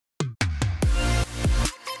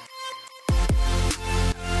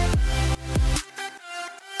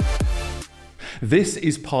This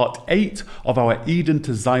is part 8 of our Eden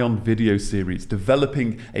to Zion video series,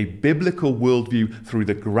 developing a biblical worldview through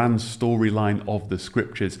the grand storyline of the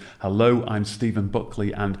scriptures. Hello, I'm Stephen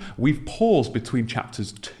Buckley, and we've paused between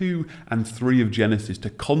chapters 2 and 3 of Genesis to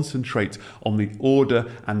concentrate on the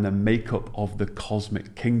order and the makeup of the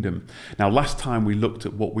cosmic kingdom. Now, last time we looked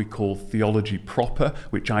at what we call theology proper,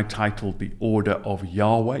 which I titled the order of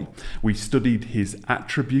Yahweh. We studied his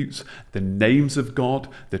attributes, the names of God,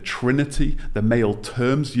 the Trinity, the male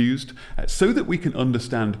terms used, so that we can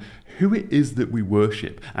understand who it is that we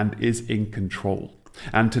worship and is in control.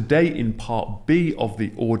 And today, in part B of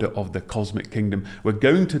the order of the cosmic kingdom, we're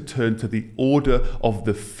going to turn to the order of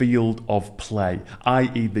the field of play,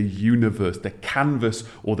 i.e. the universe, the canvas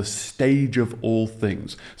or the stage of all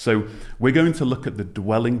things. So we're going to look at the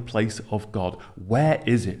dwelling place of God. Where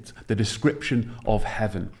is it? The description of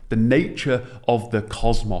heaven, the nature of the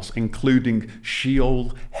cosmos, including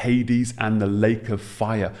Sheol, Hades, and the lake of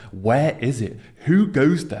fire. Where is it? Who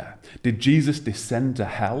goes there? Did Jesus descend to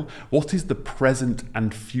hell? What is the present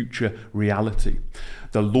and future reality?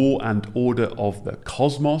 The law and order of the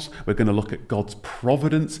cosmos. We're going to look at God's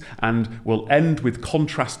providence, and we'll end with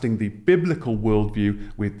contrasting the biblical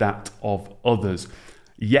worldview with that of others.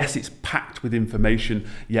 Yes, it's packed with information,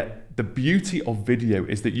 yet the beauty of video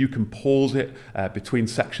is that you can pause it between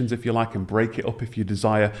sections if you like and break it up if you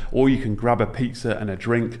desire, or you can grab a pizza and a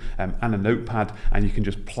drink and a notepad and you can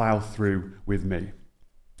just plow through with me.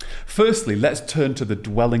 Firstly, let's turn to the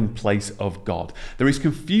dwelling place of God. There is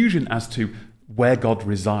confusion as to where God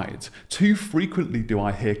resides. Too frequently do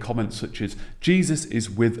I hear comments such as, Jesus is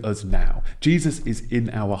with us now. Jesus is in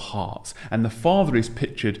our hearts. And the Father is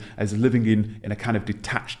pictured as living in a kind of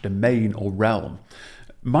detached domain or realm.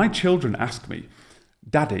 My children ask me,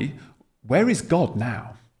 Daddy, where is God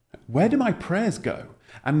now? Where do my prayers go?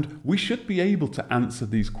 And we should be able to answer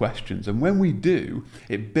these questions. And when we do,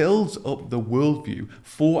 it builds up the worldview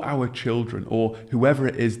for our children or whoever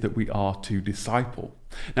it is that we are to disciple.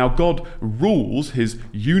 Now, God rules his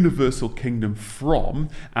universal kingdom from,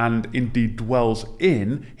 and indeed dwells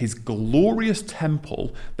in, his glorious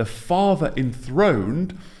temple, the Father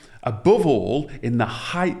enthroned above all in the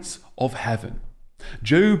heights of heaven.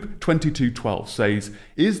 Job 22:12 says,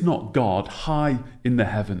 "Is not God high in the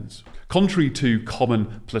heavens?" Contrary to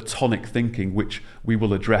common Platonic thinking, which we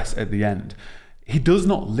will address at the end, he does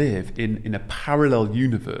not live in a parallel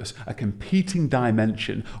universe, a competing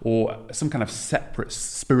dimension, or some kind of separate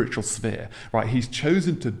spiritual sphere, right? He's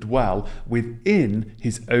chosen to dwell within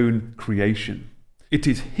his own creation. It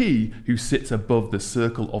is he who sits above the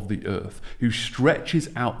circle of the earth, who stretches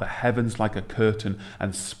out the heavens like a curtain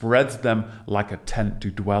and spreads them like a tent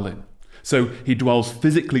to dwell in. So he dwells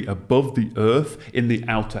physically above the earth in the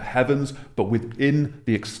outer heavens, but within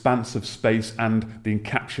the expanse of space and the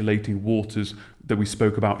encapsulating waters that we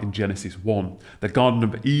spoke about in Genesis 1. The Garden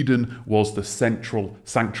of Eden was the central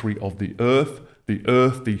sanctuary of the earth,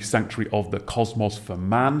 the sanctuary of the cosmos for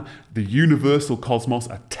man, the universal cosmos,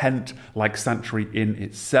 a tent-like sanctuary in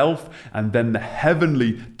itself, and then the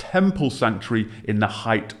heavenly temple sanctuary in the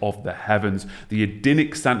height of the heavens. The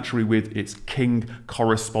Edenic sanctuary with its king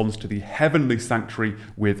corresponds to the heavenly sanctuary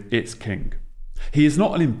with its king. He is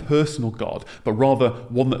not an impersonal God, but rather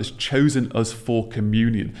one that has chosen us for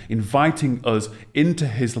communion, inviting us into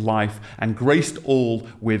his life and graced all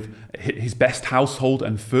with his best household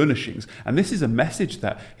and furnishings. And this is a message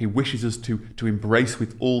that he wishes us to embrace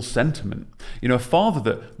with all sentiment. You know, a father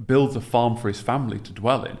that builds a farm for his family to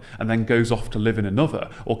dwell in and then goes off to live in another,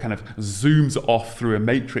 or kind of zooms off through a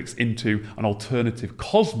matrix into an alternative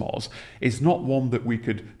cosmos, is not one that we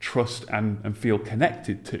could trust and feel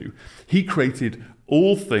connected to. He created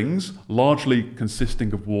all things, largely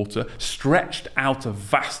consisting of water, stretched out a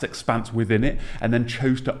vast expanse within it, and then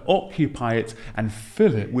chose to occupy it and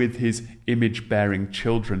fill it with his image-bearing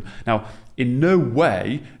children. Now, in no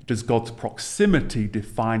way does God's proximity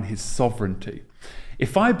define his sovereignty.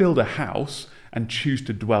 If I build a house and choose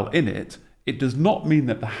to dwell in it, it does not mean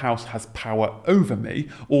that the house has power over me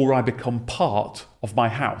or I become part of my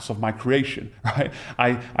house, of my creation, right?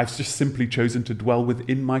 I've just simply chosen to dwell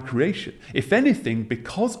within my creation. If anything,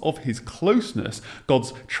 because of his closeness,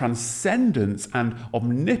 God's transcendence and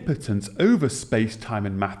omnipotence over space, time,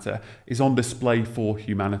 and matter is on display for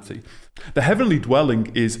humanity. The heavenly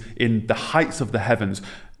dwelling is in the heights of the heavens,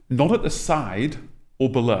 not at the side or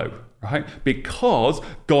below, right? Because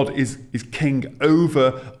God is king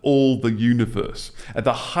over all the universe. At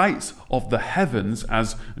the heights of the heavens,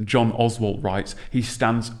 as John Oswalt writes, he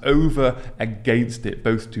stands over against it,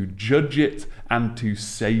 both to judge it and to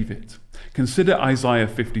save it. Consider Isaiah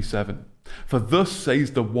 57. For thus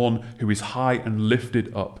says the one who is high and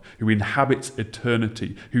lifted up, who inhabits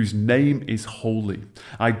eternity, whose name is holy.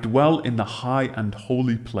 I dwell in the high and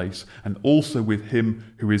holy place, and also with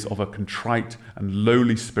him who is of a contrite and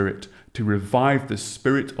lowly spirit, to revive the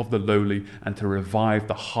spirit of the lowly and to revive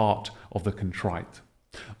the heart of the contrite.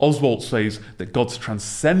 Oswalt says that God's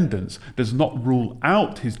transcendence does not rule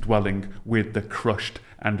out his dwelling with the crushed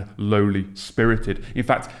and lowly spirited. In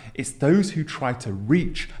fact, it's those who try to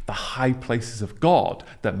reach the high places of God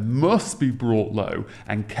that must be brought low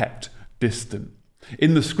and kept distant.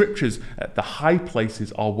 In the scriptures, the high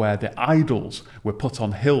places are where the idols were put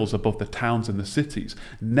on hills above the towns and the cities.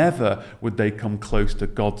 Never would they come close to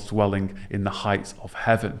God's dwelling in the heights of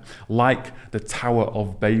heaven. Like the Tower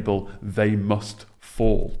of Babel, they must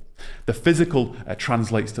fall. The physical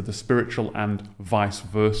translates to the spiritual and vice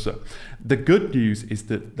versa. The good news is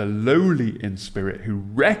that the lowly in spirit who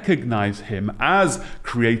recognize him as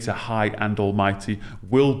Creator high and almighty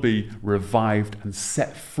will be revived and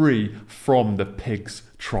set free from the pig's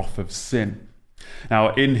trough of sin.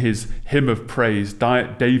 Now, in his hymn of praise,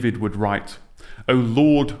 David would write, "O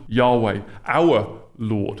Lord Yahweh, our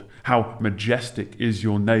Lord, how majestic is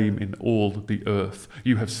your name in all the earth.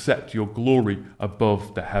 You have set your glory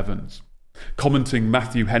above the heavens." Commenting,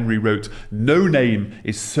 Matthew Henry wrote, "No name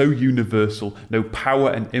is so universal, no power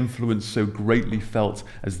and influence so greatly felt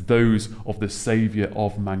as those of the Saviour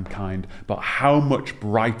of mankind, but how much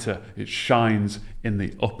brighter it shines in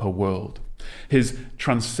the upper world." His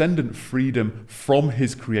transcendent freedom from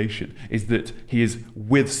his creation is that he is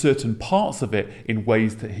with certain parts of it in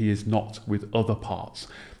ways that he is not with other parts.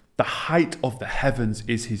 The height of the heavens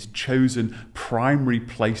is his chosen primary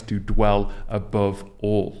place to dwell above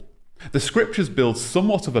all. The scriptures build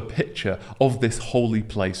somewhat of a picture of this holy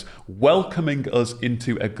place, welcoming us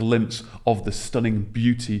into a glimpse of the stunning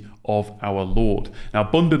beauty of our Lord. Now,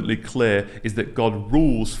 abundantly clear is that God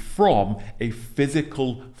rules from a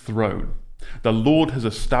physical throne. The Lord has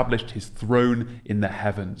established his throne in the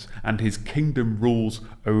heavens, and his kingdom rules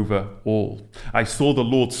over all. I saw the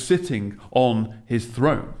Lord sitting on his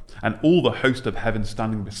throne, and all the host of heaven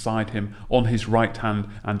standing beside him on his right hand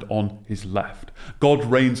and on his left. God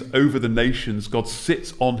reigns over the nations. God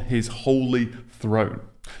sits on his holy throne.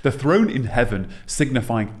 The throne in heaven,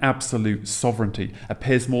 signifying absolute sovereignty,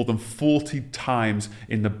 appears more than 40 times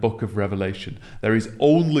in the book of Revelation. There is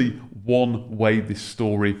only one way this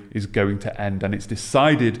story is going to end, and it's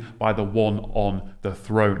decided by the one on the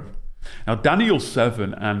throne. Now, Daniel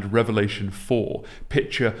 7 and Revelation 4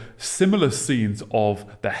 picture similar scenes of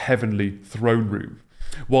the heavenly throne room.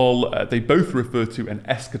 While they both refer to an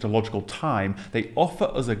eschatological time, they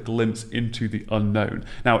offer us a glimpse into the unknown.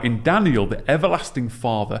 Now, in Daniel, the everlasting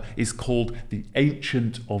Father is called the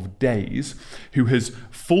Ancient of Days, who has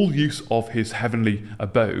full use of his heavenly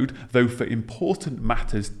abode, though for important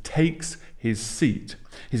matters takes his seat.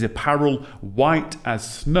 His apparel white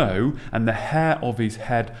as snow, and the hair of his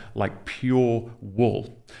head like pure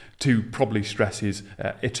wool, to probably stress his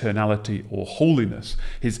eternality or holiness.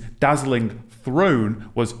 His dazzling throne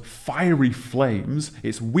was fiery flames.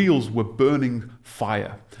 Its wheels were burning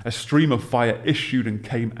fire. A stream of fire issued and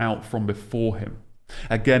came out from before him.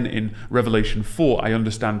 Again, in Revelation 4, I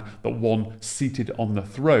understand that one seated on the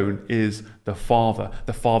throne is the Father.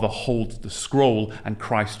 The Father holds the scroll, and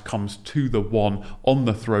Christ comes to the one on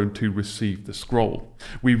the throne to receive the scroll.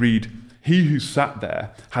 We read, "He who sat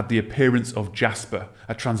there had the appearance of jasper,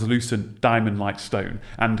 a translucent diamond-like stone,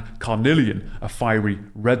 and carnelian, a fiery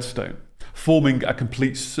red stone. Forming a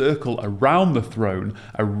complete circle around the throne,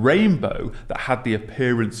 a rainbow that had the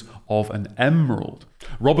appearance of an emerald."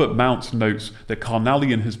 Robert Mounce notes that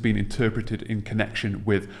carnelian has been interpreted in connection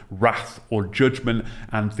with wrath or judgment,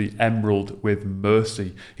 and the emerald with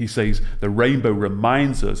mercy. He says the rainbow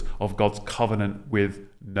reminds us of God's covenant with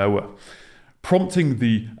Noah. Prompting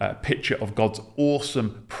the picture of God's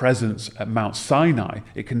awesome presence at Mount Sinai,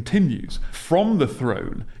 it continues, "From the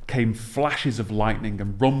throne came flashes of lightning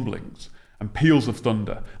and rumblings and peals of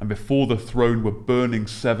thunder, and before the throne were burning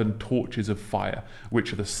 7 torches of fire,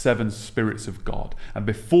 which are the 7 spirits of God. And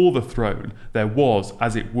before the throne there was,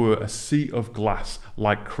 as it were, a sea of glass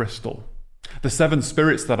like crystal." The 7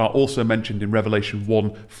 spirits that are also mentioned in Revelation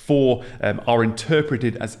 1:4 are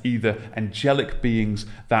interpreted as either angelic beings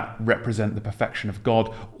that represent the perfection of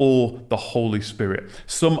God or the Holy Spirit.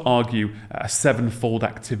 Some argue a 7-fold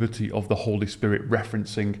activity of the Holy Spirit,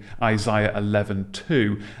 referencing Isaiah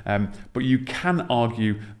 11:2, but you can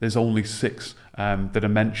argue there's only 6 that are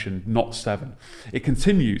mentioned, not 7. It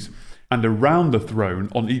continues, And around the throne,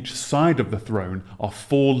 on each side of the throne, are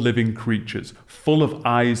 4 living creatures, full of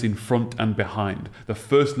eyes in front and behind. The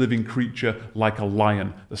first living creature like a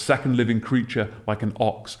lion, the second living creature like an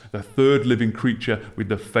ox, the third living creature with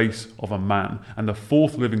the face of a man, and the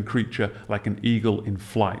fourth living creature like an eagle in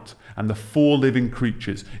flight. And the 4 living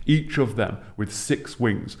creatures, each of them with 6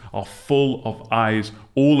 wings, are full of eyes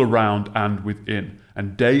all around and within.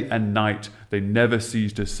 And day and night they never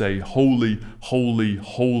cease to say, Holy, holy,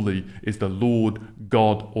 holy is the Lord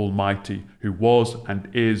God Almighty, who was and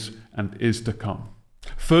is to come.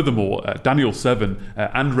 Furthermore, Daniel 7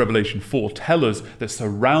 and Revelation 4 tell us that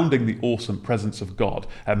surrounding the awesome presence of God,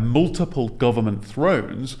 multiple government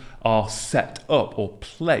thrones are set up or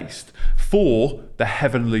placed for the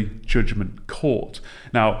heavenly judgment court.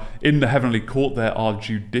 Now, in the heavenly court, there are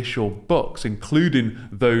judicial books, including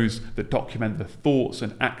those that document the thoughts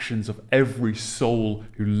and actions of every soul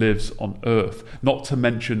who lives on earth, not to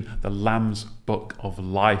mention the Lamb's book of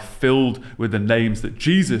life, filled with the names that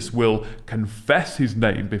Jesus will confess his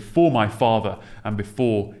name before my Father and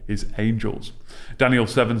before his angels. Daniel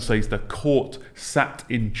 7 says the court sat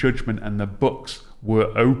in judgment and the books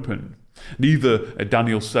were open. Neither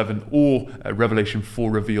Daniel 7 or Revelation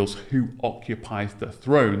 4 reveals who occupies the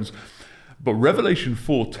thrones, but Revelation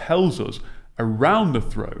 4 tells us around the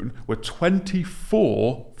throne were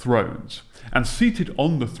 24 thrones, and seated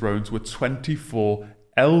on the thrones were 24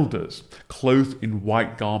 elders, clothed in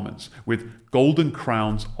white garments, with golden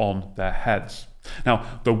crowns on their heads.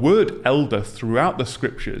 Now, the word elder throughout the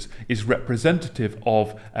scriptures is representative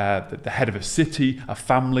of the head of a city, a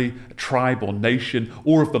family, a tribe or nation,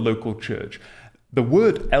 or of the local church. The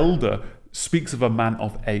word elder speaks of a man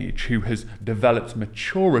of age who has developed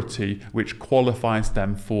maturity which qualifies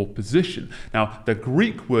them for position. Now, the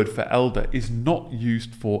Greek word for elder is not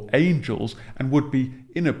used for angels and would be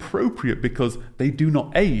inappropriate because they do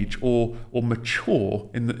not age or mature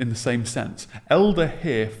in the same sense. Elder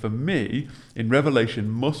here, for me, in Revelation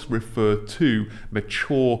must refer to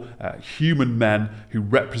mature human men who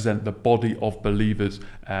represent the body of believers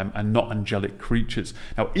and not angelic creatures.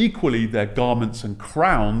 Now, equally, their garments and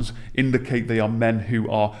crowns indicate they are men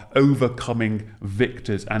who are overcoming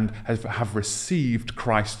victors and have received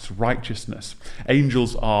Christ's righteousness.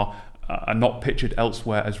 Angels are not pictured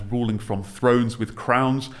elsewhere as ruling from thrones with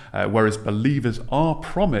crowns, whereas believers are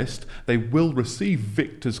promised they will receive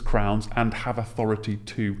victors' crowns and have authority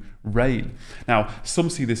to reign. Now,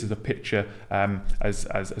 some see this as a picture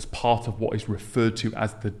as part of what is referred to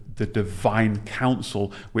as the divine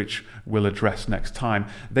council, which we'll address next time.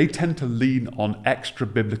 They tend to lean on extra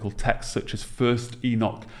biblical texts such as 1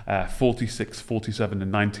 Enoch 46, 47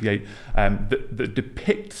 and 98 that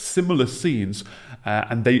depict similar scenes,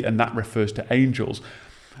 and that refers to angels.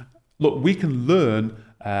 Look, we can learn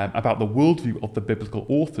about the worldview of the biblical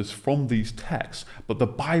authors from these texts, but the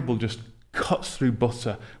Bible just cuts through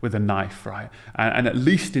butter with a knife, right? And at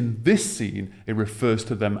least in this scene, it refers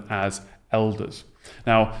to them as elders.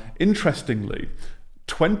 Now, interestingly,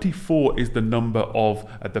 24 is the number of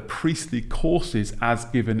the priestly courses as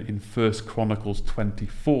given in 1 Chronicles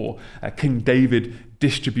 24. King David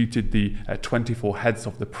distributed the 24 heads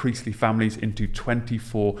of the priestly families into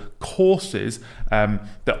 24 courses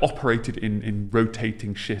that operated in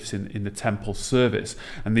rotating shifts in the temple service.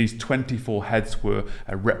 And these 24 heads were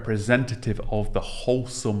representative of the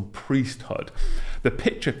wholesome priesthood. The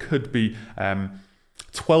picture could be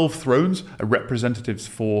 12 thrones are representatives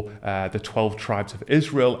for the 12 tribes of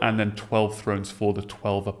Israel, and then 12 thrones for the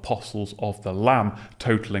 12 apostles of the Lamb,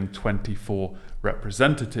 totaling 24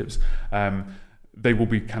 representatives. They will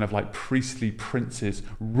be kind of like priestly princes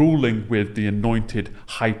ruling with the anointed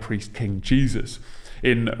high priest King Jesus.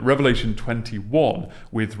 In Revelation 21,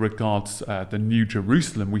 with regards the New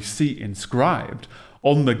Jerusalem, we see inscribed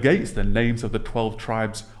on the gates the names of the 12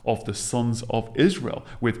 tribes of the sons of Israel,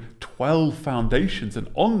 with 12 foundations, and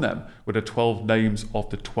on them were the 12 names of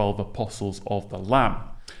the 12 apostles of the Lamb.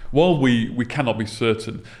 While we cannot be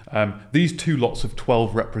certain, these two lots of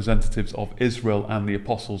 12 representatives of Israel and the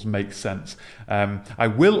apostles make sense. I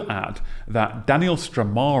will add that Daniel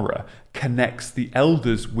Stramara connects the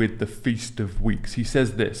elders with the Feast of Weeks. He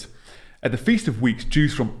says this: at the Feast of Weeks,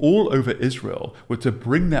 Jews from all over Israel were to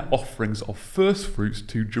bring their offerings of first fruits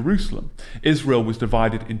to Jerusalem. Israel was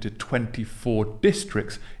divided into 24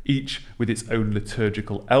 districts, each with its own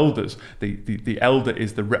liturgical elders. The elder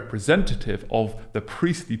is the representative of the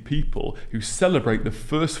priestly people who celebrate the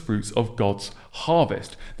first fruits of God's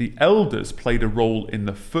harvest. The elders played a role in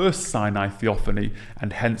the first Sinai theophany,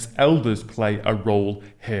 and hence elders play a role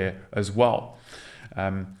here as well.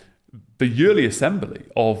 The yearly assembly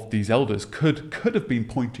of these elders could have been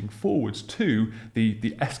pointing forwards to the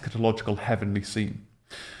eschatological heavenly scene.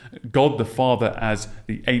 God the Father, as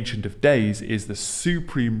the Ancient of Days, is the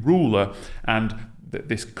supreme ruler, and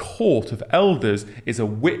this court of elders is a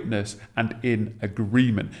witness and in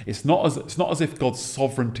agreement. It's not as if God's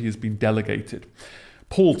sovereignty has been delegated.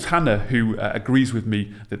 Paul Tanner, who agrees with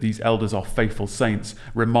me that these elders are faithful saints,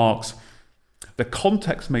 remarks, the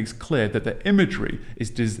context makes clear that the imagery is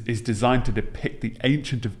designed to depict the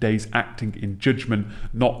Ancient of Days acting in judgment,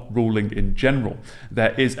 not ruling in general.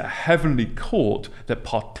 There is a heavenly court that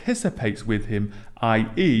participates with him,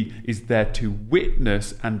 i.e. is there to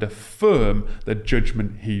witness and affirm the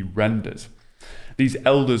judgment he renders. These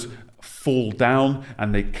elders fall down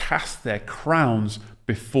and they cast their crowns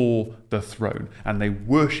before the throne, and they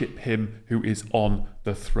worship him who is on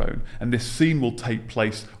the throne. And this scene will take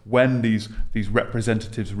place when these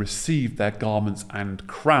representatives receive their garments and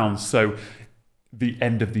crowns. So the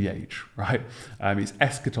end of the age, right? It's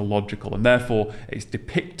eschatological, and therefore it's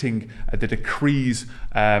depicting the decrees,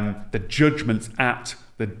 the judgments at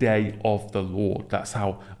the day of the Lord. That's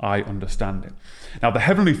how I understand it. Now, the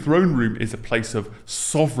heavenly throne room is a place of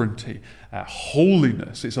sovereignty,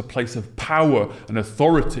 holiness. It's a place of power and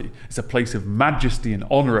authority. It's a place of majesty and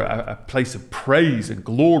honor, a place of praise and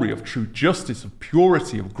glory, of true justice, of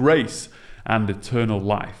purity, of grace, and eternal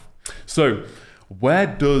life. So, where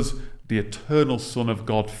does the eternal Son of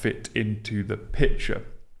God fit into the picture?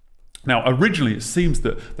 Now, originally it seems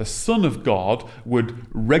that the Son of God would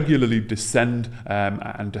regularly descend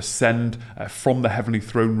from the heavenly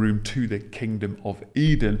throne room to the kingdom of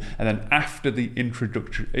Eden, and then after the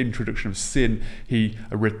introduction of sin, he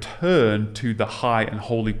returned to the high and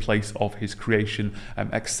holy place of his creation,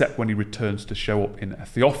 except when he returns to show up in a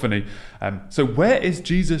theophany. So where is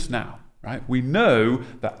Jesus now? Right? We know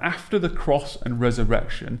that after the cross and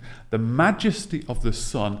resurrection, the majesty of the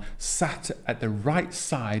Son sat at the right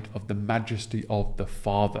side of the majesty of the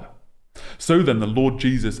Father. So then the Lord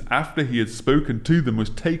Jesus, after he had spoken to them,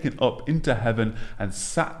 was taken up into heaven and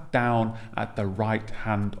sat down at the right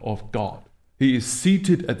hand of God. He is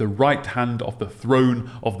seated at the right hand of the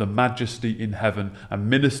throne of the majesty in heaven, a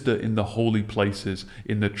minister in the holy places,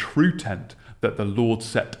 in the true tent that the Lord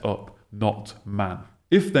set up, not man.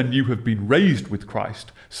 If then you have been raised with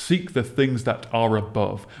Christ, seek the things that are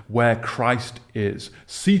above, where Christ is,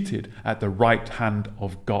 seated at the right hand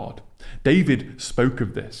of God. David spoke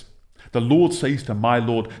of this. The Lord says to my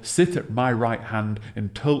Lord, sit at my right hand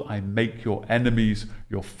until I make your enemies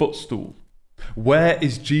your footstool. Where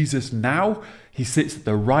is Jesus now? He sits at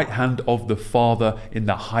the right hand of the Father in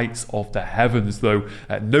the heights of the heavens, though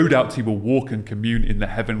no doubt he will walk and commune in the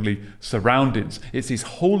heavenly surroundings. It's his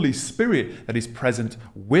Holy Spirit that is present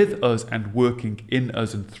with us and working in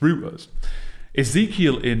us and through us.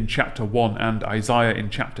 Ezekiel in chapter 1 and Isaiah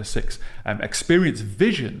in chapter 6 experience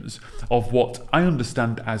visions of what I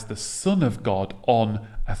understand as the Son of God on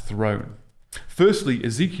a throne. Firstly,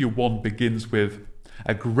 Ezekiel 1 begins with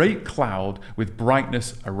a great cloud with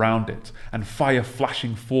brightness around it, and fire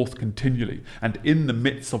flashing forth continually, and in the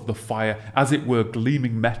midst of the fire, as it were,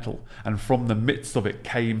 gleaming metal, and from the midst of it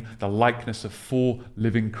came the likeness of 4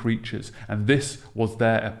 living creatures, and this was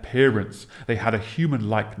their appearance. They had a human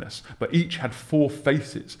likeness, but each had 4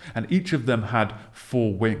 faces, and each of them had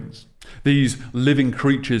 4 wings. These living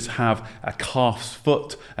creatures have a calf's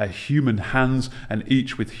foot, human hands, and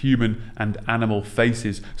each with human and animal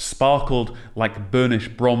faces, sparkled like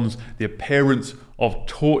burnished bronze, the appearance of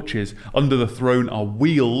torches. Under the throne are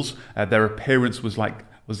wheels. Their appearance was like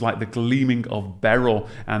the gleaming of beryl,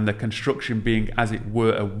 and the construction being as it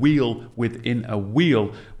were a wheel within a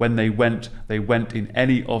wheel. When they went in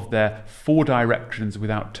any of their 4 directions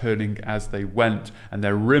without turning as they went, and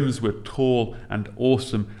their rims were tall and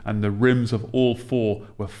awesome, and the rims of all 4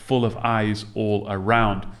 were full of eyes all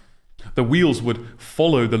around. The wheels would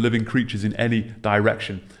follow the living creatures in any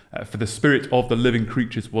direction, for the spirit of the living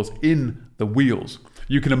creatures was in the wheels.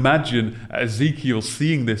 You can imagine Ezekiel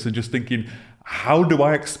seeing this and just thinking, how do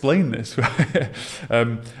I explain this?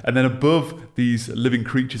 And then above these living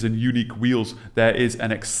creatures and unique wheels, there is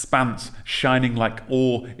an expanse shining like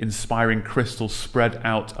awe-inspiring crystals spread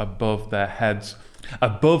out above their heads.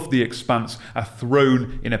 Above the expanse, a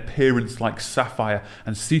throne in appearance like sapphire,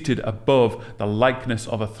 and seated above the likeness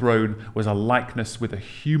of a throne was a likeness with a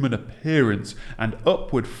human appearance, and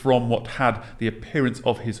upward from what had the appearance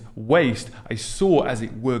of his waist, I saw as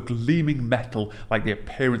it were gleaming metal like the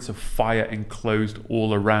appearance of fire enclosed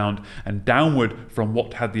all around, and downward from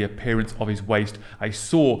what had the appearance of his waist, I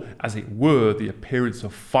saw as it were the appearance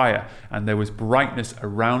of fire, and there was brightness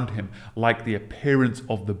around him like the appearance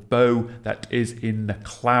of the bow that is in in the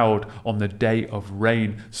cloud on the day of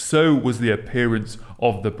rain, so was the appearance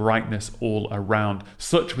of the brightness all around.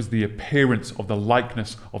 Such was the appearance of the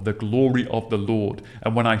likeness of the glory of the Lord.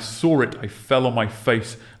 And when I saw it, I fell on my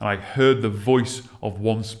face, and I heard the voice of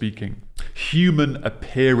one speaking. Human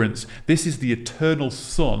appearance. This is the eternal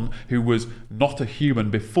Son who was not a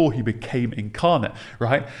human before he became incarnate,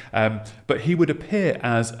 right? But he would appear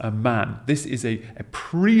as a man. This is a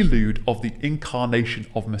prelude of the incarnation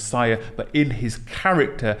of Messiah, but in his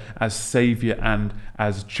character as Saviour and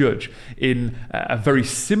as Judge. In a very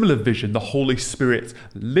similar vision, the Holy Spirit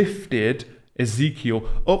lifted Ezekiel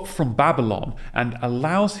up from Babylon and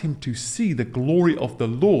allows him to see the glory of the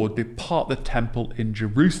Lord depart the temple in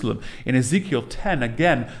Jerusalem. In Ezekiel 10,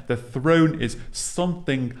 again, the throne is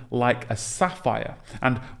something like a sapphire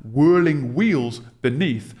and whirling wheels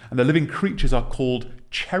beneath, and the living creatures are called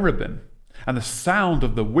cherubim. And the sound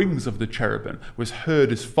of the wings of the cherubim was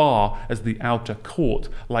heard as far as the outer court,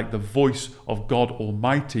 like the voice of God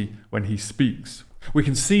Almighty when he speaks. We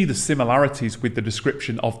can see the similarities with the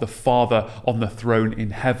description of the Father on the throne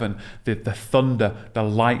in heaven, the thunder, the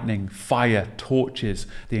lightning, fire, torches,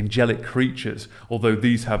 the angelic creatures, although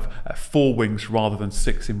these have 4 wings rather than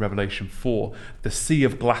 6 in Revelation 4, the sea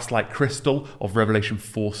of glass like crystal of Revelation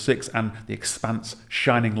 4:6, and the expanse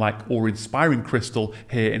shining like awe-inspiring crystal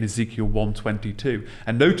here in Ezekiel 1:22.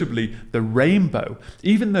 And notably, the rainbow.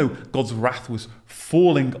 Even though God's wrath was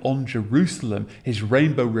falling on Jerusalem, his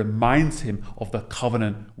rainbow reminds him of the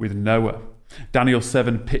covenant with Noah. Daniel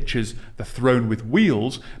 7 pictures the throne with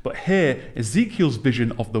wheels, but here Ezekiel's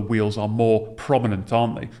vision of the wheels are more prominent,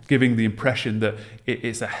 aren't they? Giving the impression that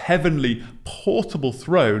it's a heavenly portable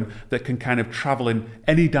throne that can kind of travel in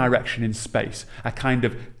any direction in space, a kind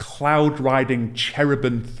of cloud-riding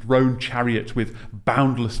cherubim throne chariot with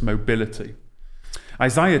boundless mobility.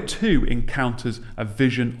 Isaiah 2 encounters a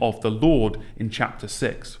vision of the Lord in chapter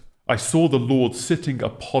 6. I saw the Lord sitting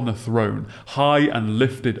upon a throne, high and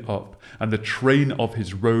lifted up, and the train of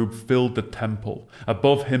his robe filled the temple.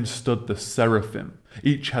 Above him stood the seraphim.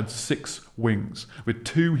 Each had 6 wings. With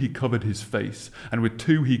 2 he covered his face, and with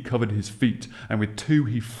 2 he covered his feet, and with 2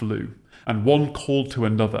 he flew. And one called to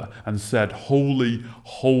another and said, Holy,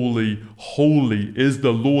 holy, holy is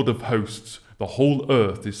the Lord of hosts. The whole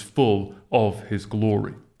earth is full of his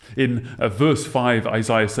glory. In verse 5,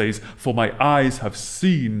 Isaiah says, For my eyes have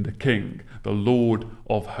seen the King, the Lord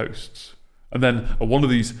of hosts. And then one of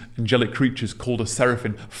these angelic creatures called a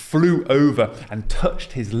seraphim flew over and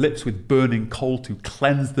touched his lips with burning coal to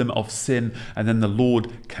cleanse them of sin, and then the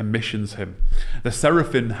Lord commissions him. The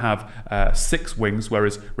seraphim have 6 wings,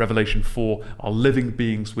 whereas Revelation 4 are living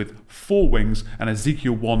beings with 4 wings, and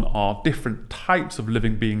Ezekiel 1 are different types of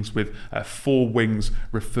living beings with 4 wings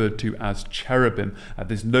referred to as cherubim.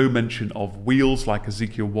 There's no mention of wheels like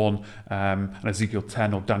Ezekiel 1 and Ezekiel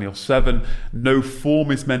 10 or Daniel 7. No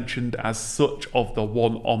form is mentioned as such of the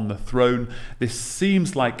one on the throne. This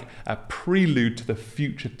seems like a prelude to the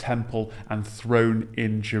future temple and throne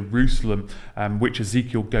in Jerusalem, which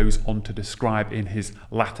Ezekiel goes on to describe in his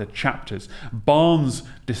latter chapters. Barnes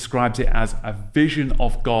describes it as a vision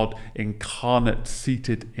of God incarnate,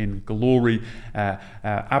 seated in glory.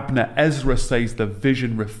 Abner Ezra says the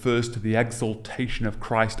vision refers to the exaltation of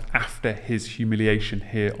Christ after his humiliation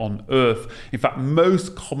here on earth. In fact,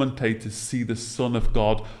 most commentators see the Son of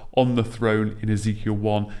God on the throne in Ezekiel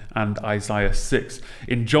 1 and Isaiah 6.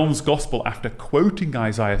 In John's Gospel, after quoting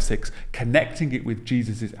Isaiah 6, connecting it with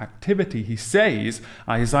Jesus' activity, he says,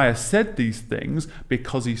 Isaiah said these things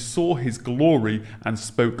because he saw his glory and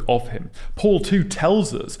spoke of him. Paul too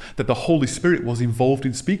tells us that the Holy Spirit was involved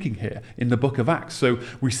in speaking here in the book of Acts. So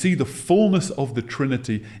we see the fullness of the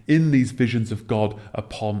Trinity in these visions of God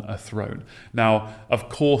upon a throne. Now, of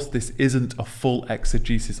course, this isn't a full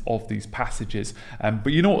exegesis of these passages,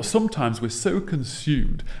 but you know what? Sometimes we're so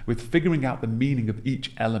consumed with figuring out the meaning of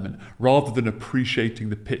each element rather than appreciating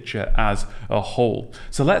the picture as a whole.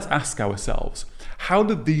 So let's ask ourselves, how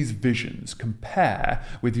do these visions compare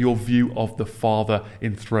with your view of the Father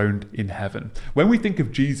enthroned in heaven? When we think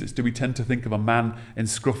of Jesus, do we tend to think of a man in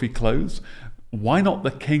scruffy clothes? Why not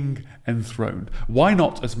the King enthroned? Why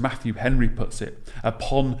not, as Matthew Henry puts it,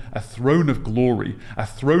 upon a throne of glory, a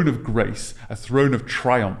throne of grace, a throne of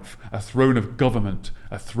triumph, a throne of government,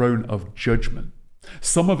 a throne of judgment?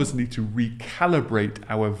 Some of us need to recalibrate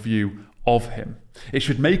our view of him. It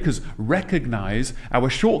should make us recognize our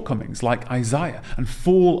shortcomings like Isaiah and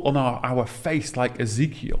fall on our face like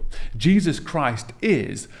Ezekiel. Jesus Christ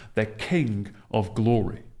is the King of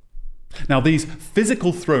glory. Now, these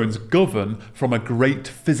physical thrones govern from a great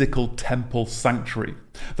physical temple sanctuary.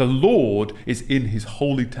 The Lord is in his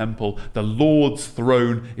holy temple. The Lord's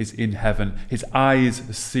throne is in heaven. His eyes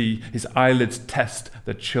see, his eyelids test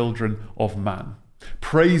the children of man.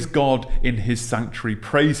 Praise God in his sanctuary.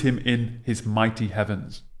 Praise him in his mighty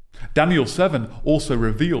heavens. Daniel 7 also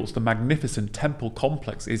reveals the magnificent temple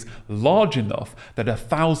complex is large enough that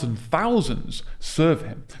 1,000 thousands serve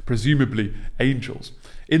him, presumably angels.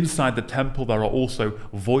 Inside the temple there are also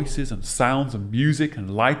voices and sounds and music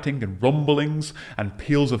and lighting and rumblings and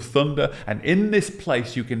peals of thunder, and in this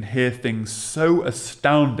place you can hear things so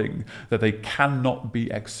astounding that they cannot be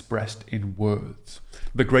expressed in words.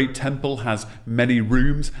 The great temple has many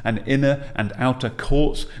rooms and inner and outer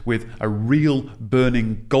courts with a real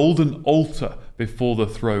burning golden altar before the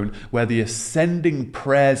throne, where the ascending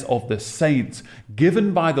prayers of the saints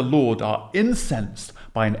given by the Lord are incensed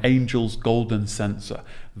by an angel's golden censer.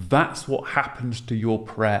 That's what happens to your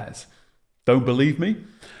prayers. Don't believe me?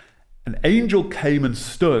 An angel came and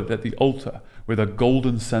stood at the altar with a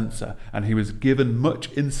golden censer, and he was given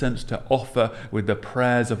much incense to offer with the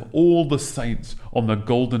prayers of all the saints on the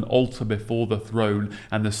golden altar before the throne,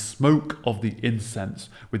 and the smoke of the incense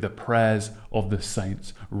with the prayers of the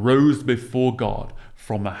saints rose before God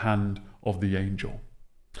from the hand of the angel.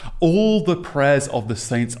 All the prayers of the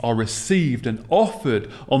saints are received and offered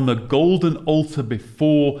on the golden altar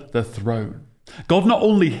before the throne. God not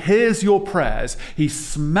only hears your prayers, he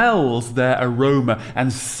smells their aroma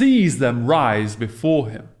and sees them rise before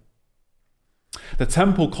him. The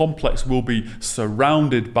temple complex will be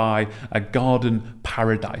surrounded by a garden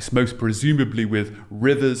paradise, most presumably with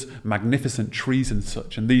rivers, magnificent trees and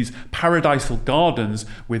such. And these paradisal gardens,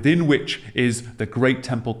 within which is the great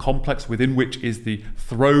temple complex, within which is the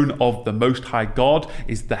throne of the Most High God,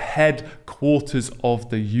 is the headquarters of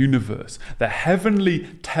the universe. The heavenly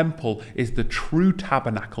temple is the true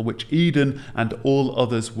tabernacle which Eden and all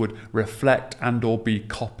others would reflect and or be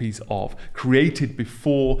copies of, created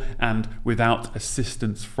before and without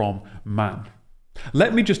assistance from man.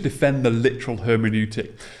 Let me just defend the literal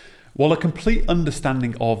hermeneutic. While a complete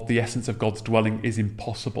understanding of the essence of God's dwelling is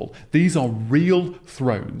impossible, these are real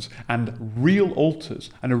thrones and real altars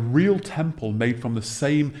and a real temple made from the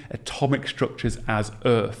same atomic structures as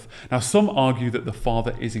earth. Now, some argue that the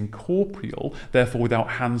Father is incorporeal, therefore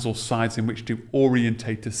without hands or sides in which to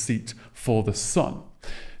orientate a seat for the Son.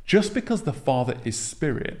 Just because the Father is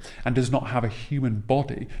spirit and does not have a human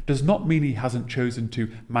body does not mean he hasn't chosen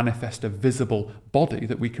to manifest a visible body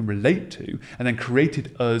that we can relate to and then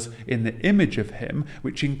created us in the image of him,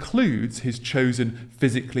 which includes his chosen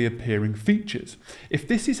physically appearing features. If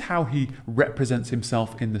this is how he represents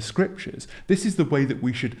himself in the scriptures, this is the way that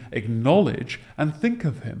we should acknowledge and think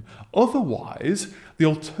of him. Otherwise, the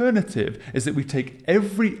alternative is that we take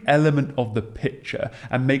every element of the picture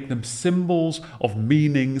and make them symbols of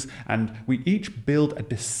meanings, and we each build a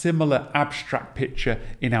dissimilar abstract picture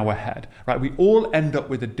in our head, right? We all end up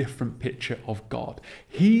with a different picture of God.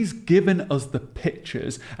 He's given us the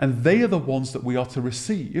pictures, and they are the ones that we are to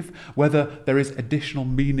receive, whether there is additional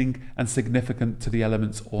meaning and significance to the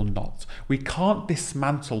elements or not. We can't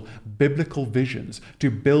dismantle biblical visions to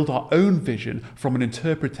build our own vision from an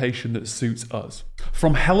interpretation that suits us.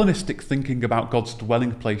 From Hellenistic thinking about God's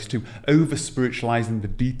dwelling place to over-spiritualizing the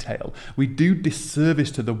detail, we do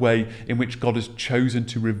disservice to the way in which God has chosen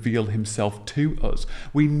to reveal himself to us.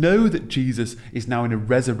 We know that Jesus is now in a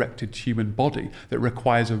resurrected human body that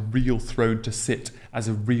requires a real throne to sit as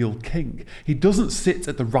a real king. He doesn't sit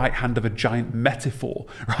at the right hand of a giant metaphor,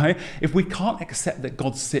 right? If we can't accept that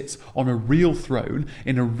God sits on a real throne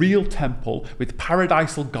in a real temple with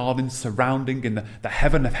paradisal gardens surrounding in the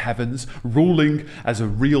heaven of heavens, ruling as a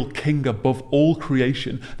real king above all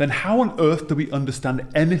creation, then how on earth do we understand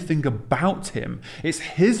anything about him? It's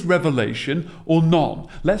his revelation or none.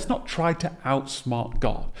 Let's not try to outsmart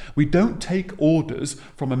God. We don't take orders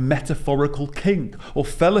from a metaphorical king or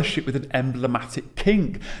fellowship with an emblematic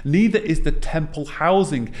king. Neither is the temple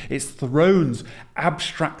housing its thrones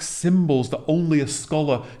abstract symbols that only a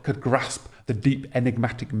scholar could grasp the deep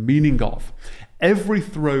enigmatic meaning of. Every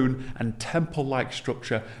throne and temple-like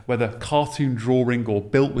structure, whether cartoon drawing or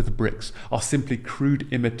built with bricks, are simply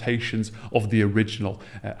crude imitations of the original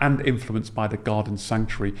and influenced by the garden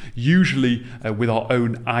sanctuary, usually with our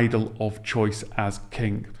own idol of choice as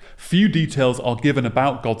king. Few details are given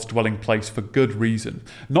about God's dwelling place for good reason,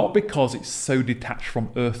 not because it's so detached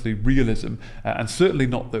from earthly realism, and certainly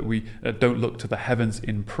not that we don't look to the heavens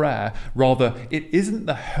in prayer. Rather, it isn't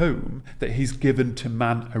the home that he's given to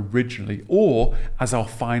man originally, or as our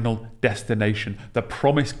final destination. The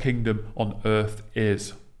promised kingdom on earth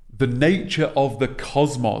is. The nature of the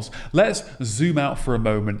cosmos. Let's zoom out for a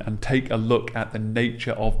moment and take a look at the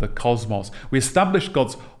nature of the cosmos. We established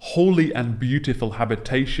God's holy and beautiful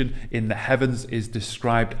habitation in the heavens is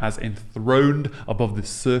described as enthroned above the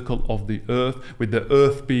circle of the earth. With the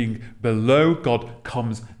earth being below, God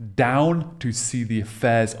comes down to see the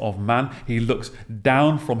affairs of man. He looks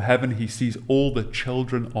down from heaven. He sees all the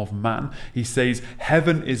children of man. He says,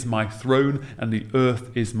 "Heaven is my throne and the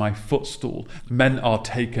earth is my footstool." Men are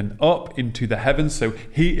taken up into the heavens, so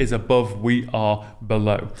he is above, we are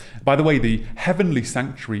below. By the way, the heavenly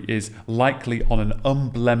sanctuary is likely on an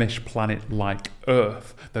unblemished planet like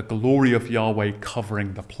Earth, the glory of Yahweh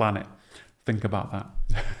covering the planet. Think about that.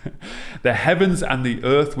 The heavens and the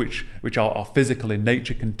earth, which are physical in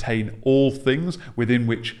nature, contain all things within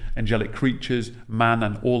which angelic creatures, man,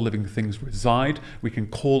 and all living things reside. We can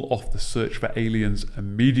call off the search for aliens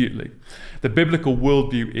immediately. The biblical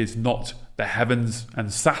worldview is not the heavens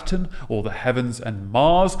and Saturn or the heavens and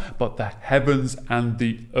Mars, but the heavens and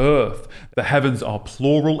the earth. The heavens are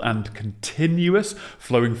plural and continuous,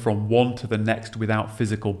 flowing from one to the next without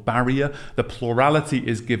physical barrier. The plurality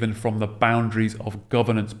is given from the boundaries of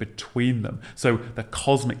governance between them. So the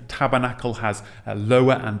cosmic tabernacle has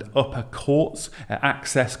lower and upper courts,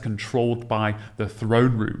 access controlled by the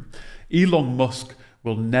throne room. Elon Musk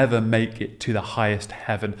will never make it to the highest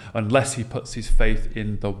heaven unless he puts his faith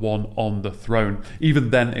in the one on the throne. Even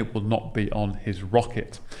then, it will not be on his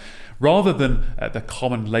rocket. Rather than the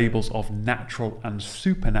common labels of natural and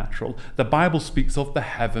supernatural, the Bible speaks of the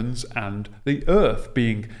heavens and the earth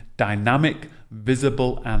being dynamic,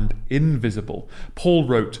 visible and invisible. Paul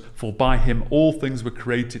wrote, "For by him all things were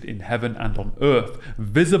created in heaven and on earth,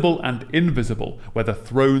 visible and invisible, whether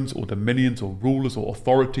thrones or dominions or rulers or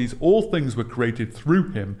authorities, all things were created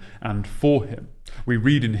through him and for him." We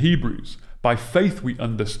read in Hebrews, "By faith we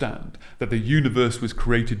understand that the universe was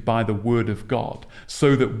created by the word of God,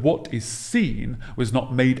 so that what is seen was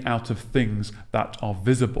not made out of things that are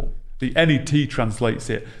visible." The NET translates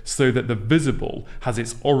it, "so that the visible has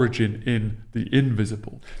its origin in the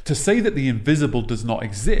invisible." To say that the invisible does not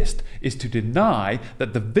exist is to deny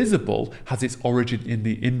that the visible has its origin in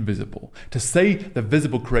the invisible. To say the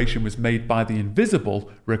visible creation was made by the invisible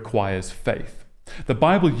requires faith. The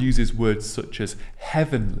Bible uses words such as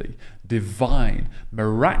heavenly, divine,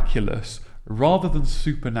 miraculous, rather than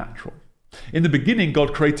supernatural. In the beginning,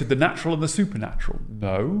 God created the natural and the supernatural.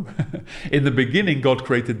 No. In the beginning, God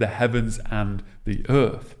created the heavens and the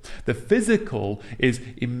earth. The physical is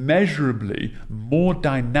immeasurably more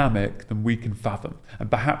dynamic than we can fathom, and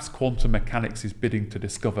perhaps quantum mechanics is bidding to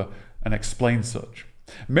discover and explain such.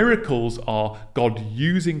 Miracles are God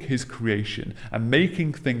using his creation and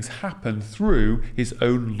making things happen through his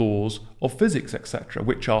own laws of physics, etc.,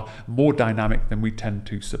 which are more dynamic than we tend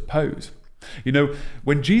to suppose. You know,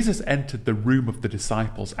 when Jesus entered the room of the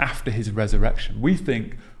disciples after his resurrection, we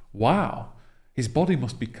think, wow, his body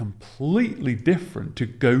must be completely different to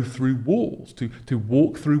go through walls, to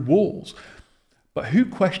walk through walls. But who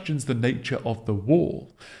questions the nature of the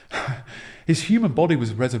wall? His human body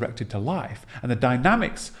was resurrected to life, and the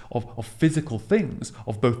dynamics of physical things,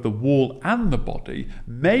 of both the wall and the body,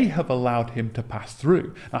 may have allowed him to pass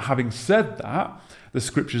through. Now, having said that, the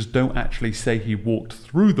scriptures don't actually say he walked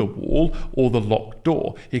through the wall or the locked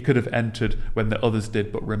door. He could have entered when the others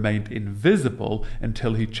did, but remained invisible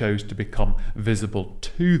until he chose to become visible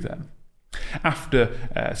to them. After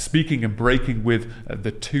speaking and breaking with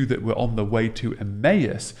the two that were on the way to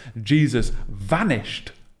Emmaus, Jesus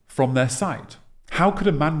vanished from their sight. How could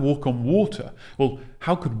a man walk on water? Well,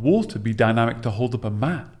 how could water be dynamic to hold up a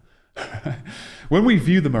man? When we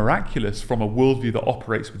view the miraculous from a worldview that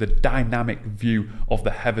operates with a dynamic view of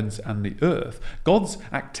the heavens and the earth, God's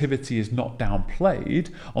activity is not downplayed.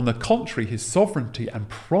 On the contrary, his sovereignty and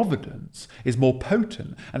providence is more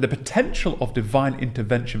potent, and the potential of divine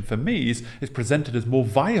intervention for me is presented as more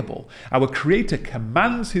viable. Our Creator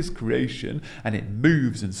commands his creation, and it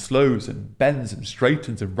moves and slows and bends and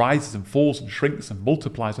straightens and rises and falls and shrinks and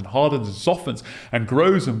multiplies and hardens and softens and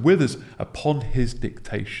grows and withers upon his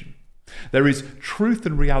dictation. There is truth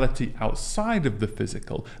and reality outside of the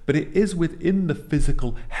physical, but it is within the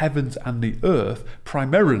physical heavens and the earth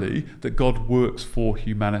primarily that God works for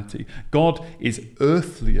humanity. God is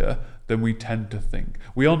earthlier than we tend to think.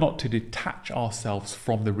 We are not to detach ourselves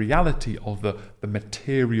from the reality of the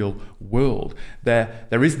material world. There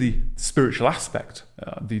is the spiritual aspect,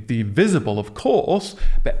 the invisible, of course,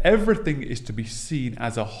 but everything is to be seen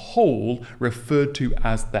as a whole, referred to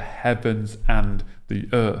as the heavens and the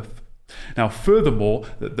earth. Now, furthermore,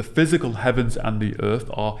 the physical heavens and the earth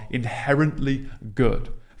are inherently good.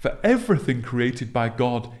 For everything created by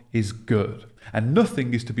God is good, and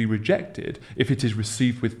nothing is to be rejected if it is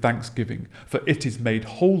received with thanksgiving, for it is made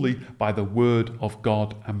holy by the word of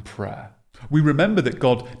God and prayer. We remember that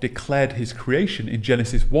God declared his creation in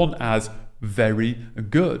Genesis 1 as very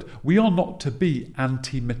good. We are not to be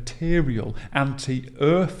anti-material,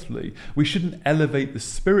 anti-earthly. We shouldn't elevate the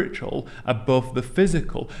spiritual above the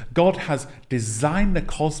physical. God has designed the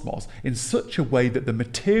cosmos in such a way that the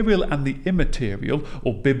material and the immaterial,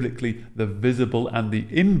 or biblically the visible and the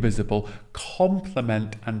invisible,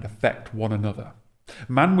 complement and affect one another.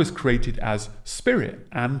 Man was created as spirit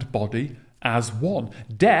and body as one.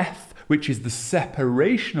 Death, which is the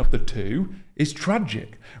separation of the two, is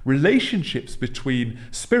tragic. Relationships between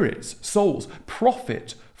spirits, souls,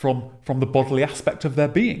 profit from the bodily aspect of their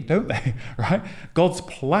being, don't they? Right? God's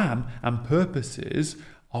plan and purposes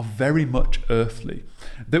are very much earthly.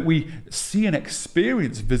 That we see and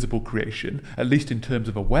experience visible creation, at least in terms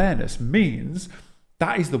of awareness, means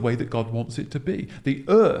that is the way that God wants it to be. The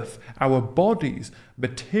earth, our bodies,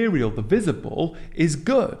 material, the visible, is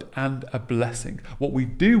good and a blessing. What we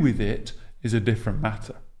do with it is a different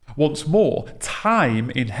matter. Once more, time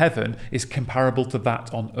in heaven is comparable to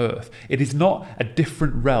that on earth. It is not a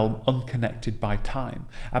different realm unconnected by time.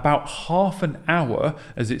 About half an hour,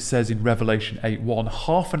 as it says in Revelation 8:1,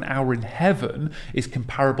 half an hour in heaven is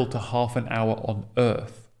comparable to half an hour on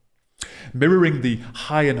earth. Mirroring the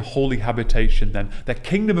high and holy habitation then, the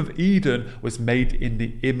kingdom of Eden was made in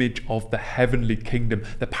the image of the heavenly kingdom,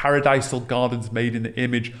 the paradisal gardens made in the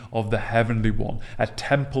image of the heavenly one, a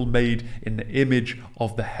temple made in the image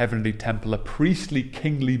of the heavenly temple, a priestly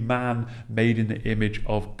kingly man made in the image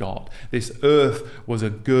of God. This earth was a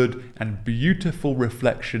good and beautiful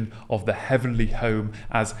reflection of the heavenly home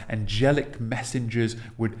as angelic messengers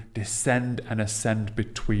would descend and ascend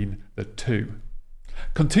between the two.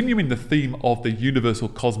 Continuing the theme of the universal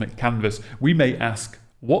cosmic canvas, we may ask,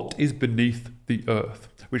 what is beneath the earth?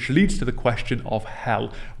 Which leads to the question of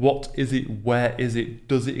hell. What is it? Where is it?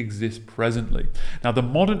 Does it exist presently? Now, the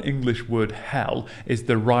modern English word hell is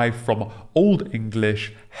derived from Old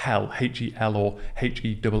English hell, H-E-L or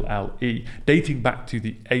H-E-L-L-E, dating back to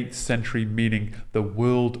the 8th century, meaning the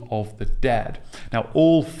world of the dead. Now,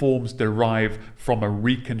 all forms derive from a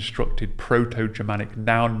reconstructed Proto-Germanic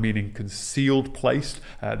noun meaning concealed place,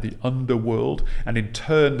 the underworld, and in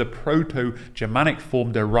turn the Proto-Germanic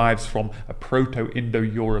form derives from a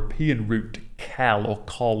Proto-Indo-European root kel or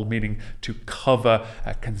kol, meaning to cover,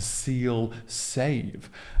 conceal, save.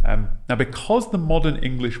 Now, because the modern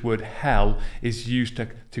English word hell is used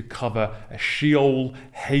to cover Sheol,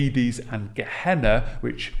 Hades, and Gehenna,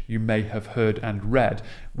 which you may have heard and read,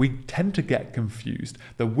 we tend to get confused.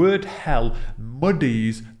 The word hell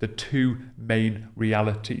muddies the two main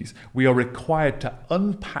realities. We are required to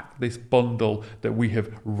unpack this bundle that we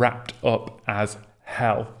have wrapped up as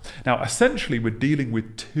hell. Now, essentially, we're dealing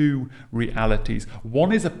with two realities.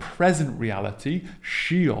 One is a present reality,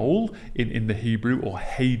 Sheol in the Hebrew, or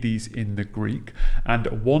Hades in the Greek,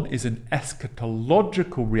 and one is an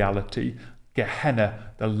eschatological reality,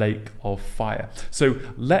 Gehenna, the lake of fire. So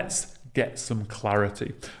let's get some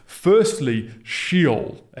clarity. Firstly,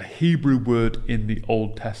 Sheol, a Hebrew word in the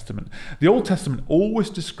Old Testament. The Old Testament always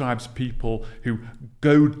describes people who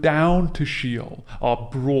go down to Sheol, are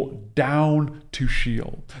brought down to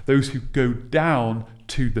Sheol, those who go down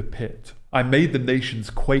to the pit. I made the nations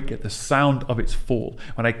quake at the sound of its fall,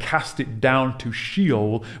 when I cast it down to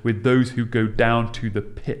Sheol with those who go down to the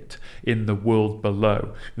pit in the world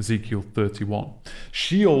below. Ezekiel 31.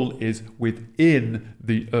 Sheol is within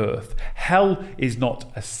the earth. Hell is not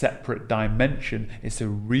a separate dimension, it's a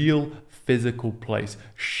real physical place.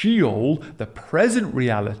 Sheol, the present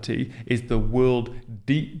reality, is the world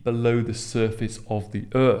deep below the surface of the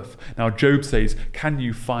earth. Now, Job says, "Can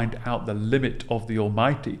you find out the limit of the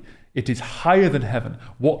Almighty? It is higher than heaven.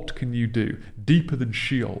 What can you do? Deeper than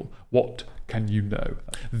Sheol. What can you know?"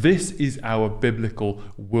 This is our biblical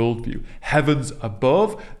worldview. Heavens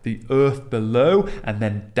above, the earth below, and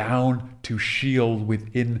then down to Sheol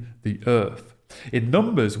within the earth. In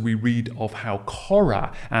Numbers, we read of how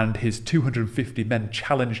Korah and his 250 men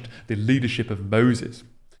challenged the leadership of Moses.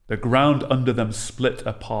 The ground under them split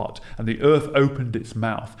apart, and the earth opened its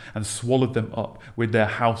mouth and swallowed them up with their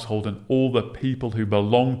household and all the people who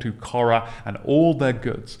belonged to Korah and all their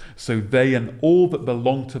goods. So they and all that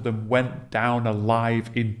belonged to them went down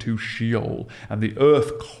alive into Sheol, and the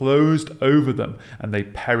earth closed over them, and they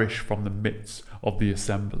perished from the midst of the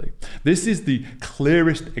assembly. This is the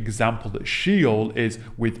clearest example that Sheol is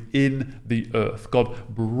within the earth. God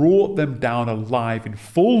brought them down alive in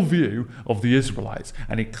full view of the Israelites,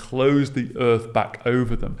 and he closed the earth back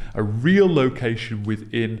over them, a real location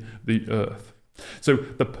within the earth. So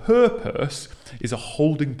the purpose is a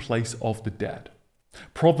holding place of the dead.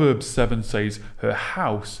 Proverbs 7 says, her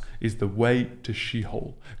house is the way to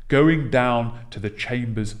Sheol, going down to the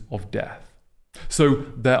chambers of death. So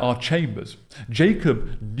there are chambers.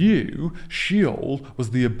 Jacob knew Sheol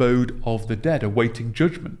was the abode of the dead, awaiting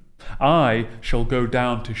judgment. I shall go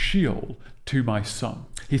down to Sheol to my son.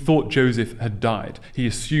 He thought Joseph had died. He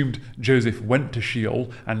assumed Joseph went to Sheol,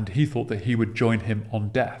 and he thought that he would join him on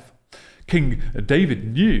death. King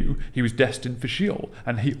David knew he was destined for Sheol,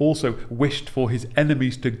 and he also wished for his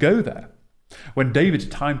enemies to go there. When David's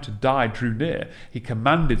time to die drew near, he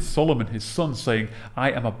commanded Solomon his son, saying,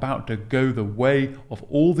 I am about to go the way of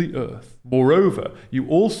all the earth. Moreover, you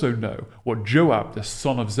also know what Joab the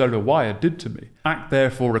son of Zeruiah did to me. Act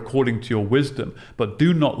therefore according to your wisdom, but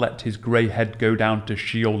do not let his grey head go down to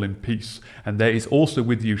Sheol in peace. And there is also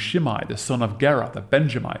with you Shimei the son of Gera the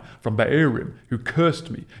Benjamite from Bahurim, who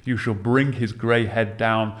cursed me. You shall bring his grey head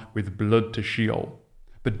down with blood to Sheol.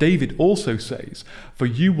 But David also says, for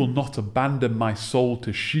you will not abandon my soul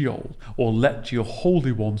to Sheol, or let your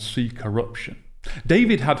Holy One see corruption.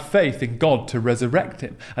 David had faith in God to resurrect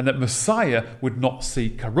him, and that Messiah would not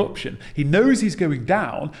see corruption. He knows he's going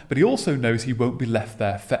down, but he also knows he won't be left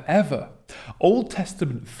there forever. Old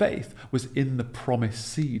Testament faith was in the promised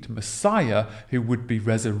seed, Messiah, who would be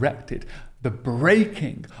resurrected. The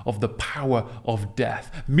breaking of the power of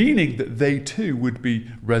death, meaning that they too would be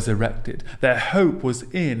resurrected. Their hope was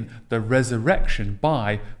in the resurrection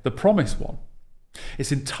by the promised one.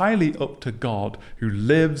 It's entirely up to God who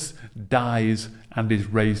lives, dies, and is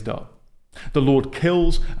raised up. The Lord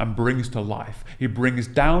kills and brings to life. He brings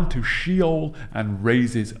down to Sheol and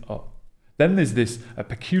raises up. Then there's this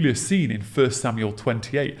peculiar scene in 1 Samuel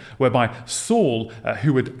 28, whereby Saul,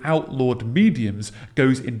 who had outlawed mediums,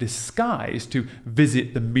 goes in disguise to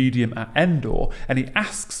visit the medium at Endor, and he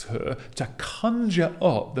asks her to conjure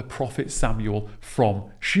up the prophet Samuel from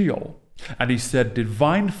Sheol. And he said,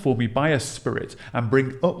 divine for me by a spirit, and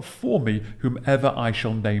bring up for me whomever I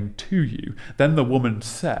shall name to you. Then the woman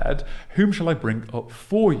said, whom shall I bring up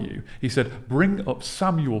for you? He said, bring up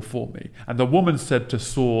Samuel for me. And the woman said to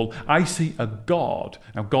Saul, I see a God.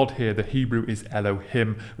 Now God here, the Hebrew is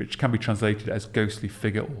Elohim, which can be translated as ghostly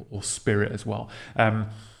figure or spirit as well.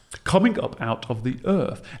 Coming up out of the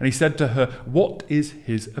earth. And he said to her, what is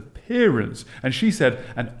his appearance? And she said,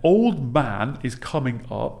 an old man is coming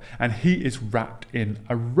up, and he is wrapped in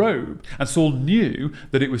a robe. And Saul knew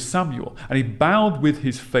that it was Samuel, and he bowed with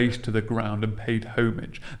his face to the ground and paid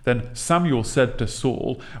homage. Then Samuel said to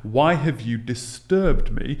Saul, why have you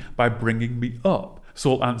disturbed me by bringing me up?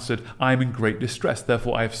 Saul answered, I am in great distress,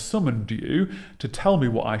 therefore I have summoned you to tell me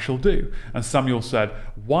what I shall do. And Samuel said,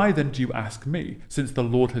 why then do you ask me, since the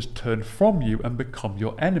Lord has turned from you and become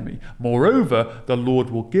your enemy? Moreover, the Lord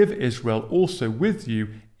will give Israel also with you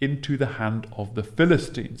into the hand of the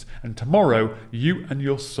Philistines, and tomorrow you and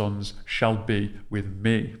your sons shall be with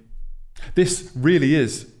me. This really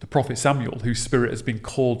is the prophet Samuel, whose spirit has been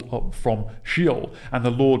called up from Sheol, and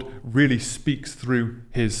the Lord really speaks through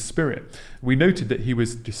his spirit. We noted that he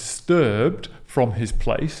was disturbed from his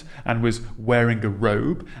place and was wearing a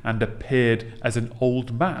robe and appeared as an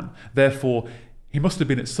old man. Therefore, he must have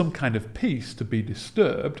been at some kind of peace to be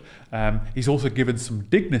disturbed. He's also given some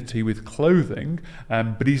dignity with clothing,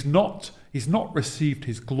 but he's not received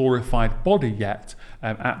his glorified body yet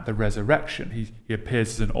at the resurrection. He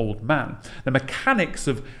appears as an old man. The mechanics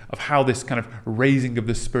of how this kind of raising of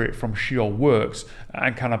the spirit from Sheol works,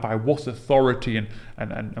 and kind of by what authority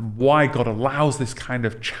and why God allows this kind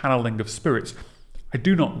of channeling of spirits, I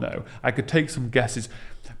do not know. I could take some guesses,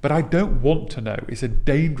 but I don't want to know. It's a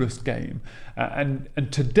dangerous game. And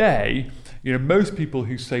today, most people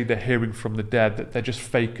who say they're hearing from the dead, that they're just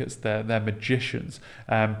fakers, they're magicians.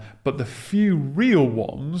 But the few real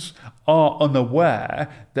ones are unaware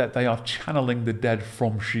that they are channeling the dead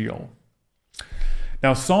from Sheol.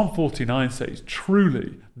 Now, Psalm 49 says,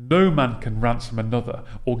 truly, no man can ransom another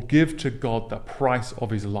or give to God the price of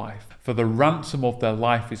his life. For the ransom of their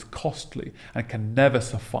life is costly and can never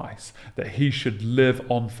suffice, that he should live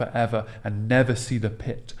on forever and never see the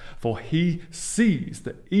pit. For he sees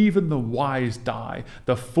that even the wise die,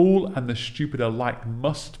 the fool and the stupid alike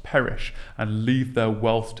must perish and leave their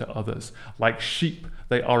wealth to others. Like sheep,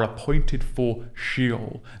 they are appointed for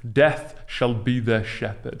Sheol. Death shall be their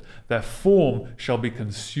shepherd. Their form shall be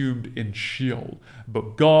consumed in Sheol.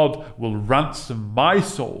 But God will ransom my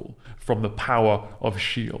soul from the power of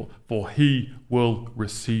Sheol, for he will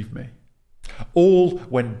receive me. All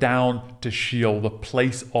went down to Sheol, the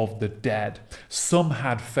place of the dead. Some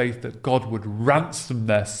had faith that God would ransom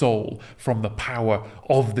their soul from the power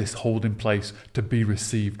of this holding place to be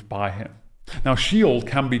received by him. Now, Sheol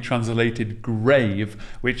can be translated grave,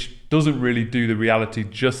 which doesn't really do the reality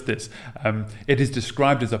justice. It is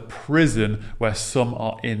described as a prison where some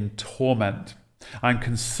are in torment. "I'm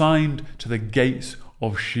consigned to the gates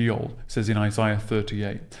of Sheol," says in Isaiah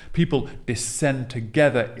 38. People descend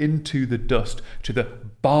together into the dust, to the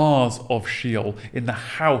bars of Sheol, in the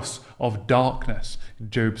house of darkness, in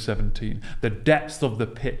Job 17. "The depths of the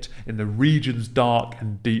pit, in the regions dark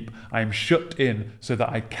and deep, I am shut in so that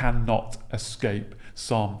I cannot escape,"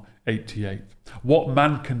 Psalm 88. "What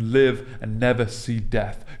man can live and never see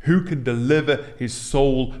death? Who can deliver his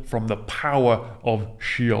soul from the power of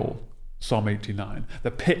Sheol?" Psalm 89.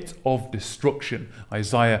 "The pit of destruction,"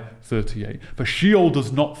 Isaiah 38. "For Sheol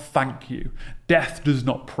does not thank you. Death does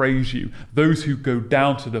not praise you. Those who go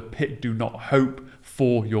down to the pit do not hope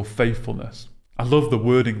for your faithfulness." I love the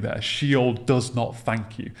wording there. Sheol does not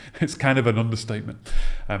thank you. It's kind of an understatement.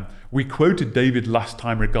 We quoted David last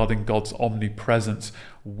time regarding God's omnipresence.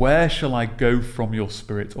 "Where shall I go from your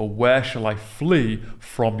spirit, or where shall I flee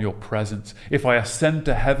from your presence? If I ascend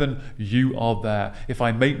to heaven, you are there. If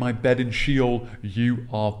I make my bed in Sheol, you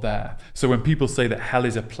are there." So when people say that hell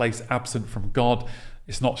is a place absent from God,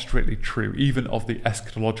 it's not strictly true, even of the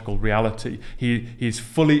eschatological reality. He is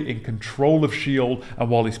fully in control of Sheol, and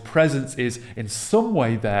while his presence is in some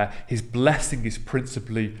way there, his blessing is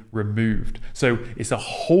principally removed. So it's a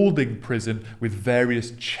holding prison with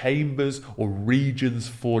various chambers or regions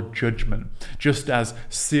for judgment. Just as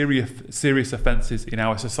serious offences in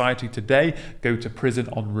our society today go to prison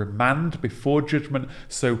on remand before judgment,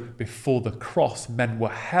 so before the cross, men were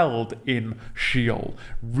held in Sheol.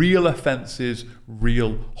 Real offences, real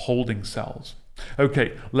holding cells.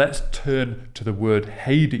 Okay, let's turn to the word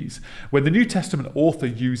Hades. When the New Testament author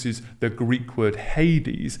uses the Greek word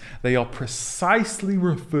Hades, they are precisely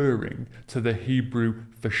referring to the Hebrew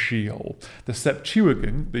for Sheol. The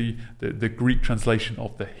Septuagint, the Greek translation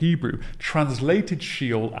of the Hebrew, translated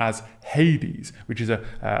Sheol as Hades, which is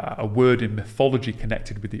a word in mythology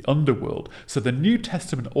connected with the underworld. So the New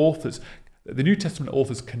Testament authors'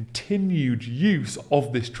 continued use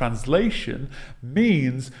of this translation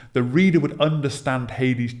means the reader would understand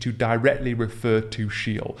Hades to directly refer to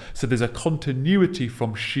Sheol. So there's a continuity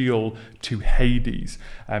from Sheol to Hades.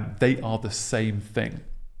 They are the same thing.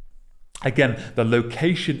 Again, the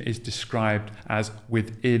location is described as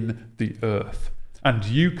within the earth. "And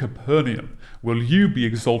you, Capernaum, will you be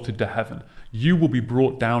exalted to heaven? You will be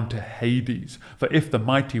brought down to Hades. For if the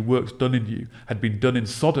mighty works done in you had been done in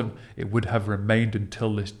Sodom, it would have remained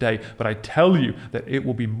until this day. But I tell you that it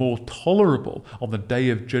will be more tolerable on the day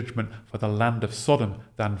of judgment for the land of Sodom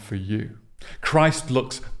than for you." Christ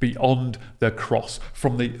looks beyond the cross.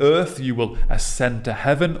 From the earth you will ascend to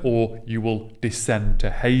heaven, or you will descend to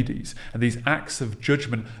Hades. And these acts of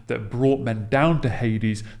judgment that brought men down to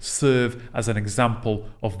Hades serve as an example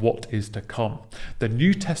of what is to come. The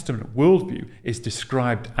New Testament worldview is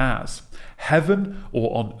described as heaven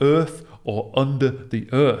or on earth or under the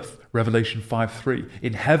earth, Revelation 5:3.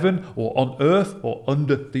 In heaven or on earth or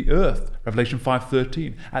under the earth, Revelation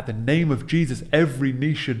 5:13. At the name of Jesus, every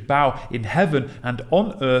knee should bow in heaven and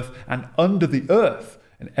on earth and under the earth,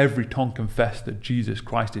 and every tongue confess that Jesus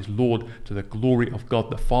Christ is Lord, to the glory of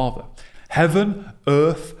God the Father. Heaven,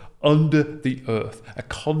 earth, under the earth, a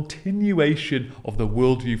continuation of the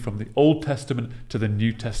worldview from the Old Testament to the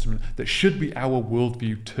New Testament that should be our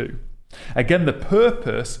worldview too. Again, the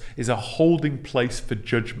purpose is a holding place for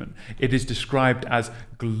judgment. It is described as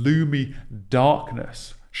gloomy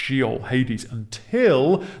darkness, Sheol, Hades,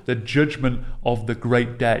 until the judgment of the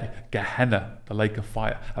great day, Gehenna, the lake of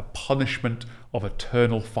fire, a punishment of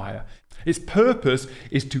eternal fire. Its purpose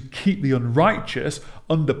is to keep the unrighteous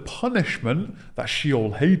under punishment, that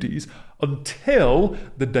Sheol, Hades, until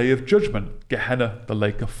the day of judgment, Gehenna, the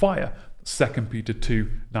lake of fire. 2 Peter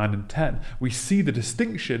 2:9 and 10. We see the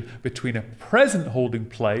distinction between a present holding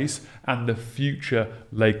place and the future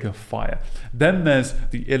lake of fire. Then there's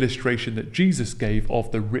the illustration that Jesus gave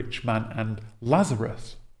of the rich man and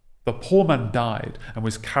Lazarus. The poor man died and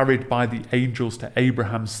was carried by the angels to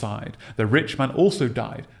Abraham's side. The rich man also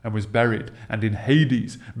died and was buried. And in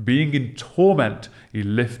Hades, being in torment, he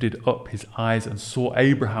lifted up his eyes and saw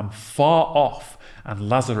Abraham far off and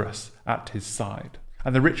Lazarus at his side.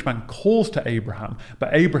 And the rich man calls to Abraham,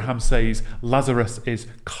 but Abraham says, Lazarus is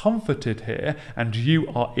comforted here, and you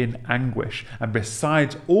are in anguish. And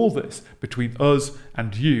besides all this, between us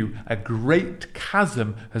and you, a great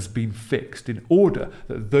chasm has been fixed, in order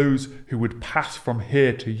that those who would pass from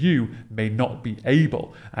here to you may not be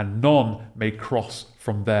able, and none may cross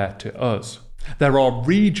from there to us. There are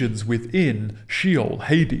regions within Sheol,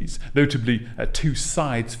 Hades, notably two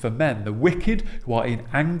sides for men, the wicked who are in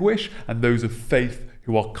anguish and those of faith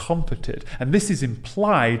who are comforted. And this is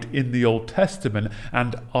implied in the Old Testament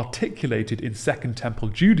and articulated in Second Temple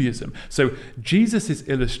Judaism. So Jesus'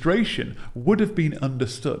 illustration would have been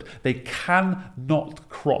understood. They cannot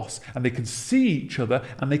cross, and they can see each other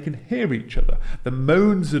and they can hear each other. The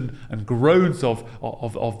moans and groans of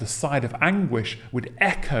the side of anguish would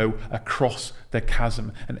echo across the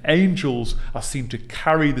chasm, and angels are seen to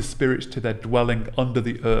carry the spirits to their dwelling under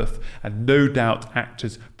the earth, and no doubt act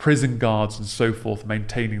as prison guards and so forth,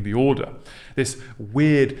 maintaining the order. This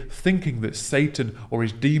weird thinking that Satan or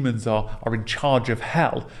his demons are in charge of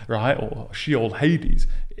hell, right, or Sheol, Hades,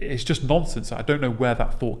 it's just nonsense. I don't know where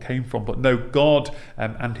that thought came from, but no, God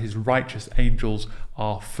and his righteous angels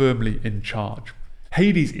are firmly in charge.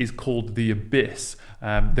 Hades is called the abyss,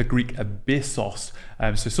 the Greek abyssos.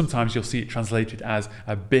 So sometimes you'll see it translated as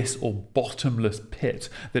abyss or bottomless pit,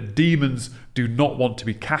 that demons do not want to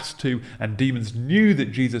be cast to, and demons knew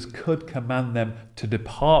that Jesus could command them to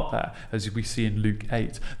depart there, as we see in Luke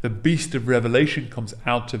 8. The beast of Revelation comes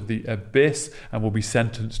out of the abyss and will be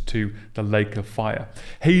sentenced to the lake of fire.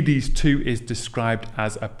 Hades too is described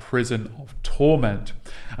as a prison of torment.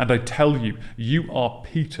 And I tell you, you are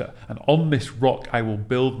Peter, and on this rock I will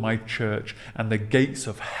build my church, and the gates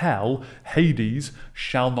of hell, Hades,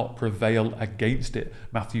 shall not prevail against it.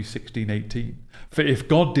 Matthew 16:18. For if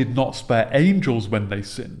God did not spare angels when they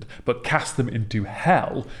sinned, but cast them into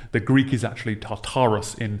hell, the Greek is actually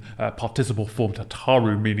Tartarus in participle form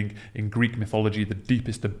Tartaru, meaning in Greek mythology the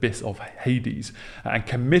deepest abyss of Hades, and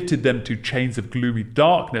committed them to chains of gloomy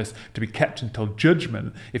darkness to be kept until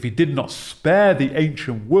judgment, if he did not spare the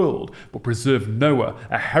ancient world, but preserved Noah,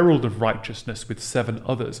 a herald of righteousness, with 7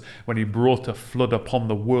 others, when he brought a flood upon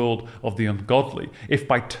the world of the ungodly, if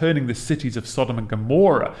by turning the cities of Sodom and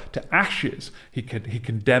Gomorrah to ashes, he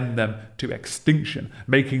condemned them to extinction,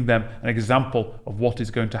 making them an example of what is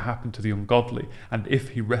going to happen to the ungodly. And if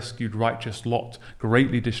he rescued righteous Lot,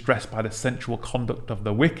 greatly distressed by the sensual conduct of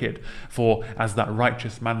the wicked, for as that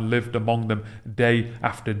righteous man lived among them day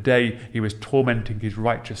after day, he was tormenting his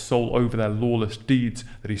righteous soul over their lawless deeds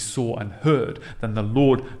that he saw and heard, then the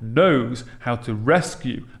Lord knows how to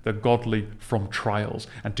rescue the godly from trials,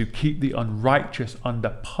 and to keep the unrighteous under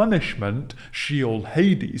punishment, Sheol,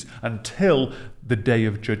 Hades, until the day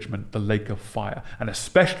of judgment, the lake of fire, and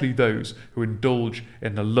especially those who indulge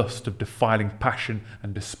in the lust of defiling passion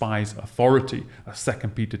and despise authority, 2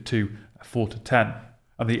 Peter 2, 4-10.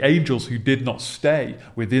 And the angels who did not stay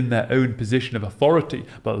within their own position of authority,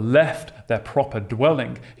 but left their proper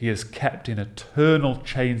dwelling, he has kept in eternal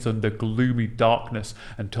chains under gloomy darkness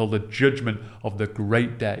until the judgment of the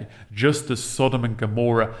great day, just as Sodom and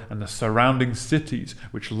Gomorrah and the surrounding cities,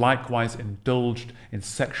 which likewise indulged in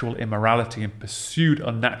sexual immorality and pursued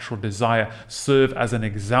unnatural desire, serve as an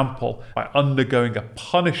example by undergoing a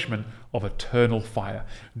punishment of eternal fire.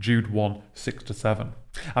 Jude 1, 6-7.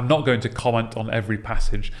 I'm not going to comment on every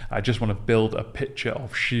passage. I just want to build a picture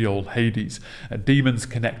of Sheol, Hades. Demons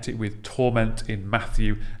connect it with torment in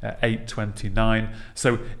Matthew 8:29.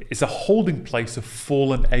 So it's a holding place of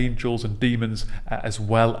fallen angels and demons as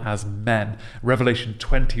well as men. Revelation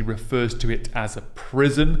 20 refers to it as a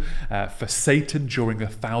prison for Satan during the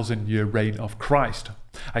 1,000-year reign of Christ.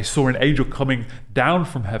 I saw an angel coming down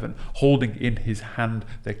from heaven, holding in his hand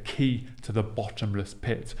the key to the bottomless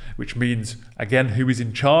pit, which means, again, who is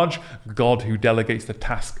in charge? God, who delegates the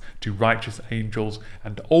task to righteous angels,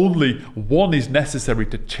 and only one is necessary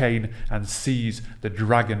to chain and seize the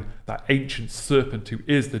dragon, that ancient serpent who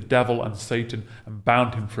is the devil and Satan, and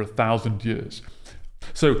bound him for 1,000 years.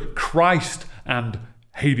 So Christ and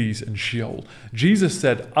Hades and Sheol. Jesus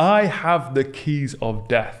said, I have the keys of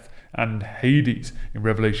death and Hades in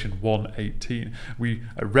Revelation 1:18. We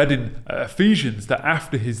read in Ephesians that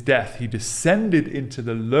after his death he descended into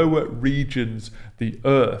the lower regions, the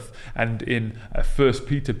earth, and in 1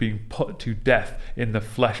 Peter being put to death in the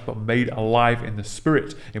flesh but made alive in the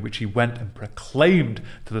spirit, in which he went and proclaimed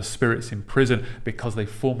to the spirits in prison because they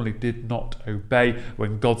formerly did not obey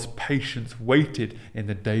when God's patience waited in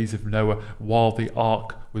the days of Noah while the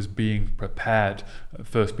ark was being prepared.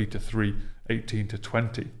 1 Peter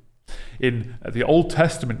 3:18-20. In the Old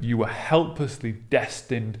Testament, you were helplessly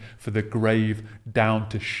destined for the grave down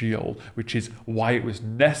to Sheol, which is why it was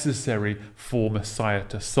necessary for Messiah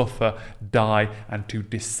to suffer, die, and to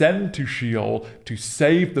descend to Sheol to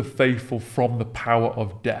save the faithful from the power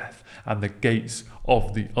of death and the gates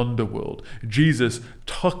of the underworld. Jesus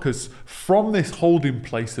took us from this holding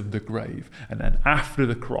place of the grave, and then after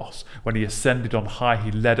the cross, when he ascended on high,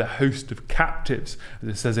 he led a host of captives, as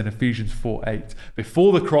it says in Ephesians 4:8.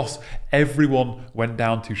 Before the cross, everyone went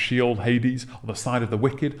down to Sheol, Hades, on the side of the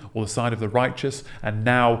wicked or the side of the righteous, and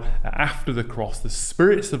now after the cross, the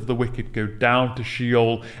spirits of the wicked go down to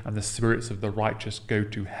Sheol, and the spirits of the righteous go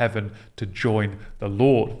to heaven to join the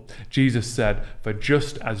Lord. Jesus said, "For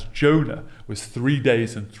just as Jonah was 3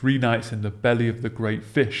 days and 3 nights in the belly of the great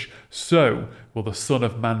fish, so will the Son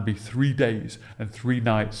of Man be 3 days and 3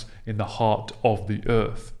 nights in the heart of the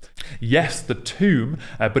earth." Yes, the tomb,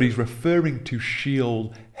 but he's referring to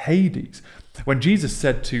Sheol, Hades. When Jesus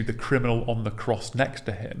said to the criminal on the cross next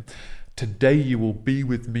to him, "Today you will be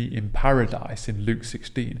with me in paradise," in Luke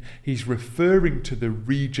 16, he's referring to the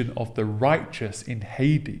region of the righteous in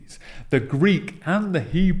Hades. The Greek and the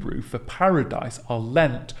Hebrew for paradise are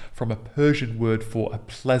lent from a Persian word for a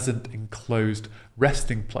pleasant enclosed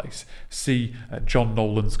resting place. See John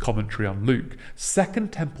Nolan's commentary on Luke.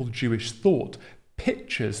 Second Temple Jewish thought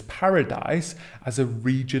pictures paradise as a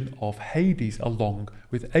region of Hades along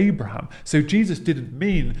with Abraham. So Jesus didn't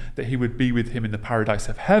mean that he would be with him in the paradise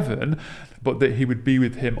of heaven, but that he would be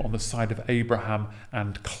with him on the side of Abraham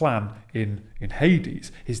and clan in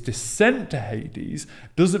Hades. His descent to Hades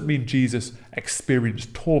doesn't mean Jesus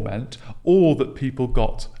experienced torment or that people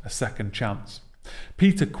got a second chance.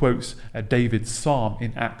 Peter quotes David's psalm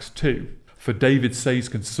in Acts 2. For David says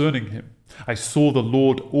concerning him, "I saw the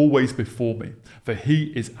Lord always before me, for he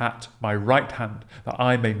is at my right hand, that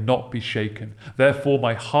I may not be shaken. Therefore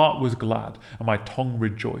my heart was glad, and my tongue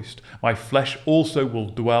rejoiced. My flesh also will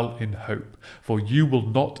dwell in hope, for you will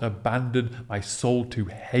not abandon my soul to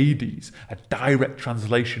Hades," a direct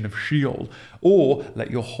translation of Sheol, "or let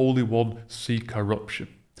your Holy One see corruption."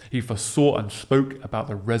 He foresaw and spoke about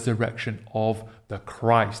the resurrection of the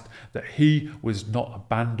Christ, that he was not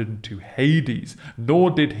abandoned to Hades, nor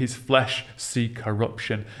did his flesh see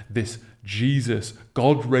corruption. This Jesus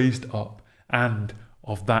God raised up, and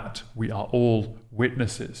of that we are all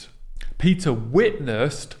witnesses. Peter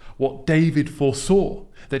witnessed what David foresaw,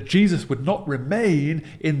 that Jesus would not remain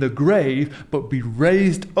in the grave, but be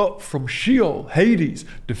raised up from Sheol, Hades,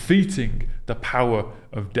 defeating the power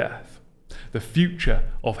of death. The future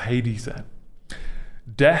of Hades then.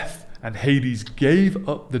 Death and Hades gave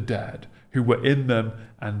up the dead who were in them,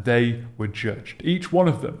 and they were judged, each one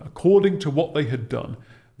of them according to what they had done.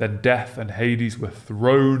 Then death and Hades were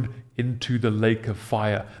thrown into the lake of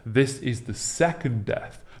fire. This is the second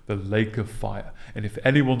death, the lake of fire. And if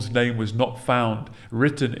anyone's name was not found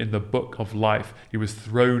written in the book of life, he was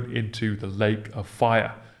thrown into the lake of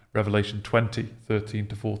fire. Revelation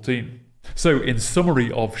 20:13-14. So, in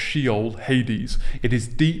summary of Sheol, Hades, it is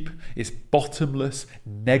deep, it's bottomless,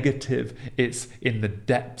 negative, it's in the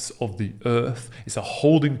depths of the earth, it's a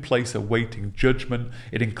holding place awaiting judgment,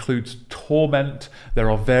 it includes torment,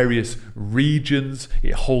 there are various regions,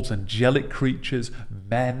 it holds angelic creatures,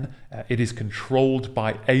 men, it is controlled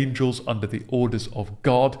by angels under the orders of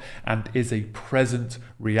God, and is a present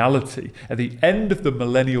reality. At the end of the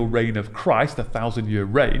millennial reign of Christ, the 1,000-year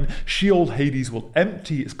reign, Sheol, Hades will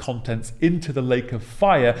empty its contents into the lake of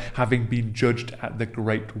fire, having been judged at the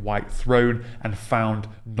great white throne and found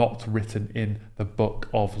not written in the book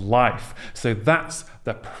of life. So that's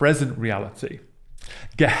the present reality.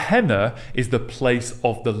 Gehenna is the place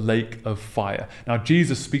of the lake of fire. Now,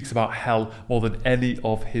 Jesus speaks about hell more than any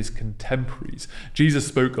of his contemporaries. Jesus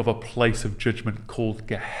spoke of a place of judgment called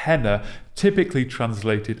Gehenna, typically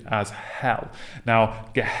translated as hell. Now,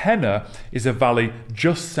 Gehenna is a valley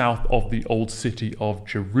just south of the old city of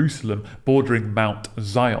Jerusalem, bordering Mount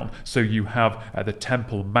Zion. So you have the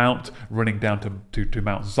Temple Mount running down to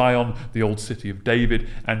Mount Zion, the old city of David,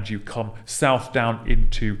 and you come south down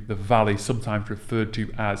into the valley, sometimes referred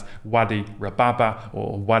to as Wadi Rababa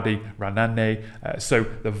or Wadi Ranane. So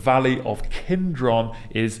the valley of Kidron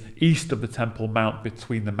is east of the Temple Mount,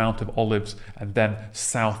 between the Mount of Olives, and then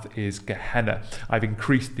south is Gehenna. I've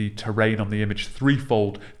increased the terrain on the image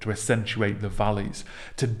threefold to accentuate the valleys.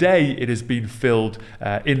 Today it has been filled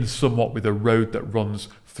in somewhat with a road that runs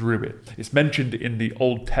through it. It's mentioned in the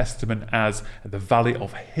Old Testament as the Valley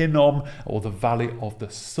of Hinnom, or the Valley of the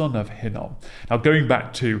Son of Hinnom. Now, going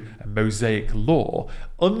back to Mosaic law,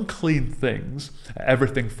 unclean things,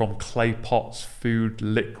 everything from clay pots, food,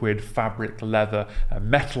 liquid, fabric, leather,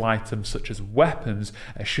 metal items such as weapons,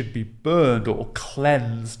 should be burned or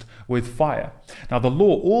cleansed with fire. Now, the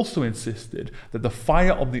law also insisted that the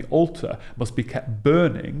fire on the altar must be kept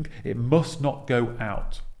burning, it must not go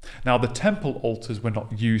out. Now, the temple altars were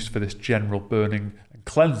not used for this general burning and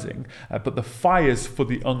cleansing, but the fires for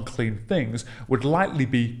the unclean things would likely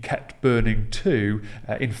be kept burning too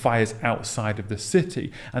in fires outside of the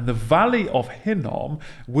city. And the Valley of Hinnom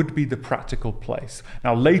would be the practical place.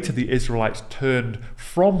 Now, later the Israelites turned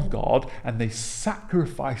from God and they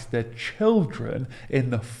sacrificed their children in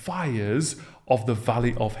the fires of the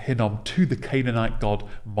Valley of Hinnom to the Canaanite god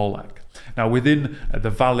Molech. Now, within the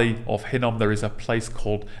Valley of Hinnom, there is a place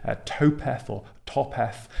called Topheth or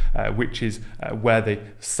Topheth, which is where they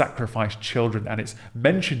sacrifice children, and it's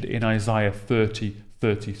mentioned in Isaiah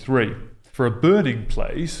 30:33. For a burning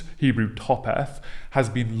place, Hebrew Topheth, has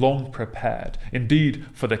been long prepared. Indeed,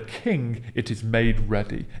 for the king it is made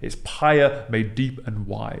ready. Its pyre made deep and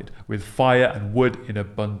wide, with fire and wood in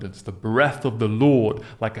abundance. The breath of the Lord,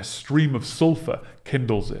 like a stream of sulfur,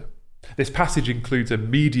 kindles it. This passage includes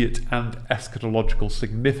immediate and eschatological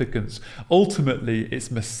significance. Ultimately, it's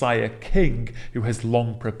Messiah King who has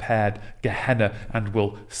long prepared Gehenna and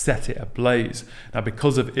will set it ablaze. Now,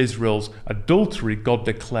 because of Israel's adultery, God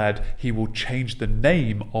declared he will change the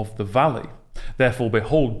name of the valley. Therefore,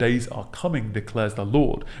 behold, days are coming, declares the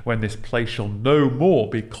Lord, when this place shall no more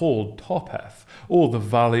be called Topheth, or the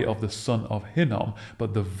valley of the son of Hinnom,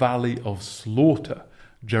 but the valley of slaughter.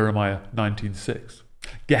 Jeremiah 19:6.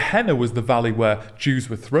 Gehenna was the valley where Jews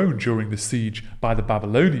were thrown during the siege by the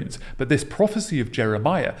Babylonians, but this prophecy of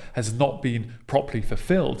Jeremiah has not been properly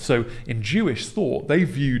fulfilled. So in Jewish thought, they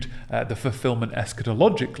viewed the fulfillment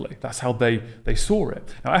eschatologically. That's how they saw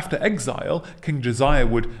it. Now, after exile, King Josiah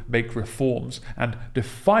would make reforms and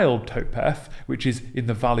defiled Topheth, which is in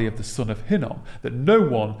the valley of the son of Hinnom, that no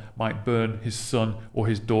one might burn his son or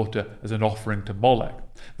his daughter as an offering to Molech.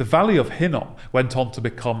 The Valley of Hinnom went on to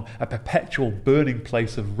become a perpetual burning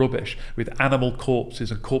place of rubbish, with animal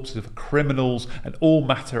corpses and corpses of criminals and all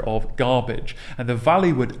matter of garbage. And the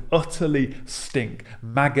valley would utterly stink.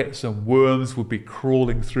 Maggots and worms would be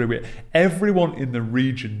crawling through it. Everyone in the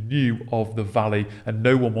region knew of the valley, and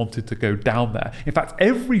no one wanted to go down there. In fact,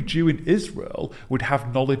 every Jew in Israel would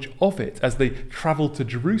have knowledge of it as they travelled to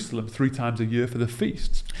Jerusalem 3 times a year for the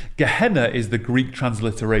feasts. Gehenna is the Greek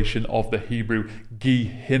transliteration of the Hebrew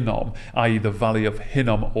Gi-Hinnom, i.e. the Valley of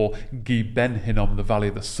Hinnom, or Gi-Ben-Hinnom, the Valley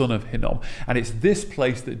of the Son of Hinnom. And it's this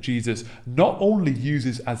place that Jesus not only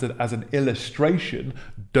uses as an illustration,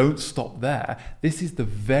 don't stop there, this is the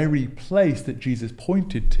very place that Jesus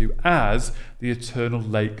pointed to as the eternal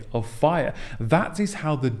lake of fire. That is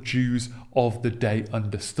how the Jews of the day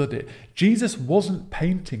understood it. Jesus wasn't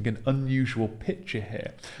painting an unusual picture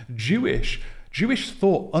here. Jewish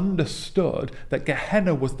thought understood that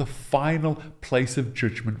Gehenna was the final place of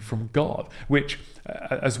judgment from God, which,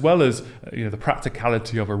 as well as the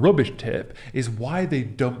practicality of a rubbish tip, is why they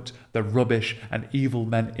dumped the rubbish and evil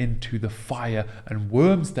men into the fire and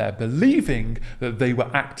worms there, believing that they were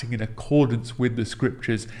acting in accordance with the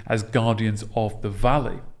scriptures as guardians of the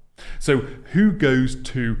valley. So who goes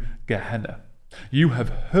to Gehenna? You have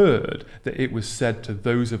heard that it was said to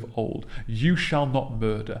those of old, you shall not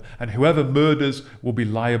murder, and whoever murders will be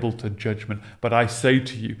liable to judgment. But I say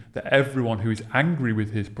to you that everyone who is angry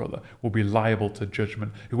with his brother will be liable to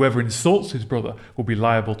judgment. Whoever insults his brother will be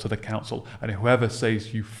liable to the council, and whoever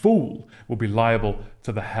says you fool will be liable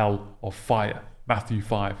to the hell of fire. Matthew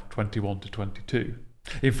 5:21-22.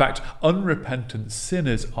 In fact, unrepentant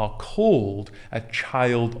sinners are called a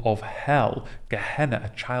child of hell, Gehenna,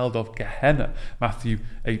 a child of Gehenna, Matthew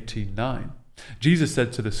 18:9. Jesus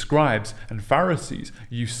said to the scribes and Pharisees,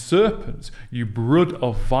 you serpents, you brood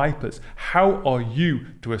of vipers, how are you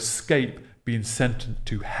to escape being sentenced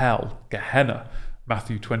to hell, Gehenna?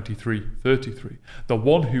 Matthew 23:33. The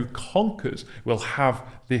one who conquers will have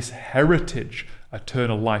this heritage,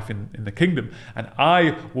 eternal life in the kingdom, and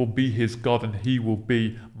I will be his God and he will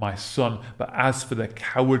be my son. But as for the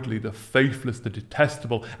cowardly, the faithless, the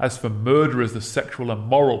detestable, as for murderers, the sexual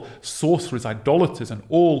immoral, sorcerers, idolaters, and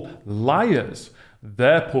all liars,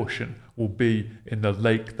 their portion will be in the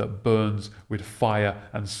lake that burns with fire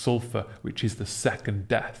and sulfur, which is the second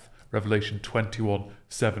death. Revelation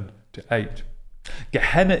 21:7-8.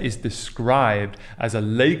 Gehenna is described as a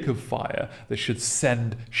lake of fire that should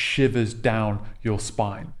send shivers down your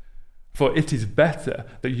spine. For it is better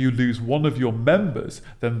that you lose one of your members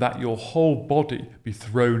than that your whole body be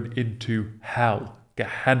thrown into hell,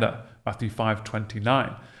 Gehenna, Matthew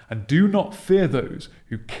 5:29. And do not fear those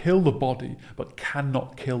who kill the body, but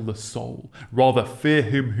cannot kill the soul. Rather fear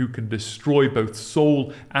him who can destroy both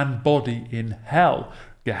soul and body in hell,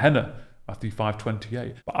 Gehenna, Matthew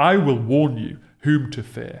 5:28. But I will warn you whom to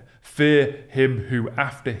fear. Fear him who,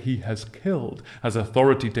 after he has killed, has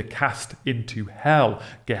authority to cast into hell,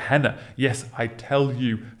 Gehenna. Yes, I tell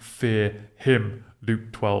you, fear him,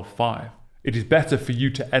 Luke 12:5. It is better for you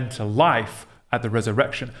to enter life at the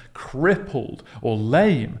resurrection crippled or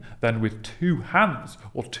lame than with 2 hands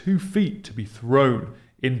or 2 feet to be thrown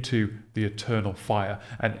into the eternal fire.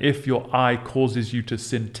 And if your eye causes you to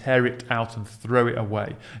sin, tear it out and throw it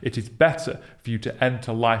away. It is better for you to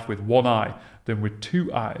enter life with 1 eye than with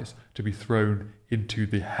 2 eyes to be thrown into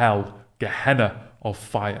the hell, Gehenna of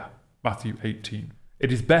fire. Matthew 18.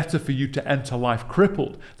 It is better for you to enter life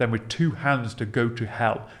crippled than with 2 hands to go to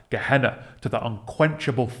hell, Gehenna, to the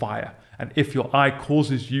unquenchable fire. And if your eye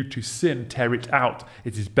causes you to sin, tear it out.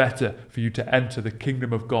 It is better for you to enter the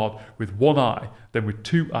kingdom of God with 1 eye than with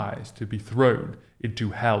 2 eyes to be thrown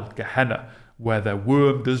into hell, Gehenna, where the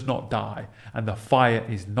worm does not die and the fire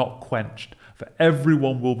is not quenched. For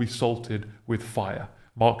everyone will be salted with fire.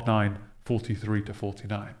 Mark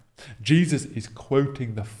 9:43-49. Jesus is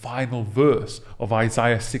quoting the final verse of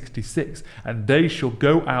Isaiah 66, and they shall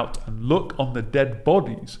go out and look on the dead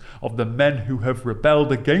bodies of the men who have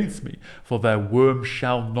rebelled against me, for their worm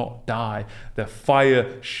shall not die, their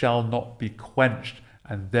fire shall not be quenched,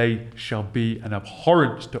 and they shall be an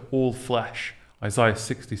abhorrence to all flesh. Isaiah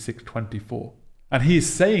 66:24. And he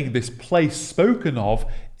is saying this place spoken of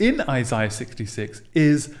in Isaiah 66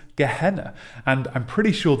 is Gehenna. And I'm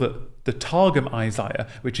pretty sure that the Targum Isaiah,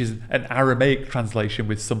 which is an Aramaic translation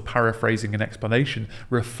with some paraphrasing and explanation,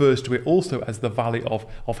 refers to it also as the valley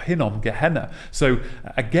of Hinnom, Gehenna. So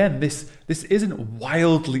again, this isn't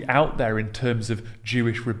wildly out there in terms of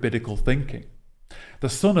Jewish rabbinical thinking. The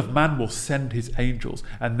Son of Man will send his angels,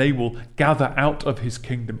 and they will gather out of his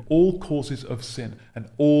kingdom all causes of sin and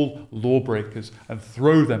all lawbreakers, and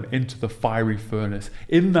throw them into the fiery furnace.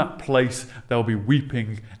 In that place there will be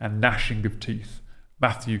weeping and gnashing of teeth.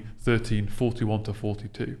 Matthew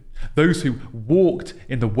 13:41-42. Those who walked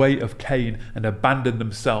in the way of Cain and abandoned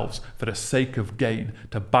themselves for the sake of gain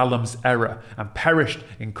to Balaam's error and perished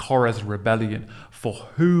in Korah's rebellion, for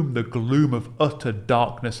whom the gloom of utter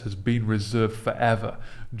darkness has been reserved forever.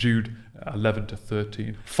 Jude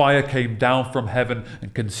 11-13. Fire came down from heaven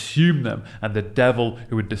and consumed them, and the devil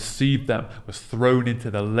who had deceived them was thrown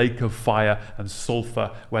into the lake of fire and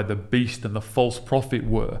sulfur where the beast and the false prophet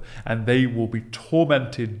were, and they will be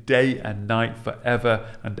tormented day and night forever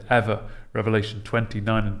and ever. Revelation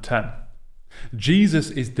 29:10.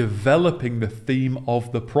 Jesus is developing the theme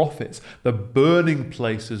of the prophets. The burning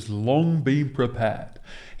place has long been prepared.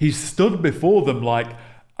 He stood before them like,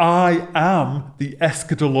 I am the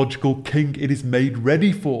eschatological king it is made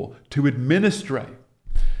ready for, to administrate.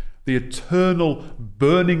 The eternal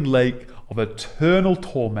burning lake of eternal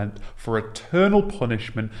torment for eternal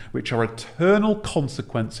punishment, which are eternal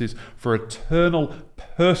consequences for eternal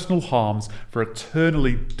personal harms, for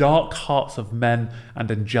eternally dark hearts of men and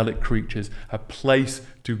angelic creatures, a place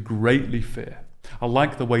to greatly fear. I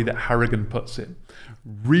like the way that Harrigan puts it.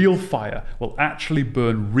 Real fire will actually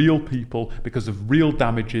burn real people because of real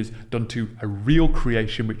damages done to a real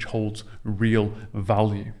creation which holds real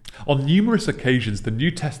value. On numerous occasions, the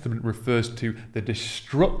New Testament refers to the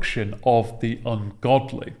destruction of the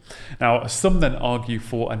ungodly. Now, some then argue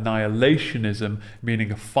for annihilationism,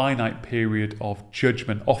 meaning a finite period of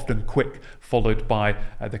judgment, often quick, followed by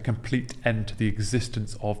the complete end to the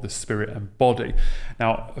existence of the spirit and body.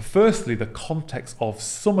 Now, firstly, the context of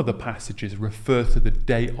some of the passages refer to the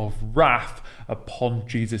day of wrath upon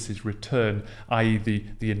Jesus' return, i.e.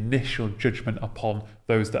 the initial judgment upon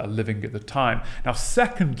those that are living at the time. Now,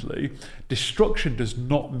 secondly, destruction does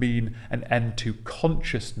not mean an end to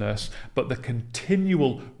consciousness, but the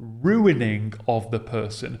continual ruining of the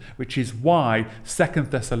person, which is why 2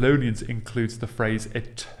 Thessalonians includes the phrase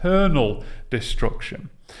eternal destruction.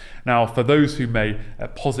 Now, for those who may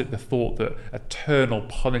posit the thought that eternal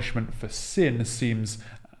punishment for sin seems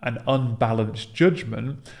an unbalanced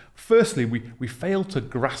judgment, Firstly, we fail to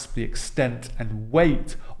grasp the extent and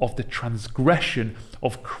weight of the transgression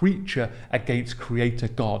of creature against Creator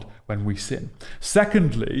God when we sin.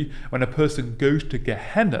 Secondly, when a person goes to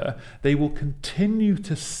Gehenna, they will continue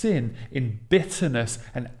to sin in bitterness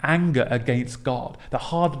and anger against God. The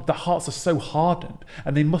hearts are so hardened,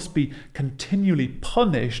 and they must be continually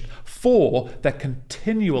punished for their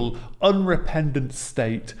continual unrepentant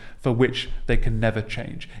state for which they can never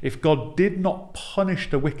change. If God did not punish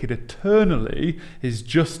the wicked eternally, his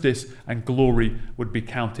justice and glory would be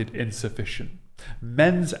counted insufficient.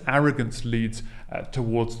 Men's arrogance leads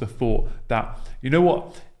towards the thought that, you know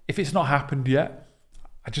what, if it's not happened yet,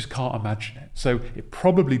 I just can't imagine it. So it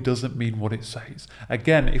probably doesn't mean what it says.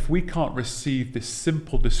 Again, if we can't receive this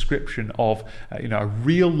simple description of a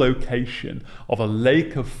real location of a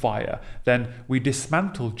lake of fire, then we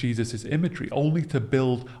dismantle Jesus' imagery only to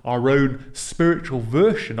build our own spiritual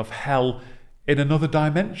version of hell in another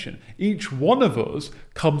dimension. Each one of us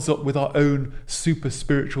comes up with our own super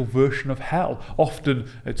spiritual version of hell, often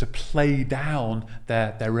to play down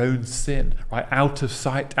their own sin, right? Out of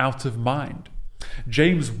sight, out of mind.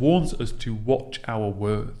 James warns us to watch our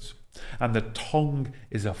words. And the tongue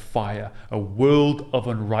is a fire, a world of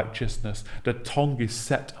unrighteousness. The tongue is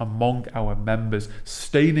set among our members,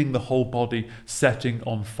 staining the whole body, setting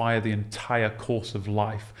on fire the entire course of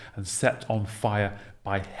life, and set on fire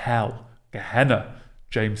by hell. Gehenna,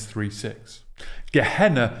 James 3:6.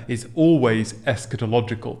 Gehenna is always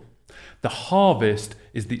eschatological. The harvest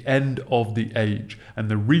is the end of the age, and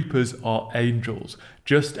the reapers are angels.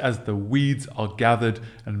 Just as the weeds are gathered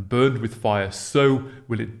and burned with fire, so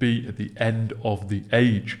will it be at the end of the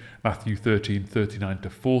age. Matthew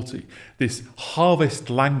 13:39-40. This harvest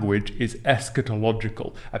language is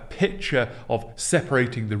eschatological, a picture of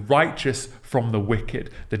separating the righteous from the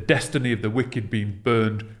wicked, the destiny of the wicked being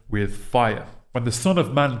burned with fire. When the Son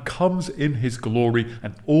of Man comes in his glory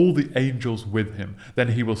and all the angels with him,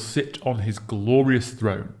 then he will sit on his glorious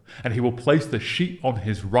throne, and he will place the sheep on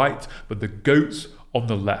his right, but the goats on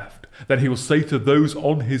the left. Then he will say to those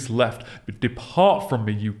on his left, "Depart from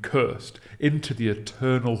me, you cursed, into the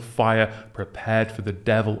eternal fire prepared for the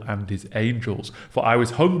devil and his angels. For I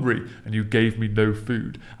was hungry, and you gave me no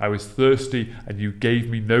food. I was thirsty, and you gave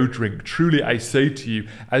me no drink. Truly I say to you,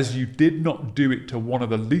 as you did not do it to one of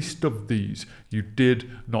the least of these, you did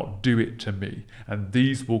not do it to me. And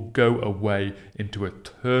these will go away into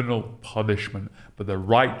eternal punishment, but the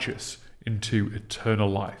righteous into eternal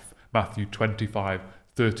life." Matthew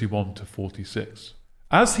 25:31-46.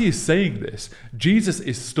 As he is saying this, Jesus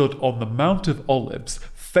is stood on the Mount of Olives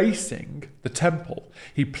facing the temple.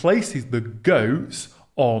 He places the goats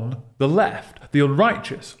on the left, the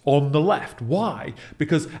unrighteous on the left. Why?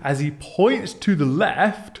 Because as he points to the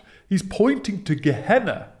left, he's pointing to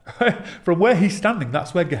Gehenna. From where he's standing,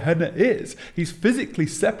 that's where Gehenna is. He's physically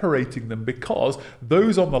separating them because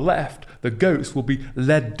those on the left, the goats, will be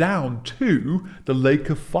led down to the lake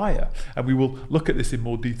of fire. And we will look at this in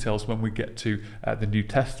more details when we get to the New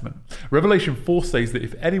Testament. Revelation 4 says that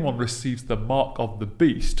if anyone receives the mark of the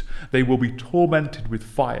beast, they will be tormented with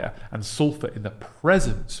fire and sulfur in the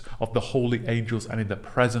presence of the holy angels and in the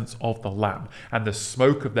presence of the Lamb. And the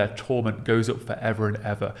smoke of their torment goes up forever and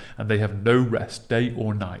ever, and they have no rest day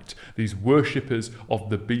or night. These worshippers of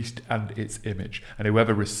the beast and its image, and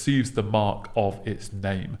whoever receives the mark of its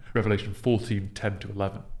name. Revelation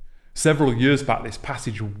 14:10-11. Several years back, this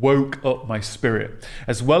passage woke up my spirit.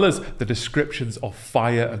 As well as the descriptions of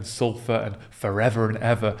fire and sulfur and forever and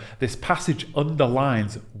ever, this passage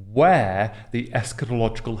underlines where the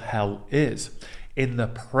eschatological hell is. In the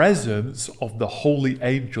presence of the holy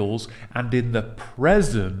angels and in the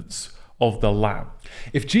presence of the Lamb.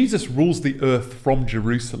 If Jesus rules the earth from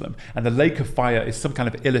Jerusalem and the lake of fire is some kind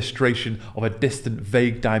of illustration of a distant,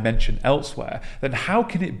 vague dimension elsewhere, then how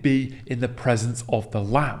can it be in the presence of the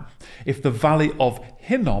Lamb? If the valley of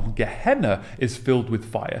Hinnom, Gehenna, is filled with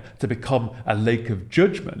fire to become a lake of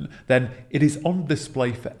judgment, then it is on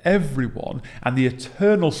display for everyone, and the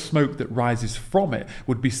eternal smoke that rises from it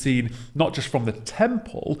would be seen not just from the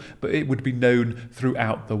temple, but it would be known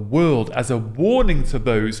throughout the world as a warning to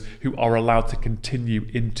those who are allowed to continue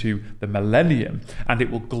into the millennium, and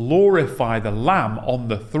it will glorify the Lamb on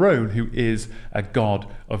the throne, who is a God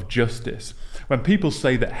of justice. When people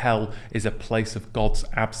say that hell is a place of God's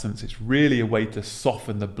absence, it's really a way to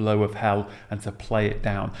soften the blow of hell and to play it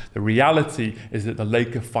down. The reality is that the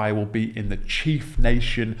lake of fire will be in the chief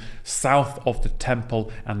nation south of the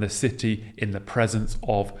temple and the city in the presence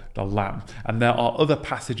of the Lamb. And there are other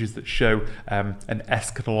passages that show an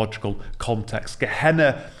eschatological context.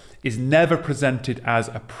 Gehenna is never presented as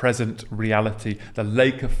a present reality. The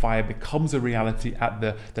lake of fire becomes a reality at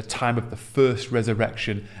the time of the first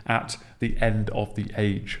resurrection at the end of the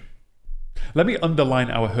age. Let me underline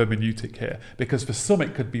our hermeneutic here, because for some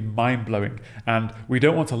it could be mind-blowing and we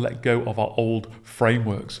don't want to let go of our old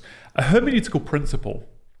frameworks. A hermeneutical principle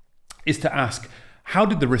is to ask, how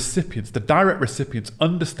did the recipients, the direct recipients,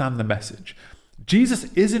 understand the message? Jesus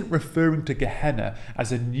isn't referring to Gehenna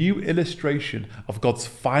as a new illustration of God's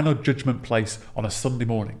final judgment place on a Sunday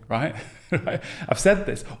morning, right? I've said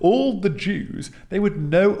this. All the Jews, they would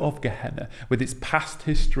know of Gehenna with its past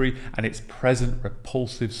history and its present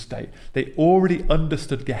repulsive state. They already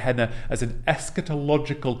understood Gehenna as an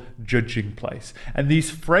eschatological judging place. And these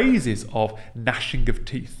phrases of gnashing of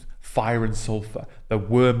teeth, fire and sulfur, the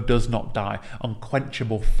worm does not die,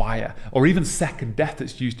 unquenchable fire, or even second death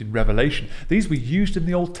that's used in Revelation. These were used in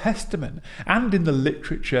the Old Testament and in the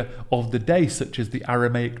literature of the day, such as the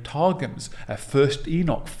Aramaic Targums, 1st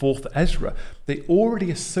Enoch, 4th Ezra. They already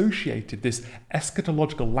associated this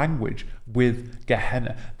eschatological language with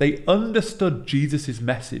Gehenna. They understood Jesus'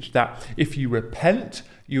 message that if you repent,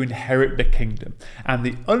 you inherit the kingdom, and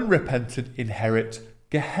the unrepentant inherit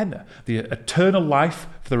Gehenna, the eternal life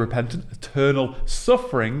for the repentant, eternal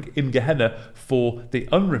suffering in Gehenna for the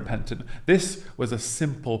unrepentant. This was a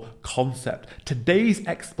simple concept. Today's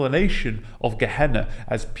explanation of Gehenna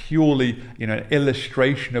as purely, an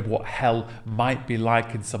illustration of what hell might be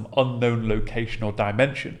like in some unknown location or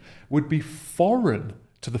dimension would be foreign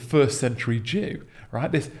to the first century Jew.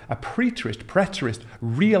 Right? This a preterist,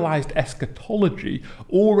 realized eschatology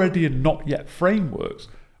already and not yet frameworks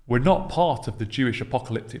were not part of the Jewish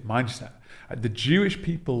apocalyptic mindset. The Jewish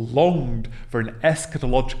people longed for an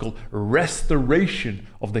eschatological restoration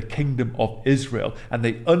of the kingdom of Israel, and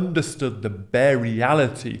they understood the bare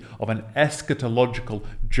reality of an eschatological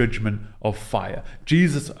judgment of fire.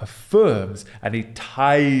 Jesus affirms and he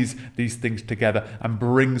ties these things together and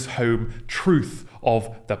brings home truth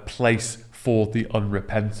of the place for the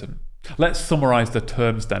unrepentant. Let's summarize the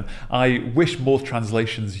terms then. I wish more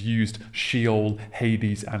translations used Sheol,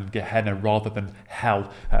 Hades, and Gehenna rather than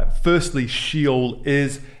hell. Firstly, Sheol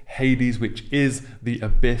is Hades, which is the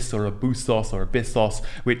abyss or abyssos,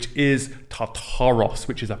 which is Tartaros,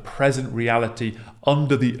 which is a present reality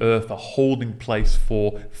under the earth, a holding place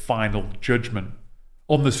for final judgment.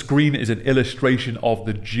 On the screen is an illustration of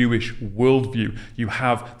the Jewish worldview. You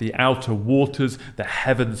have the outer waters, the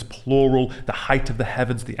heavens plural, the height of the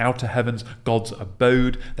heavens, the outer heavens, God's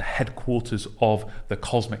abode, the headquarters of the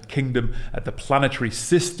cosmic kingdom, the planetary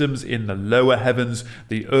systems in the lower heavens,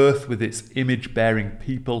 the earth with its image-bearing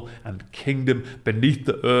people and kingdom, beneath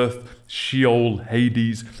the earth, Sheol,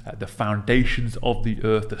 Hades, the foundations of the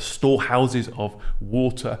earth, the storehouses of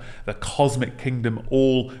water, the cosmic kingdom,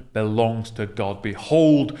 all belongs to God.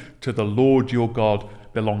 Behold, to the Lord your God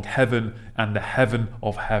belong heaven and the heaven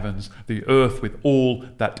of heavens, the earth with all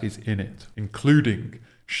that is in it, including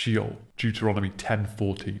Sheol, Deuteronomy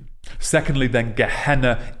 10:14. Secondly, then,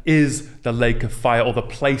 Gehenna is the lake of fire, or the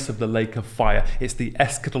place of the lake of fire. It's the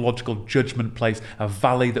eschatological judgment place, a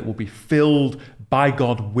valley that will be filled by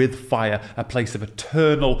God with fire, a place of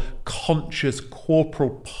eternal, conscious,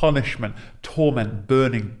 corporal punishment, torment,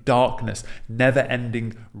 burning, darkness,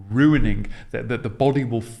 never-ending, ruining that the body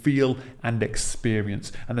will feel and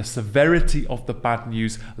experience. And the severity of the bad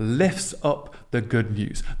news lifts up the good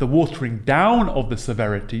news. The watering down of the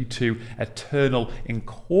severity to eternal,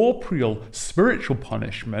 incorporeal, spiritual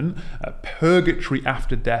punishment, purgatory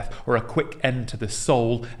after death, or a quick end to the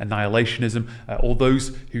soul, annihilationism, or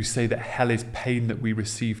those who say that hell is pain that we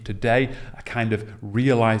receive today, a kind of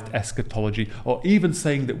realized eschatology, or even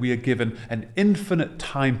saying that we are given an infinite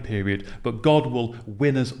time period, but God will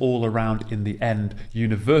win us all around in the end.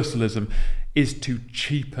 Universalism is to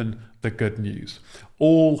cheapen the good news.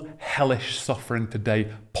 All hellish suffering today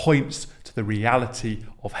points to the reality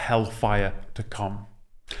of hellfire to come.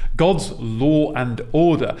 God's law and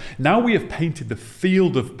order. Now we have painted the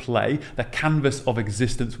field of play, the canvas of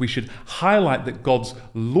existence. We should highlight that God's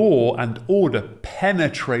law and order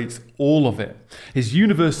penetrates all of it. His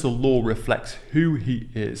universal law reflects who he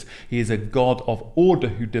is. He is a God of order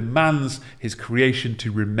who demands his creation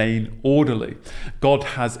to remain orderly. God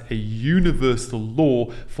has a universal law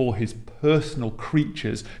for his personal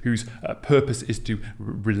creatures whose purpose is to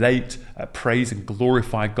relate, praise and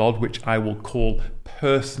glorify God, which I will call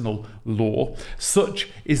personal law. Such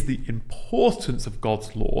is the importance of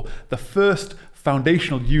God's law. The first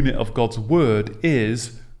foundational unit of God's word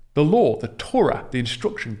is the law, the Torah, the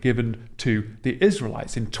instruction given to the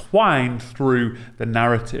Israelites, entwined through the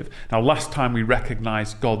narrative. Now, last time we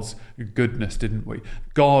recognized God's goodness, didn't we?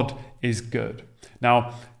 God is good.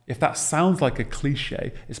 Now, if that sounds like a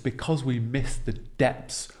cliche, it's because we miss the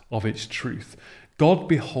depths of its truth. God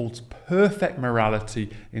beholds perfect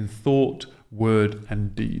morality in thought, word,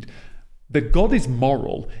 and deed. That God is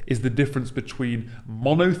moral is the difference between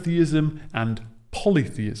monotheism and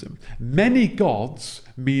polytheism. Many gods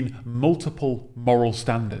mean multiple moral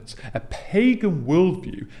standards. A pagan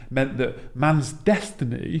worldview meant that man's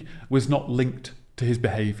destiny was not linked to his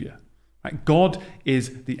behavior. Right? God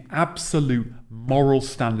is the absolute moral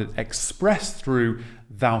standard expressed through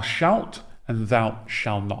thou shalt and thou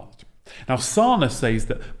shalt not. Now, Sarna says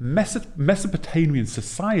that Mesopotamian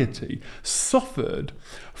society suffered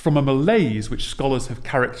from a malaise which scholars have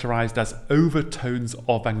characterized as overtones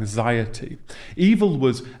of anxiety. Evil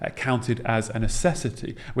was counted as a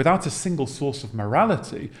necessity. Without a single source of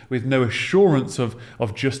morality, with no assurance of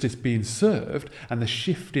justice being served, and the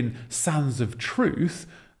shifting sands of truth,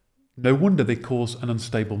 no wonder they cause an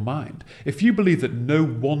unstable mind. If you believe that no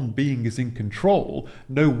one being is in control,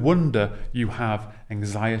 no wonder you have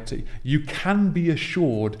anxiety. You can be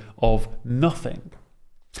assured of nothing.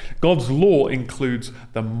 God's law includes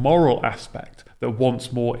the moral aspect that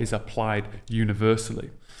once more is applied universally.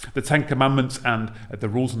 The Ten Commandments and the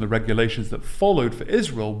rules and the regulations that followed for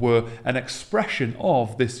Israel were an expression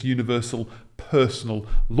of this universal personal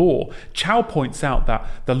law. Chow points out that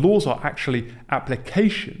the laws are actually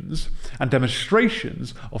applications and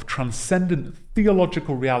demonstrations of transcendent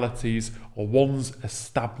theological realities or ones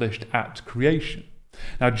established at creation.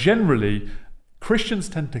 Now, generally, Christians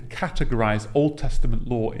tend to categorize Old Testament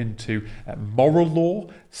law into moral law,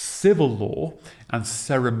 civil law, and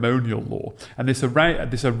ceremonial law. And this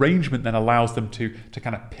arrangement then allows them to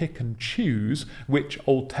kind of pick and choose which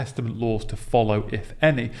Old Testament laws to follow, if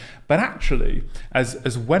any. But actually,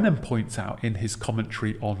 as Wenham points out in his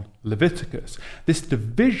commentary on Leviticus, this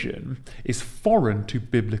division is foreign to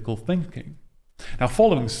biblical thinking. Now,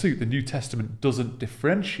 following suit, the New Testament doesn't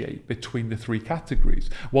differentiate between the three categories.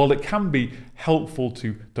 While it can be helpful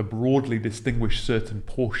to broadly distinguish certain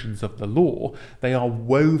portions of the law, they are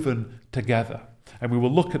woven together. And we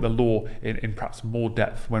will look at the law in perhaps more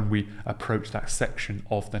depth when we approach that section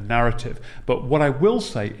of the narrative. But what I will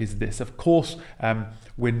say is this. Of course,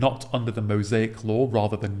 we're not under the Mosaic law,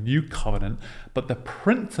 rather the New Covenant, but the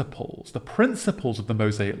principles of the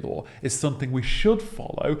Mosaic law is something we should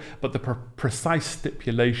follow, but the precise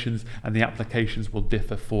stipulations and the applications will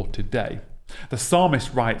differ for today. The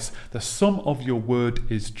psalmist writes, "The sum of your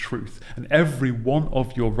word is truth, and every one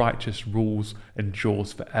of your righteous rules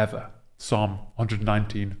endures forever." Psalm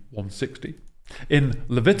 119, 160. In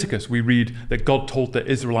Leviticus, we read that God told the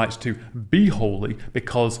Israelites to be holy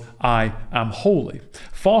because I am holy.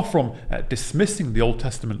 Far from dismissing the Old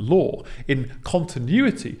Testament law, in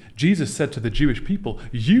continuity, Jesus said to the Jewish people,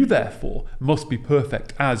 "You therefore must be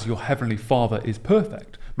perfect as your heavenly Father is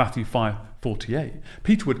perfect." Matthew 5:48.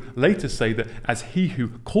 Peter would later say that as he who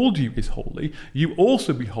called you is holy, you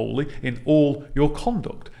also be holy in all your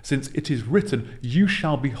conduct, since it is written, "You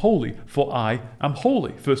shall be holy, for I am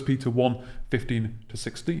holy." 1 Peter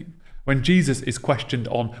 1:15-16. When Jesus is questioned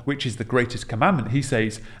on which is the greatest commandment, he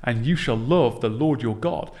says, "And you shall love the Lord your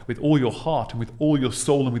God with all your heart and with all your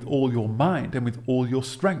soul and with all your mind and with all your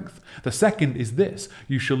strength. The second is this,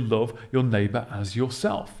 you shall love your neighbor as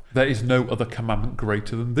yourself. There is no other commandment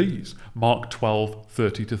greater than these." Mark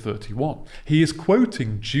 12:30-31. He is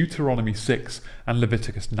quoting Deuteronomy 6 and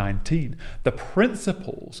Leviticus 19. The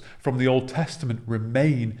principles from the Old Testament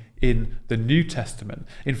remain in the New Testament.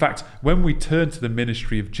 In fact, when we turn to the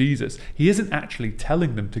ministry of Jesus, he isn't actually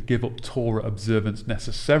telling them to give up Torah observance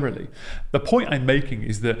necessarily. The point I'm making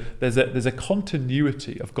is that there's a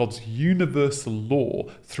continuity of God's universal law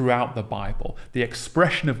throughout the Bible, the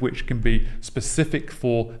expression of which can be specific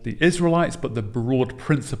for the Israelites, but the broad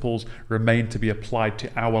principles remain to be applied to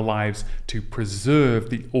our lives to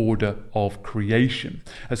preserve the order of creation.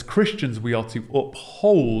 As Christians, we are to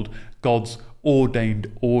uphold God's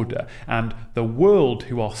ordained order, and the world,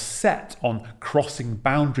 who are set on crossing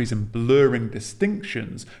boundaries and blurring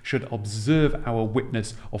distinctions, should observe our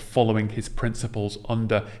witness of following his principles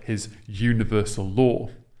under his universal law.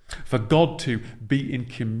 For God to be in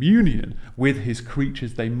communion with his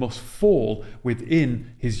creatures, they must fall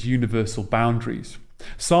within his universal boundaries.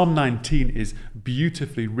 Psalm 19 is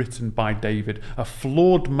beautifully written by David, a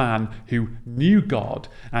flawed man who knew God,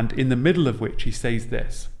 and in the middle of which he says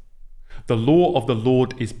this, The law of the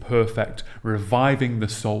Lord is perfect, reviving the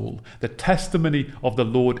soul. The testimony of the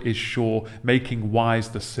Lord is sure, making wise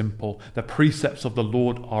the simple. The precepts of the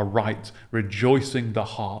Lord are right, rejoicing the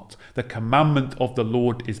heart. The commandment of the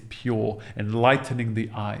Lord is pure, enlightening the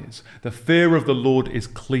eyes. The fear of the Lord is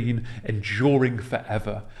clean, enduring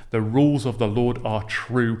forever. The rules of the Lord are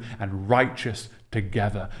true and righteous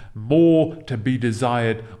together. More to be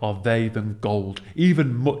desired are they than gold,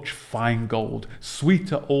 even much fine gold,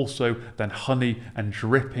 sweeter also than honey and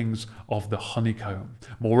drippings of the honeycomb.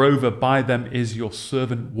 Moreover, by them is your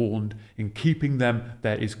servant warned. In keeping them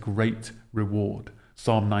there is great reward.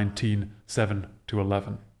 Psalm 19,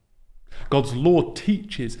 7-11. God's law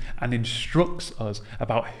teaches and instructs us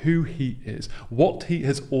about who he is, what he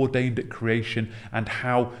has ordained at creation, and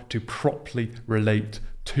how to properly relate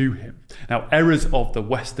to him. Now, errors of the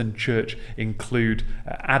Western Church include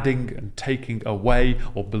adding and taking away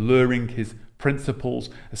or blurring his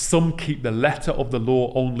principles. Some keep the letter of the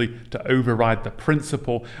law only to override the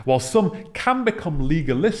principle, while some can become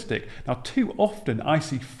legalistic. Now, too often I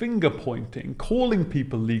see finger pointing, calling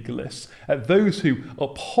people legalists at those who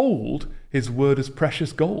uphold his word as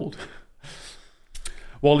precious gold.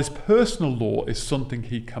 While his personal law is something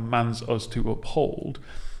he commands us to uphold,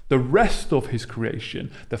 the rest of his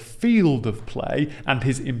creation, the field of play, and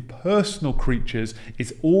his impersonal creatures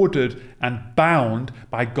is ordered and bound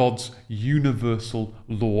by God's universal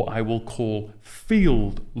law, I will call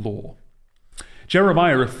field law.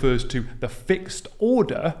 Jeremiah refers to the fixed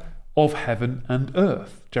order of heaven and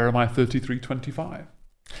earth, Jeremiah 33:25.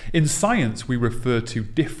 In science, we refer to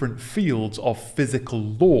different fields of physical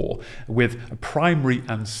law with primary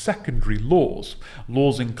and secondary laws.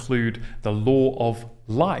 Laws include the law of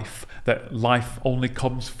life, that life only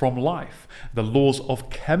comes from life. The laws of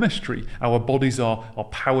chemistry, our bodies are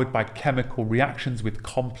powered by chemical reactions with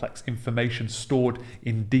complex information stored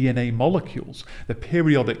in DNA molecules. The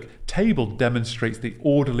periodic table demonstrates the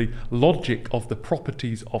orderly logic of the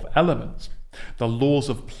properties of elements. The laws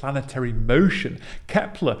of planetary motion.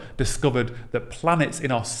 Kepler discovered that planets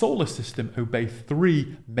in our solar system obey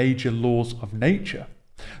three major laws of nature.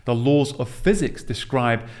 The laws of physics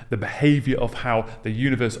describe the behavior of how the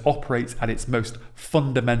universe operates at its most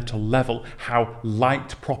fundamental level, how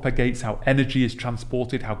light propagates, how energy is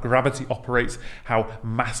transported, how gravity operates, how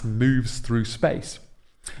mass moves through space.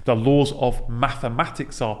 The laws of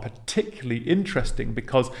mathematics are particularly interesting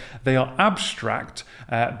because they are abstract,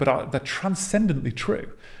 but they're transcendently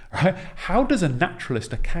true. Right? How does a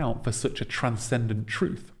naturalist account for such a transcendent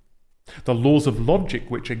truth? The laws of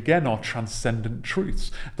logic, which again are transcendent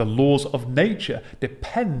truths. The laws of nature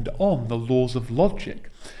depend on the laws of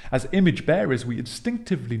logic. As image bearers, we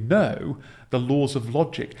instinctively know the laws of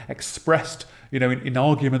logic expressed, in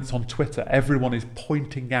arguments on Twitter. Everyone is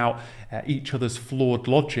pointing out each other's flawed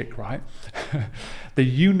logic, right? The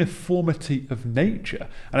uniformity of nature.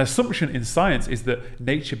 An assumption in science is that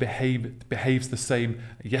nature behaves the same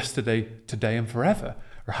yesterday, today, and forever.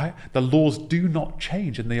 Right? The laws do not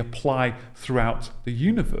change and they apply throughout the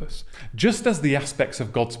universe. Just as the aspects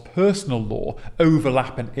of God's personal law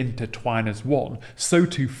overlap and intertwine as one, so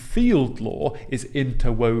too field law is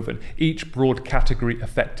interwoven, each broad category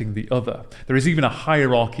affecting the other. There is even a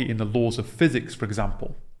hierarchy in the laws of physics, for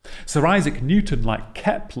example. Sir Isaac Newton, like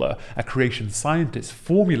Kepler, a creation scientist,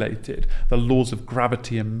 formulated the laws of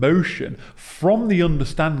gravity and motion from the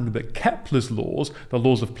understanding that Kepler's laws, the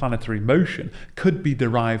laws of planetary motion, could be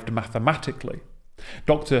derived mathematically.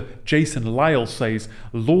 Dr. Jason Lisle says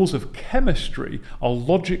laws of chemistry are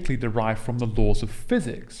logically derived from the laws of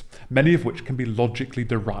physics, many of which can be logically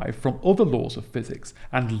derived from other laws of physics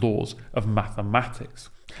and laws of mathematics.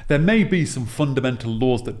 There may be some fundamental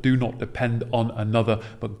laws that do not depend on another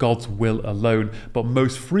but God's will alone, but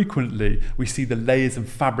most frequently we see the layers and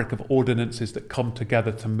fabric of ordinances that come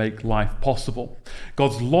together to make life possible.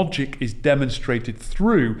 God's logic is demonstrated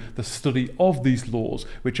through the study of these laws,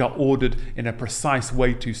 which are ordered in a precise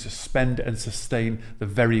way to suspend and sustain the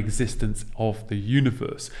very existence of the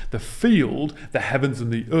universe. The field, the heavens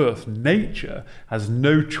and the earth, nature, has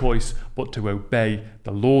no choice but to obey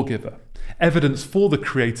the lawgiver. Evidence for the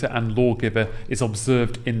creator and lawgiver is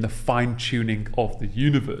observed in the fine-tuning of the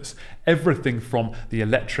universe. Everything from the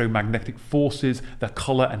electromagnetic forces, the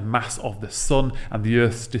colour and mass of the sun and the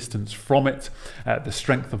Earth's distance from it, the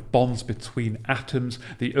strength of bonds between atoms,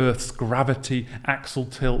 the Earth's gravity, axial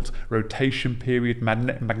tilt, rotation period,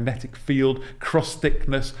 magnetic field, crust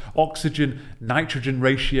thickness, oxygen, nitrogen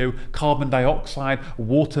ratio, carbon dioxide,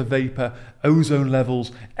 water vapour, ozone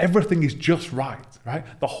levels, everything is just right?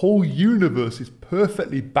 The whole universe is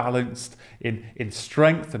perfectly balanced in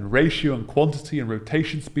strength and ratio and quantity and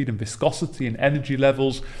rotation speed and viscosity and energy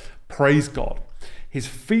levels, Praise God. His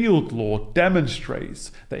field law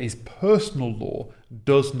demonstrates that his personal law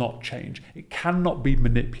does not change. It cannot be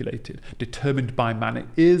manipulated, determined by man. It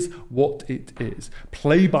is what it is.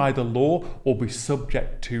 Play by the law or be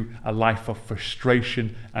subject to a life of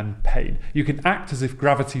frustration and pain. You can act as if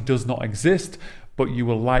gravity does not exist, but you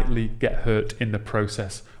will likely get hurt in the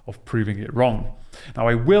process of proving it wrong. Now,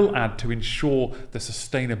 I will add, to ensure the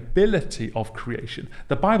sustainability of creation,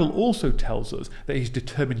 the Bible also tells us that he's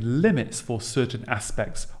determined limits for certain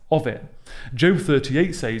aspects of it. Job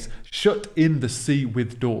 38 says, "Shut in the sea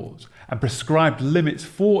with doors, and prescribed limits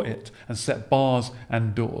for it, and set bars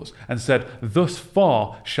and doors, and said, Thus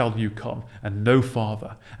far shall you come, and no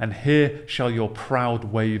farther, and here shall your proud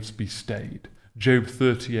waves be stayed." Job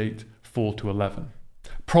 38, 4-11.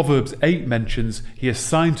 Proverbs 8 mentions he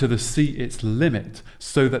assigned to the sea its limit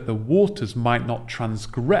so that the waters might not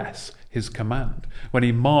transgress his command when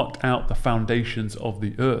he marked out the foundations of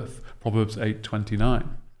the earth. Proverbs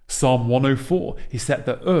 8:29. Psalm 104, he set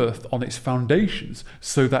the earth on its foundations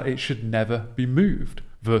so that it should never be moved.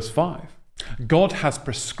 Verse 5. God has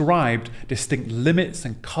prescribed distinct limits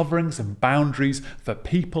and coverings and boundaries for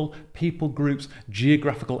people, people groups,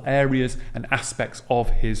 geographical areas, and aspects of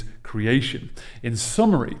his creation. In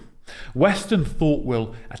summary, Western thought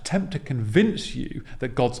will attempt to convince you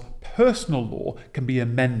that God's personal law can be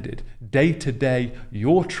amended day to day,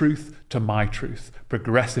 your truth to my truth,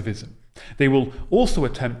 progressivism. They will also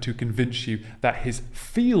attempt to convince you that his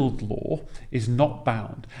field law is not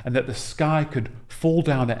bound and that the sky could fall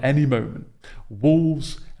down at any moment.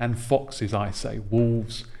 Wolves and foxes, I say,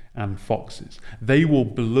 wolves and foxes. They will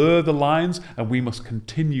blur the lines and we must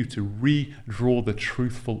continue to redraw the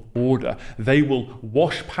truthful order. They will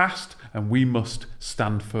wash past and we must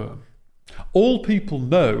stand firm. All people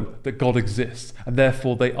know that God exists, and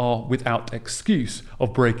therefore they are without excuse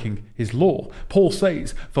of breaking his law. Paul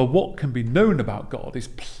says, "For what can be known about God is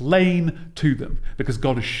plain to them, because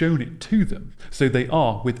God has shown it to them, so they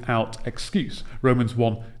are without excuse." Romans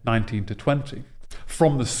 1:19-20.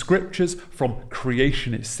 From the scriptures, from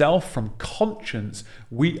creation itself, from conscience,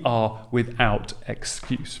 we are without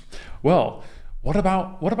excuse. Well, what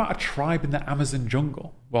about a tribe in the Amazon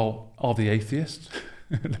jungle? Well, are they atheists?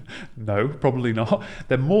 No, probably not.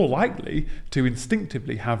 They're more likely to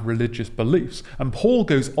instinctively have religious beliefs. And Paul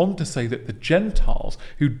goes on to say that the Gentiles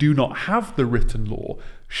who do not have the written law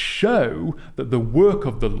show that the work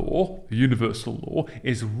of the law, the universal law,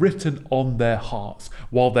 is written on their hearts,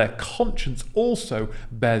 while their conscience also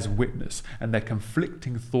bears witness, and their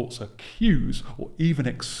conflicting thoughts accuse or even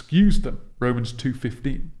excuse them. Romans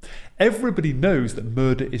 2:15. Everybody knows that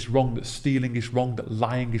murder is wrong, that stealing is wrong, that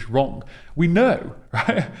lying is wrong. We know,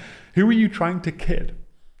 right? Who are you trying to kid?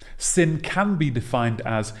 Sin can be defined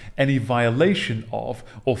as any violation of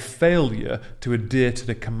or failure to adhere to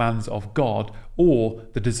the commands of God or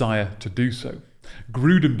the desire to do so.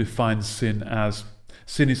 Grudem defines sin as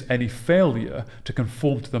sin is any failure to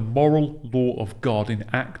conform to the moral law of God in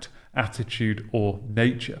act, attitude, or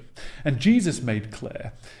nature. And Jesus made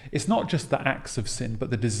clear it's not just the acts of sin, but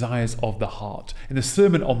the desires of the heart. In the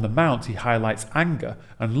Sermon on the Mount, he highlights anger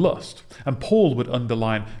and lust. And Paul would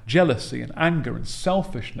underline jealousy and anger and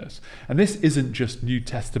selfishness. And this isn't just New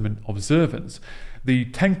Testament observance. The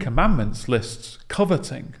Ten Commandments lists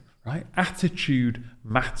coveting, right? Attitude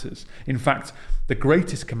matters. In fact, the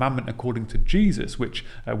greatest commandment according to Jesus, which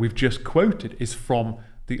we've just quoted, is from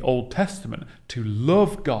the Old Testament, to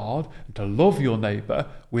love God and to love your neighbour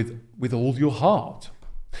with all your heart.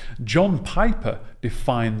 John Piper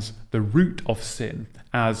defines the root of sin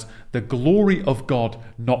as the glory of God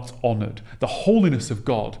not honoured, the holiness of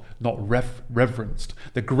God not reverenced,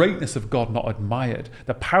 the greatness of God not admired,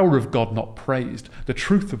 the power of God not praised, the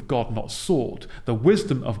truth of God not sought, the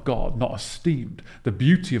wisdom of God not esteemed, the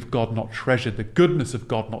beauty of God not treasured, the goodness of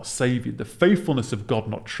God not savoured, the faithfulness of God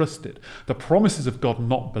not trusted, the promises of God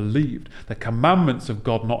not believed, the commandments of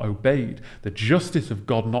God not obeyed, the justice of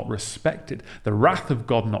God not respected, the wrath of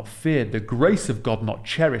God not feared, the grace of God not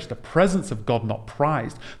cherished, the presence of God not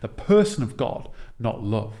prized, the person of God not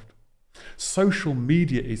loved. Social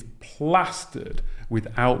media is plastered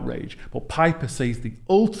with outrage, but Piper says the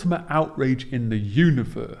ultimate outrage in the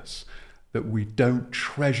universe, that we don't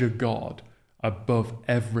treasure God above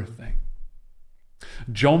everything.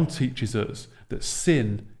 John teaches us that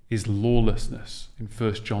sin is lawlessness in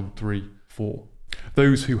 1 John 3:4.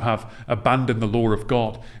 Those who have abandoned the law of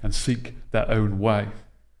God and seek their own way.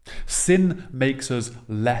 Sin makes us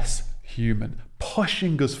less human,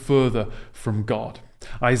 pushing us further from God.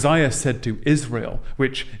 Isaiah said to Israel,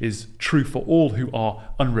 which is true for all who are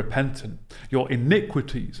unrepentant, "Your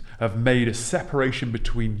iniquities have made a separation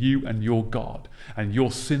between you and your God, and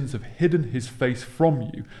your sins have hidden his face from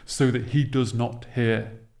you so that he does not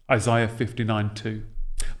hear." Isaiah 59:2.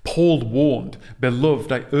 Paul warned,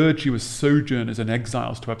 "Beloved, I urge you as sojourners and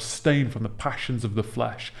exiles to abstain from the passions of the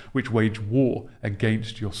flesh, which wage war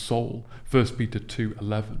against your soul." 1 Peter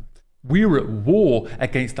 2:11. We are at war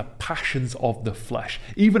against the passions of the flesh.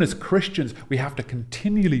 Even as Christians, we have to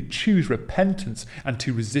continually choose repentance and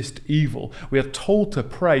to resist evil. We are told to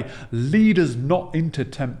pray, "Lead us not into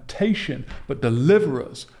temptation, but deliver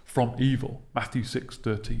us from evil." Matthew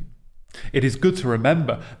 6:13. It is good to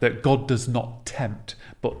remember that God does not tempt,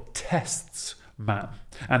 but tests man.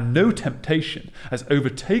 And no temptation has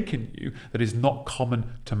overtaken you that is not common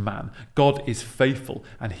to man. God is faithful,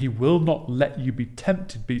 and he will not let you be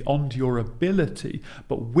tempted beyond your ability,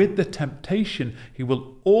 but with the temptation he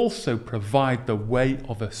will also provide the way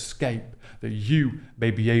of escape, that you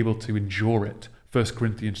may be able to endure it. 1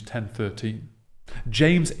 Corinthians 10:13.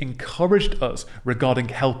 James encouraged us regarding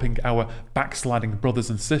helping our backsliding brothers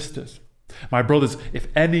and sisters. "My brothers, if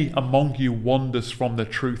any among you wanders from the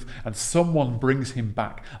truth and someone brings him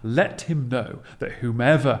back, let him know that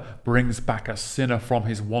whomever brings back a sinner from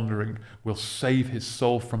his wandering will save his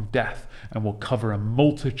soul from death and will cover a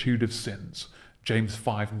multitude of sins." James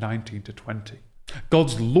 5:19-20.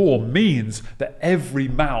 God's law means that every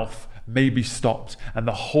mouth may be stopped and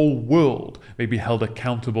the whole world may be held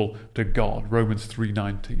accountable to God. Romans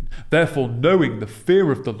 3:19. Therefore, knowing the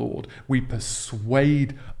fear of the Lord, we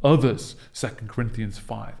persuade others. 2 Corinthians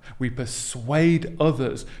 5. We persuade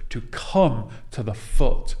others to come to the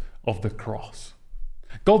foot of the cross.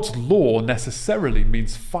 God's law necessarily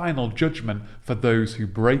means final judgment for those who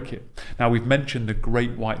break it. Now, we've mentioned the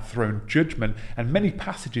great white throne judgment, and many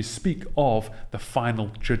passages speak of the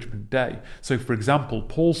final judgment day. So, for example,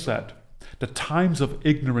 Paul said, "The times of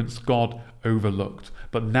ignorance God overlooked,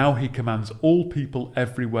 but now he commands all people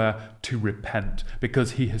everywhere to repent,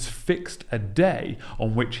 because he has fixed a day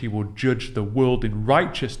on which he will judge the world in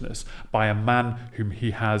righteousness by a man whom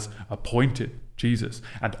he has appointed, Jesus.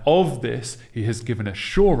 And of this he has given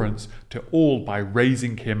assurance to all by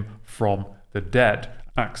raising him from the dead."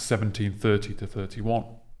 Acts 17:30-31.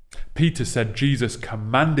 Peter said Jesus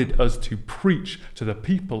commanded us to preach to the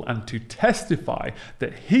people and to testify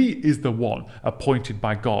that he is the one appointed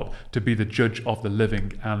by God to be the judge of the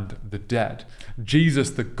living and the dead. Jesus,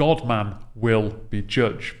 the God-man, will be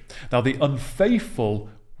judged. Now, the unfaithful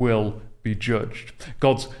will be judged.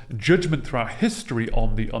 God's judgment throughout history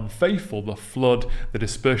on the unfaithful, the flood, the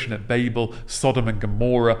dispersion at Babel, Sodom and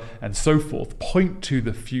Gomorrah, and so forth, point to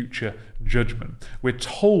the future judgment. We're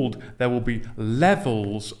told there will be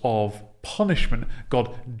levels of punishment.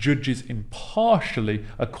 God judges impartially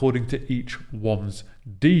according to each one's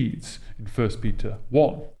deeds in 1 Peter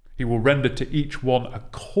 1. He will render to each one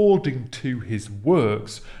according to his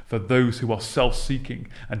works. For those who are self-seeking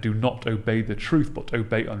and do not obey the truth but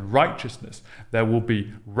obey unrighteousness, there will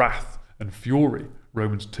be wrath and fury.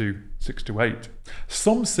 Romans 2:6-8.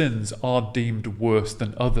 Some sins are deemed worse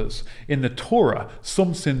than others. In the Torah,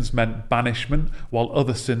 some sins meant banishment, while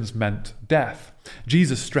other sins meant death.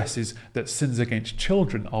 Jesus stresses that sins against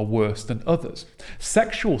children are worse than others.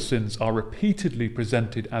 Sexual sins are repeatedly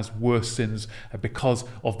presented as worse sins because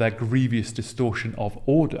of their grievous distortion of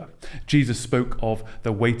order. Jesus spoke of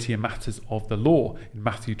the weightier matters of the law in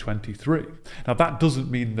Matthew 23. Now, that doesn't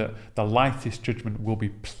mean that the lightest judgment will be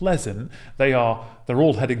pleasant. They're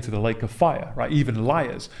all heading to the lake of fire, right? Even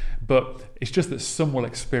liars. But it's just that some will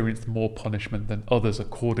experience more punishment than others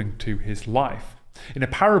according to his life. In a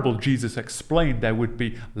parable, Jesus explained there would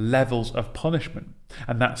be levels of punishment,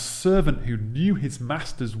 and that servant who knew his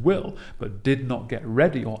master's will but did not get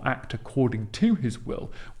ready or act according to his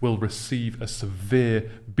will receive a severe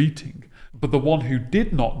beating. But the one who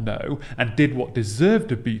did not know and did what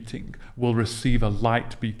deserved a beating will receive a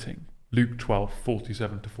light beating. Luke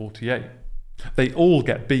 12:47-48. They all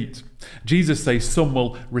get beat. Jesus says some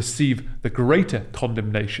will receive the greater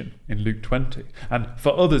condemnation in Luke 20, and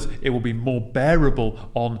for others it will be more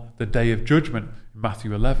bearable on the day of judgment in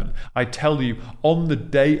Matthew 11. I tell you, on the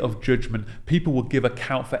day of judgment, people will give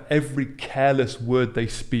account for every careless word they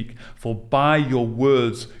speak, for by your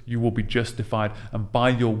words you will be justified, and by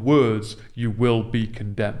your words you will be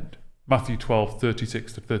condemned. Matthew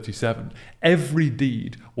 12:36-37. Every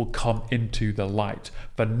deed will come into the light,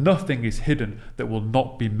 for nothing is hidden that will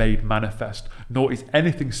not be made manifest, nor is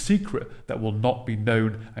anything secret that will not be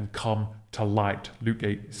known and come to light. Luke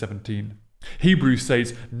 8:17. Hebrews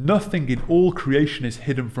says, nothing in all creation is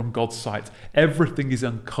hidden from God's sight. Everything is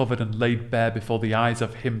uncovered and laid bare before the eyes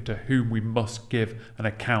of him to whom we must give an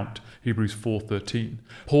account. Hebrews 4:13.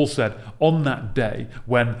 Paul said, on that day,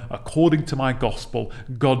 when, according to my gospel,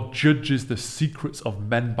 God judges the secrets of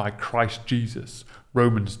men by Christ Jesus.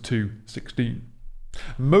 Romans 2:16.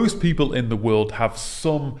 Most people in the world have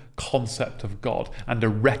some concept of God and a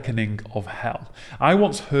reckoning of hell. I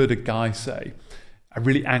once heard a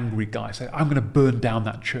really angry guy say, I'm going to burn down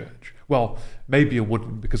that church. Well, maybe I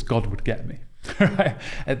wouldn't, because God would get me.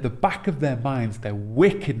 At the back of their minds, their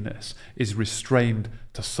wickedness is restrained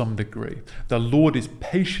to some degree. The Lord is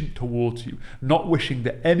patient towards you, not wishing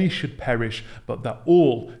that any should perish, but that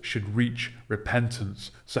all should reach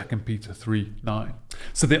repentance. 2 Peter 3:9.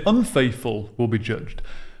 So the unfaithful will be judged,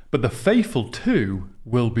 but the faithful too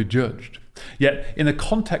will be judged. Yet, in the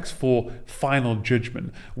context for final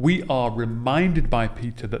judgment, we are reminded by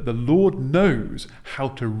Peter that the Lord knows how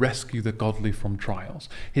to rescue the godly from trials.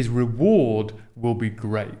 His reward will be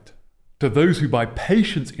great. To those who by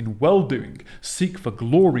patience in well-doing seek for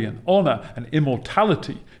glory and honor and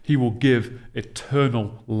immortality, he will give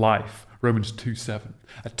eternal life. Romans 2:7.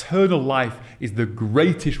 Eternal life is the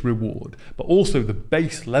greatest reward, but also the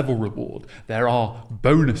base level reward. There are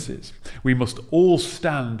bonuses. We must all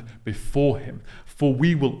stand before him, for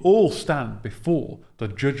we will all stand before the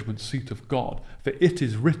judgment seat of God. For it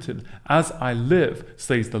is written, as I live,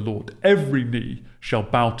 says the Lord, every knee shall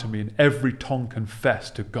bow to me and every tongue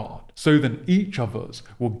confess to God. So then each of us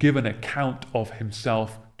will give an account of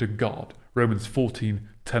himself to God. Romans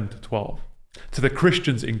 14:10-12. To the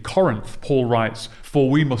Christians in Corinth, Paul writes, for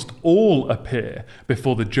we must all appear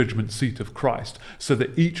before the judgment seat of Christ, so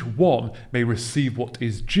that each one may receive what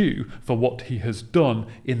is due for what he has done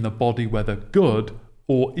in the body, whether good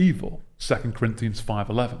or evil. 2 Corinthians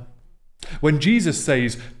 5:11. When Jesus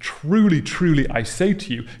says, truly, truly, I say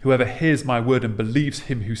to you, whoever hears my word and believes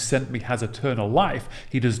him who sent me has eternal life,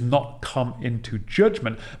 he does not come into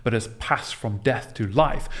judgment, but has passed from death to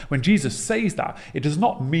life. When Jesus says that, it does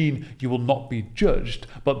not mean you will not be judged,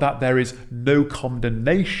 but that there is no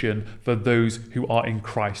condemnation for those who are in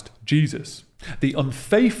Christ Jesus. The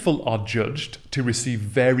unfaithful are judged to receive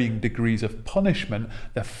varying degrees of punishment.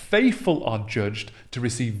 The faithful are judged to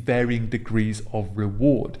receive varying degrees of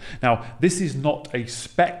reward. Now, this is not a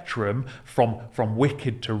spectrum from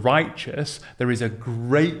wicked to righteous. There is a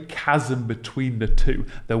great chasm between the two.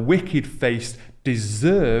 The wicked faced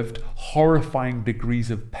deserved horrifying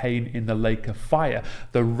degrees of pain in the lake of fire.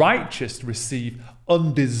 The righteous receive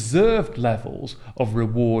undeserved levels of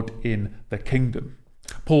reward in the kingdom.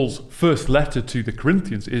 Paul's first letter to the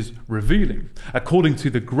Corinthians is revealing. According to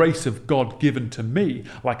the grace of God given to me,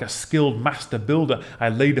 like a skilled master builder, I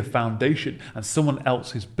laid a foundation and someone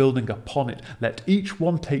else is building upon it. Let each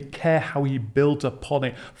one take care how he builds upon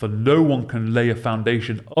it, for no one can lay a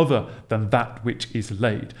foundation other than that which is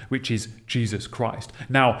laid, which is Jesus Christ.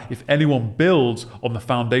 Now, if anyone builds on the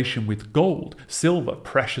foundation with gold, silver,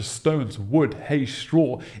 precious stones, wood, hay,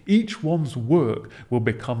 straw, each one's work will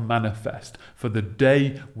become manifest, for the day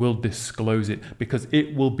will disclose it, because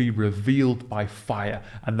it will be revealed by fire,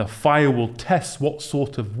 and the fire will test what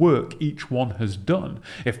sort of work each one has done.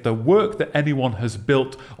 If the work that anyone has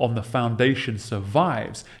built on the foundation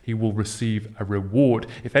survives, he will receive a reward.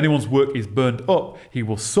 If anyone's work is burned up, he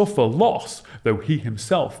will suffer loss, though he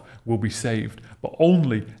himself will be saved, but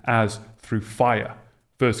only as through fire.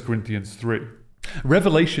 1 Corinthians 3.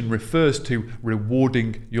 Revelation refers to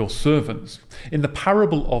rewarding your servants. In the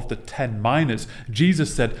parable of the 10 minas,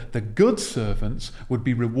 Jesus said the good servants would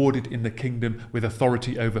be rewarded in the kingdom with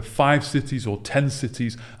authority over 5 cities or 10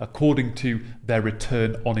 cities according to their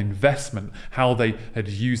return on investment, how they had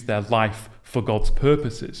used their life for God's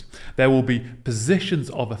purposes. There will be positions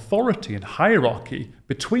of authority and hierarchy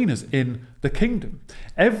between us in the kingdom.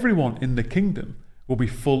 Everyone in the kingdom will be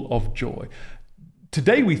full of joy.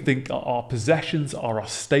 Today we think our possessions, our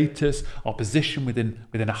status, our position within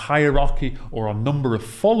a hierarchy, or our number of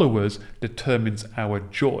followers determines our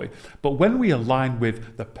joy. But when we align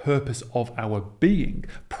with the purpose of our being,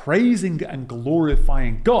 praising and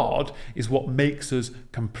glorifying God is what makes us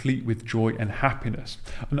complete with joy and happiness.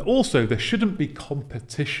 And also, there shouldn't be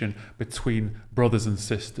competition between brothers and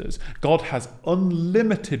sisters. God has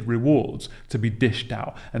unlimited rewards to be dished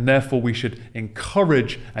out, and therefore we should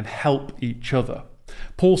encourage and help each other.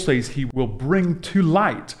 Paul says he will bring to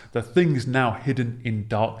light the things now hidden in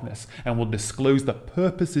darkness and will disclose the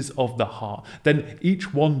purposes of the heart. Then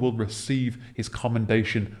each one will receive his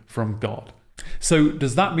commendation from God. So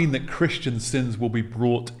does that mean that Christian sins will be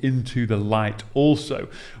brought into the light also?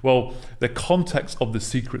 Well, the context of the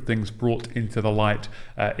secret things brought into the light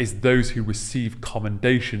is those who receive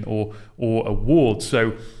commendation or awards.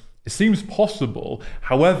 So it seems possible.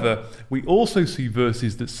 However, we also see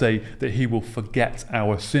verses that say that he will forget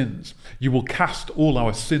our sins. You will cast all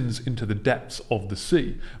our sins into the depths of the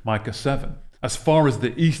sea, Micah 7. As far as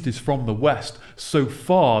the east is from the west, so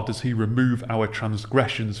far does he remove our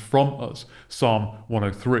transgressions from us. Psalm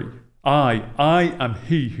 103. I am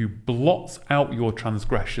he who blots out your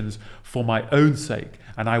transgressions for my own sake,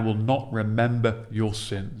 and I will not remember your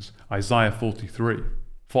sins. Isaiah 43.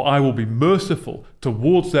 For I will be merciful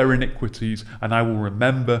towards their iniquities, and I will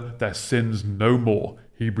remember their sins no more.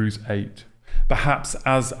 Hebrews 8. Perhaps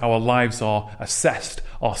as our lives are assessed,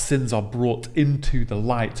 our sins are brought into the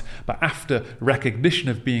light. But after recognition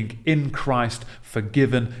of being in Christ,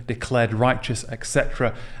 forgiven, declared righteous,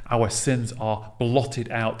 etc., our sins are blotted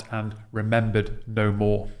out and remembered no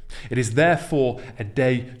more. It is therefore a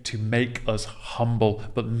day to make us humble,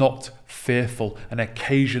 but not fearful, an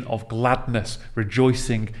occasion of gladness,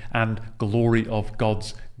 rejoicing, and glory of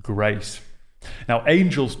God's grace. Now,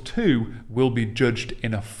 angels too will be judged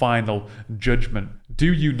in a final judgment.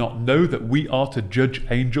 Do you not know that we are to judge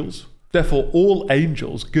angels? Therefore, all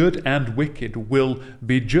angels, good and wicked, will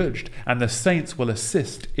be judged, and the saints will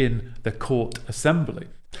assist in the court assembly.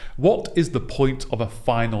 What is the point of a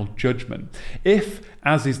final judgment? If,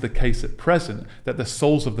 as is the case at present, that the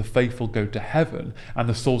souls of the faithful go to heaven and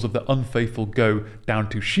the souls of the unfaithful go down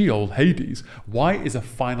to Sheol, Hades, why is a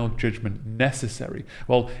final judgment necessary?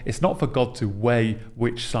 Well, it's not for God to weigh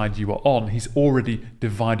which side you are on. He's already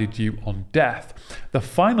divided you on death. The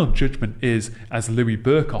final judgment is, as Louis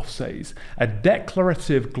Berkhoff says, a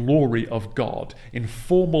declarative glory of God in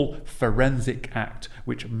formal forensic act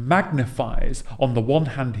which magnifies on the one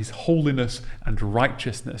hand his holiness and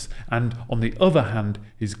righteousness, and on the other hand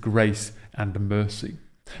his grace and mercy.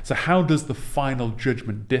 So how does the final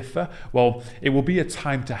judgment differ? Well, it will be a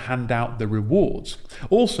time to hand out the rewards.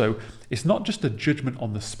 Also, it's not just a judgment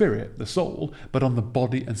on the spirit, the soul, but on the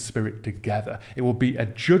body and spirit together. It will be a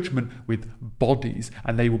judgment with bodies,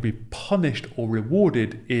 and they will be punished or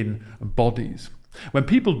rewarded in bodies. When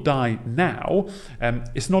people die now,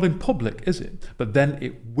 it's not in public, is it? But then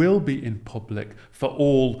it will be in public for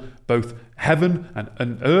all, both heaven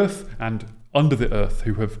and earth and under the earth,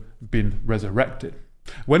 who have been resurrected.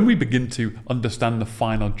 When we begin to understand the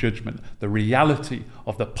final judgment, the reality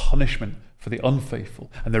of the punishment for the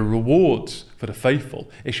unfaithful and the rewards for the faithful,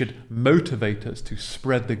 it should motivate us to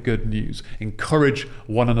spread the good news, encourage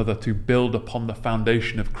one another to build upon the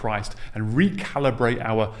foundation of Christ, and recalibrate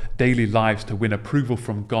our daily lives to win approval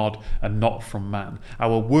from God and not from man.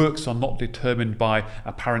 Our works are not determined by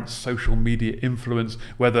apparent social media influence,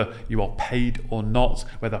 whether you are paid or not,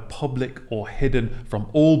 whether public or hidden, from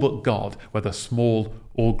all but God, whether small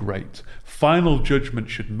or great. Final judgment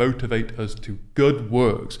should motivate us to good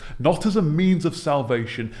works, not as a means of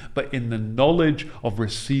salvation, but in the knowledge of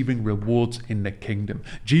receiving rewards in the kingdom.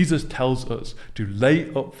 Jesus tells us to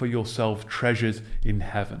lay up for yourself treasures in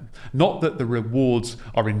heaven. Not that the rewards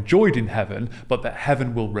are enjoyed in heaven, but that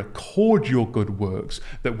heaven will record your good works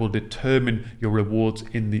that will determine your rewards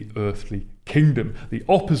in the earthly kingdom. The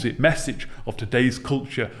opposite message of today's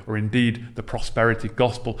culture, or indeed the prosperity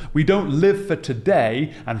gospel. We don't live for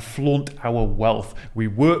today and flaunt our wealth. We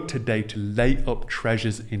work today to lay up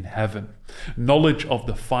treasures in heaven. Knowledge of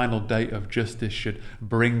the final day of justice should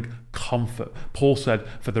bring comfort. Paul said,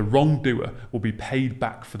 "For the wrongdoer will be paid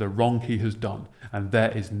back for the wrong he has done, and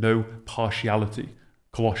there is no partiality."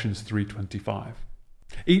 Colossians 3:25.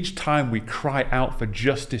 Each time we cry out for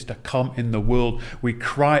justice to come in the world, we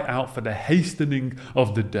cry out for the hastening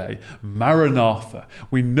of the day. Maranatha.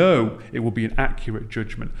 We know it will be an accurate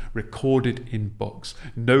judgment, recorded in books.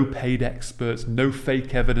 No paid experts, no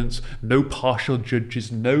fake evidence, no partial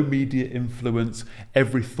judges, no media influence.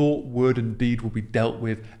 Every thought, word, and deed will be dealt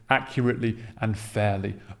with accurately and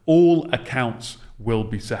fairly. All accounts will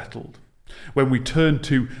be settled. When we turn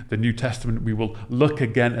to the New Testament, we will look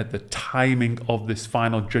again at the timing of this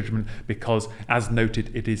final judgment because, as noted,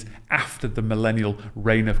 it is after the millennial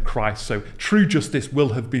reign of Christ. So true justice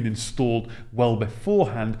will have been installed well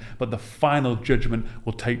beforehand, but the final judgment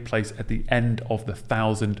will take place at the end of the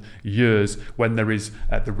 1,000 years when there is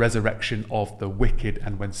the resurrection of the wicked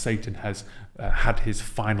and when Satan has had his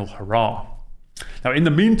final hurrah. Now, in the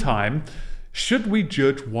meantime, should we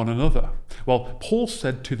judge one another? Well, Paul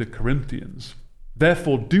said to the Corinthians,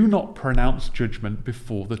 "Therefore do not pronounce judgment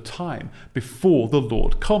before the time, before the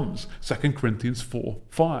Lord comes." 2 Corinthians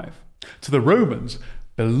 4:5. To the Romans,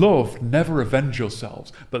 Beloved, never avenge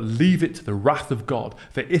yourselves, but leave it to the wrath of God,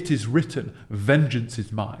 for it is written, vengeance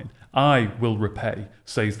is mine, I will repay,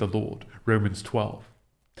 says the Lord. Romans 12.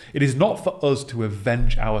 It is not for us to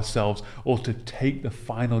avenge ourselves or to take the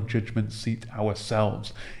final judgment seat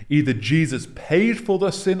ourselves. Either Jesus paid for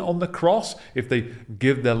their sin on the cross if they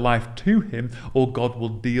give their life to him, or God will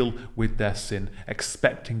deal with their sin,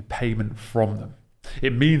 expecting payment from them.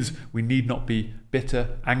 It means we need not be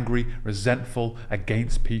bitter, angry, resentful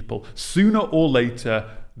against people. Sooner or later,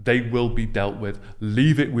 they will be dealt with.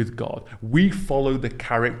 Leave it with God. We follow the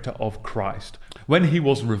character of Christ. When he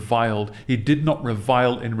was reviled, he did not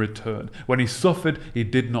revile in return. When he suffered, he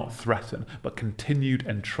did not threaten, but continued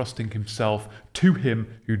entrusting himself to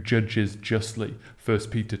him who judges justly. 1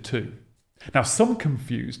 Peter 2. Now, some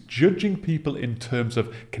confuse judging people in terms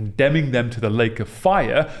of condemning them to the lake of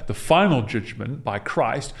fire, the final judgment by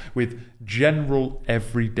Christ, with general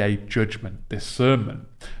everyday judgment, discernment.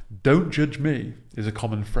 Don't judge me is a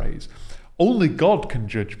common phrase. Only God can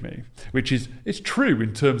judge me, which is true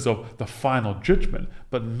in terms of the final judgment,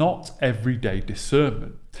 but not everyday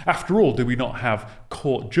discernment. After all, do we not have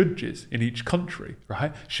court judges in each country,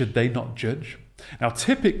 right? Should they not judge? Now,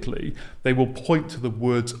 typically, they will point to the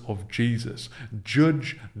words of Jesus,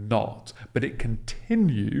 judge not, but it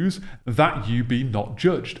continues that you be not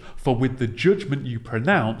judged. For with the judgment you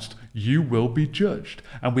pronounced, you will be judged.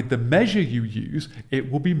 And with the measure you use,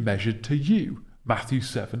 it will be measured to you. Matthew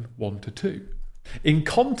 7, 1-2. In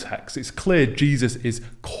context, it's clear Jesus is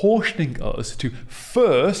cautioning us to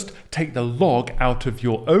first take the log out of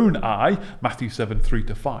your own eye, Matthew 7,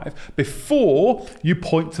 3-5, before you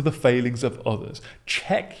point to the failings of others.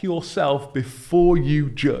 Check yourself before you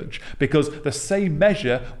judge, because the same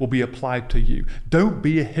measure will be applied to you. Don't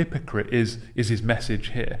be a hypocrite is his message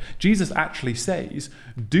here. Jesus actually says,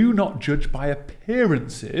 do not judge by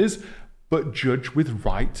appearances, but judge with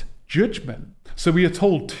right judgment. So we are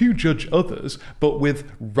told to judge others, but with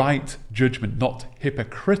right judgment, not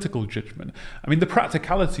hypocritical judgment. I mean, the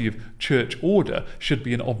practicality of church order should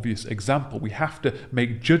be an obvious example. We have to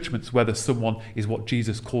make judgments whether someone is what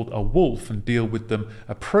Jesus called a wolf and deal with them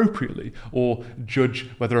appropriately, or judge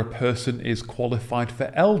whether a person is qualified for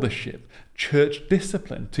eldership, church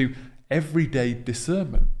discipline, to everyday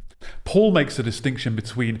discernment. Paul makes a distinction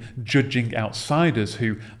between judging outsiders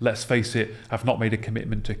who, let's face it, have not made a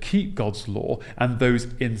commitment to keep God's law, and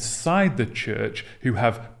those inside the church who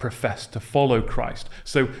have professed to follow Christ.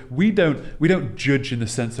 So we don't judge in the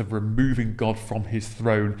sense of removing God from his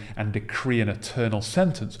throne and decree an eternal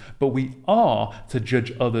sentence, but we are to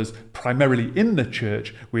judge others primarily in the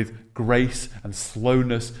church with grace and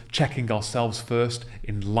slowness, checking ourselves first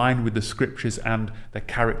in line with the scriptures and the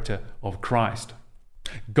character of Christ.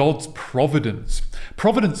 God's providence.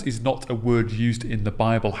 Providence is not a word used in the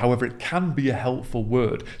Bible. However, it can be a helpful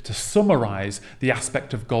word to summarize the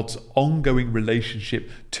aspect of God's ongoing relationship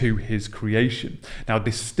to his creation. Now,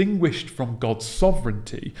 distinguished from God's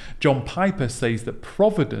sovereignty, John Piper says that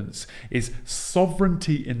providence is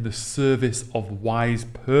sovereignty in the service of wise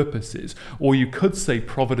purposes, or you could say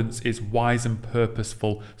providence is wise and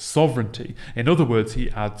purposeful sovereignty. In other words, he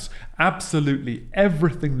adds absolutely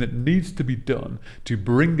everything that needs to be done to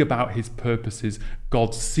bring about his purposes.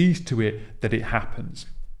 God sees to it that it happens.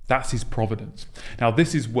 That's his providence. Now,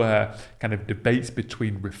 this is where kind of debates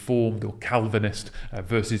between Reformed or Calvinist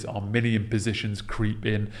versus Arminian positions creep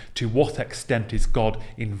in. To what extent is God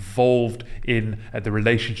involved in the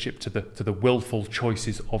relationship to the willful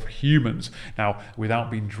choices of humans? Now, without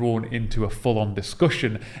being drawn into a full-on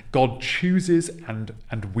discussion, God chooses and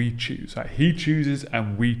we choose. Right? He chooses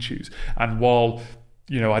and we choose. And while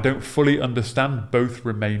I don't fully understand, both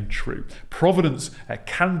remain true. Providence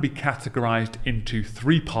can be categorized into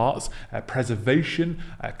three parts: preservation,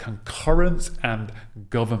 concurrence, and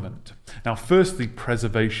government. Now, firstly,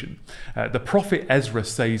 preservation. The prophet Ezra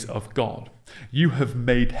says of God, "You have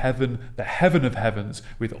made heaven, the heaven of heavens,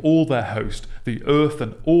 with all their host, the earth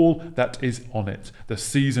and all that is on it, the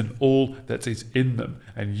seas and all that is in them,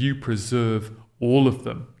 and you preserve all of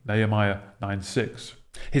them." Nehemiah 9:6.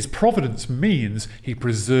 His providence means he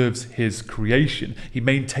preserves his creation. He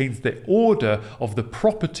maintains the order of the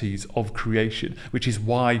properties of creation, which is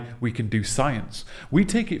why we can do science. We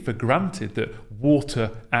take it for granted that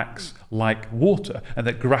water acts like water, and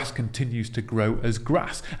that grass continues to grow as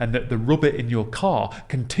grass, and that the rubber in your car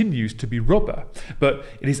continues to be rubber. But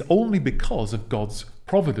it is only because of God's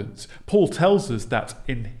providence. Paul tells us that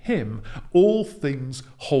in him all things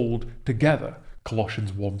hold together.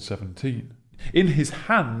 Colossians 1:17. In his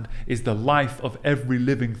hand is the life of every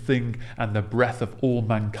living thing and the breath of all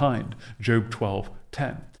mankind. Job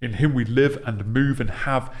 12:10. In him we live and move and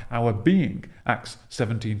have our being. Acts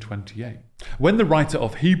 17:28. When the writer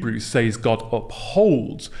of Hebrews says God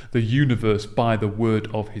upholds the universe by the word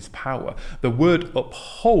of his power, the word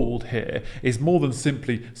uphold here is more than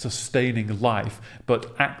simply sustaining life,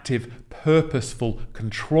 but active, purposeful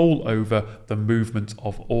control over the movement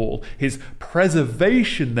of all. His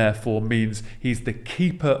preservation, therefore, means he's the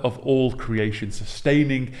keeper of all creation,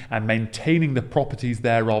 sustaining and maintaining the properties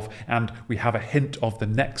thereof, and we have a hint of the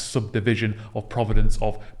next subdivision of providence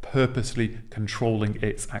of purposely controlling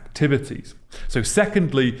its activities. So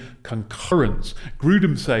secondly, concurrence.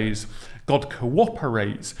 Grudem says, God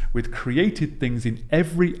cooperates with created things in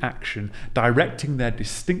every action, directing their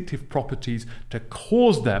distinctive properties to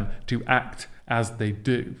cause them to act as they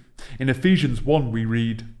do. In Ephesians 1 we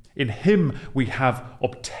read, in him we have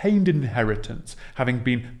obtained inheritance, having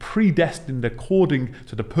been predestined according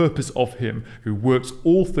to the purpose of him who works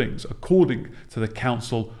all things according to the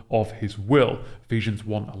counsel of his will. Ephesians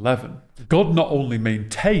 1:11. God not only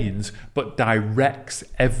maintains, but directs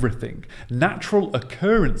everything. Natural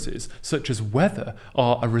occurrences such as weather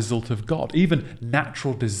are a result of God. Even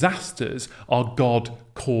natural disasters are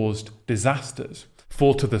God-caused disasters.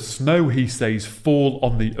 For to the snow, he says, fall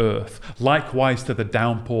on the earth. Likewise to the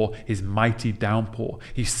downpour, his mighty downpour.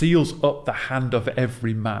 He seals up the hand of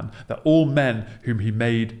every man, that all men whom he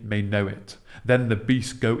made may know it. Then the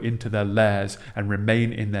beasts go into their lairs and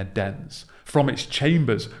remain in their dens. From its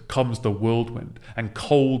chambers comes the whirlwind, and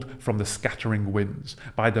cold from the scattering winds.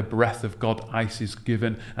 By the breath of God ice is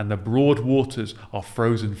given, and the broad waters are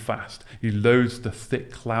frozen fast. He loads the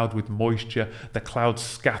thick cloud with moisture. The clouds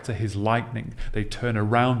scatter his lightning. They turn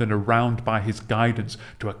around and around by his guidance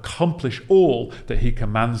to accomplish all that he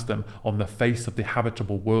commands them on the face of the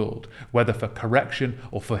habitable world. Whether for correction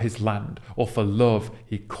or for his land or for love,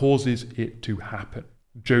 he causes it to happen.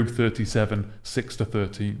 Job 37,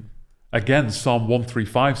 6-13. Again, Psalm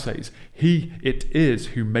 135 says, he it is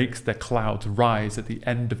who makes the clouds rise at the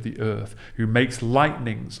end of the earth, who makes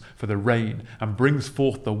lightnings for the rain and brings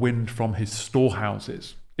forth the wind from his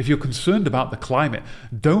storehouses. If you're concerned about the climate,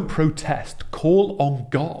 don't protest, call on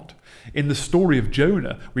God. In the story of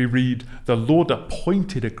Jonah, we read, the Lord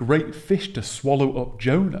appointed a great fish to swallow up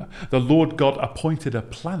Jonah. The Lord God appointed a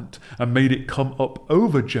plant and made it come up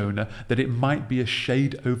over Jonah that it might be a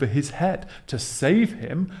shade over his head to save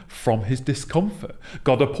him from his discomfort.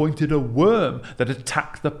 God appointed a worm that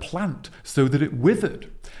attacked the plant so that it withered.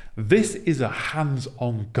 This is a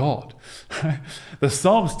hands-on God. The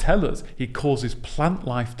Psalms tell us he causes plant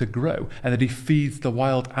life to grow and that he feeds the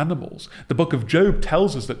wild animals. The book of Job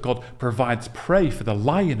tells us that God provides prey for the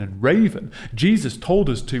lion and raven. Jesus told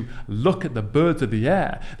us to look at the birds of the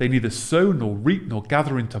air. They neither sow nor reap nor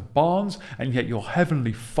gather into barns, and yet your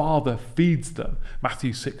heavenly Father feeds them.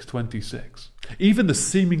 Matthew 6:26. Even the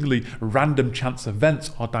seemingly random chance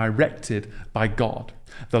events are directed by God.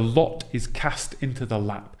 The lot is cast into the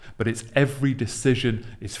lap, but its every decision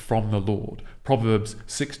is from the Lord. Proverbs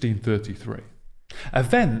 16:33.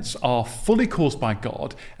 Events are fully caused by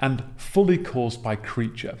God and fully caused by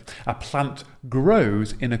creature. A plant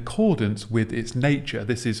grows in accordance with its nature.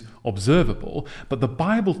 This is observable, but the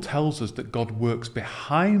Bible tells us that God works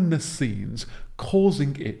behind the scenes,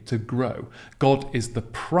 causing it to grow. God is the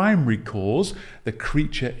primary cause, the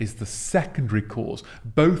creature is the secondary cause.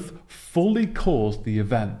 Both fully cause the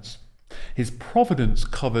events. His providence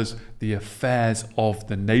covers the affairs of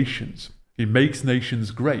the nations. He makes nations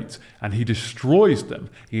great and he destroys them.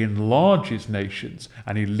 He enlarges nations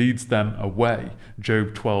and he leads them away.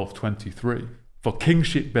 Job 12:23. For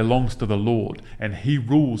kingship belongs to the Lord and he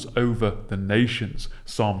rules over the nations.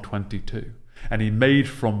 Psalm 22. And he made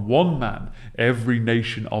from one man every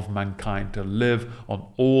nation of mankind to live on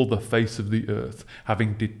all the face of the earth,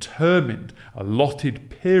 having determined allotted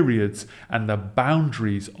periods and the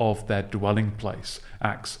boundaries of their dwelling place.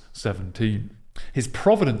 Acts 17. His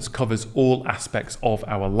providence covers all aspects of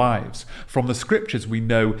our lives. From the scriptures we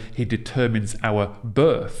know he determines our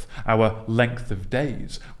birth, our length of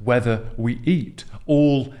days, whether we eat,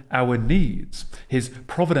 all our needs. His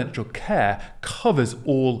providential care covers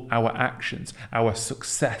all our actions, our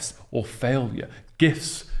success or failure,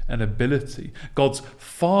 gifts and ability. God's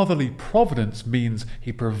fatherly providence means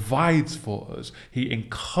he provides for us, he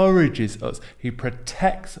encourages us, he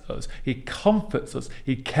protects us, he comforts us,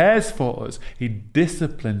 he cares for us, he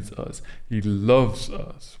disciplines us, he loves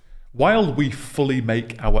us. While we fully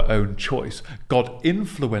make our own choice, God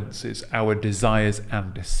influences our desires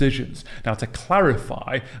and decisions. Now, to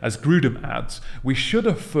clarify, as Grudem adds, we should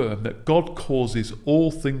affirm that God causes all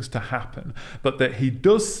things to happen, but that he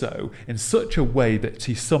does so in such a way that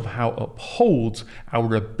he somehow upholds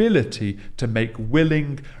our ability to make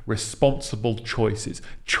willing, responsible choices,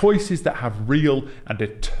 choices that have real and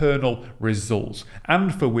eternal results,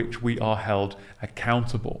 and for which we are held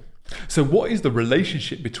accountable. So what is the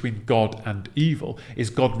relationship between God and evil? Is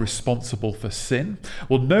God responsible for sin?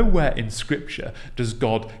 Well, nowhere in Scripture does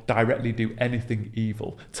God directly do anything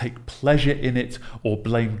evil, take pleasure in it, or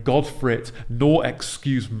blame God for it, nor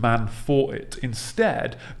excuse man for it.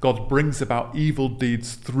 Instead, God brings about evil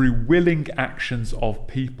deeds through willing actions of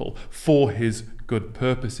people for his good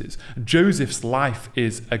purposes. Joseph's life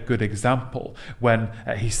is a good example when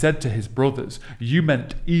he said to his brothers, "You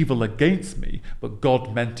meant evil against me, but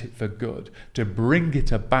God meant it for good, to bring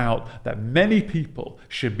it about that many people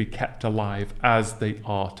should be kept alive as they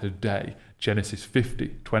are today." Genesis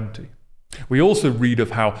 50:20. We also read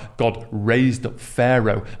of how God raised up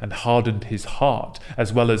Pharaoh and hardened his heart,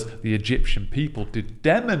 as well as the Egyptian people, to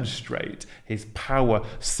demonstrate his power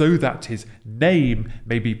so that his name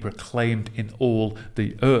may be proclaimed in all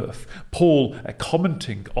the earth. Paul,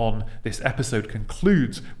 commenting on this episode,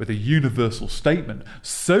 concludes with a universal statement: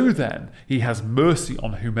 "So then he has mercy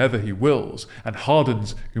on whomever he wills and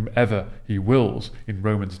hardens whomever he wills," in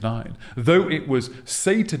Romans 9. Though it was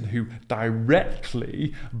Satan who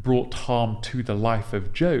directly brought harm to the life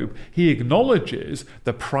of Job, he acknowledges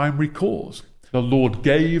the primary cause. "The Lord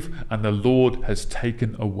gave, and the Lord has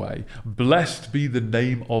taken away. Blessed be the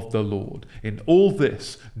name of the Lord. In all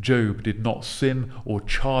this, Job did not sin or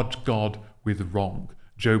charge God with wrong."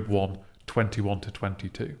 Job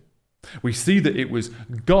 1:21-22. We see that it was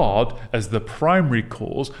God as the primary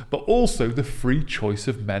cause, but also the free choice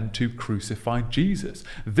of men to crucify Jesus.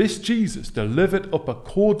 This Jesus, delivered up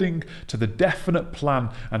according to the definite plan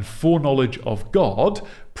and foreknowledge of God,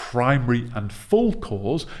 primary and full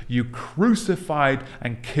cause, you crucified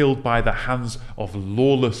and killed by the hands of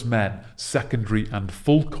lawless men, secondary and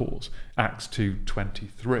full cause. Acts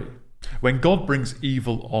 2:23. When God brings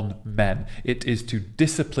evil on men, it is to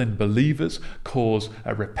discipline believers, cause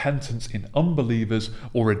a repentance in unbelievers,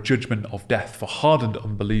 or a judgment of death for hardened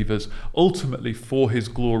unbelievers, ultimately for his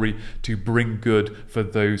glory, to bring good for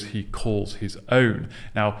those he calls his own.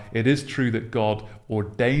 Now, it is true that God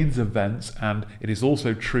ordains events, and it is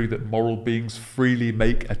also true that moral beings freely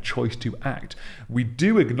make a choice to act. We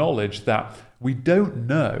do acknowledge that we don't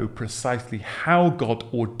know precisely how God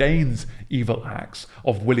ordains evil acts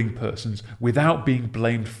of willing persons without being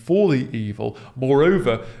blamed for the evil.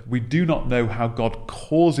 Moreover, we do not know how God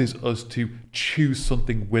causes us to choose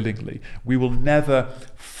something willingly. We will never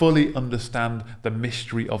fully understand the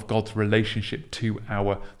mystery of God's relationship to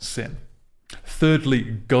our sin. Thirdly,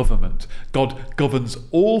 government. God governs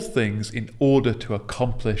all things in order to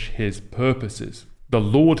accomplish his purposes. The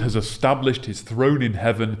Lord has established his throne in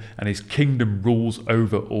heaven, and his kingdom rules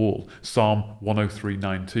over all. Psalm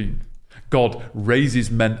 103:19. God raises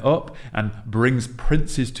men up and brings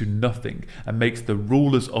princes to nothing, and makes the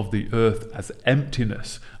rulers of the earth as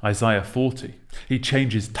emptiness. Isaiah 40. He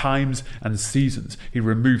changes times and seasons. He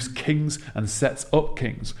removes kings and sets up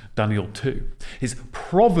kings. Daniel 2. His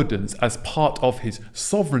providence as part of his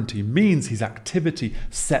sovereignty means his activity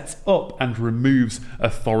sets up and removes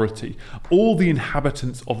authority. All the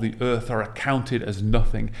inhabitants of the earth are accounted as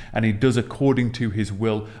nothing, and he does according to his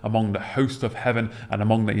will among the host of heaven and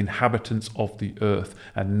among the inhabitants of the earth,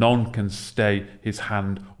 and none can stay his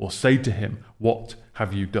hand or say to him, "What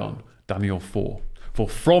have you done?" Daniel 4. For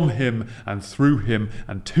from him and through him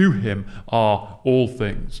and to him are all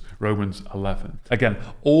things. Romans 11. Again,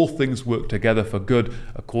 all things work together for good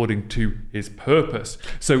according to his purpose.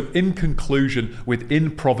 So in conclusion,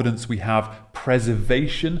 within providence we have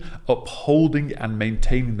preservation, upholding and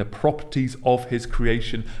maintaining the properties of his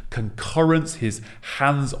creation, concurrence, his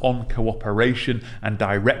hands-on cooperation and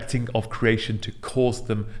directing of creation to cause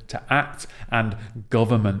them to act, and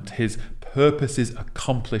government, his purposes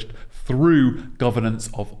accomplished through governance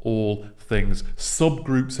of all things,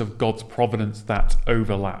 subgroups of God's providence that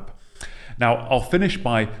overlap. Now, I'll finish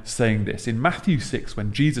by saying this. In Matthew 6,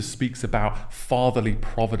 when Jesus speaks about fatherly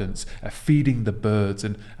providence, feeding the birds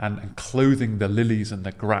and clothing the lilies and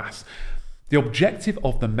the grass, The objective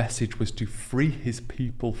of the message was to free his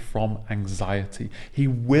people from anxiety. He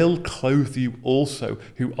will clothe you also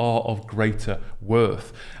who are of greater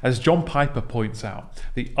worth. As John Piper points out,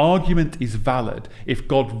 the argument is valid if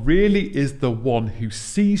God really is the one who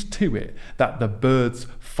sees to it that the birds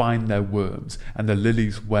find their worms and the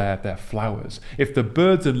lilies wear their flowers. If the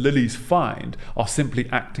birds and lilies find are simply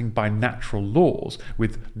acting by natural laws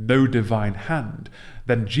with no divine hand,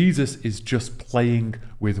 then Jesus is just playing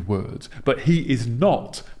with words. But he is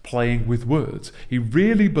not playing with words. He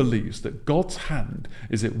really believes that God's hand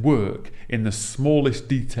is at work in the smallest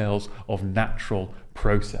details of natural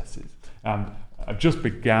processes. And I just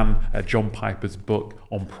began John Piper's book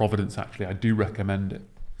on providence, actually. I do recommend it.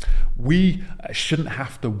 We shouldn't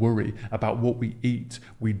have to worry about what we eat,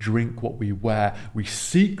 we drink, what we wear. We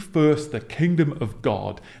seek first the kingdom of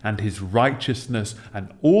God and his righteousness,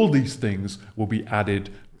 and all these things will be added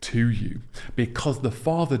to you. Because the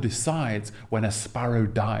Father decides when a sparrow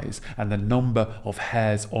dies and the number of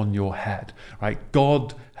hairs on your head. Right?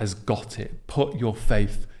 God has got it. Put your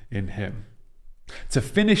faith in him. To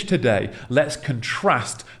finish today, let's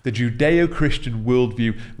contrast the Judeo-Christian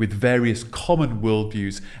worldview with various common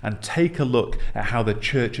worldviews and take a look at how the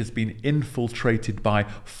church has been infiltrated by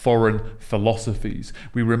foreign philosophies.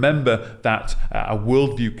 We remember that a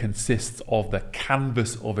worldview consists of the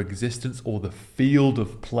canvas of existence, or the field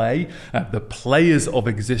of play, the players of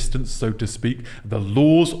existence, so to speak, the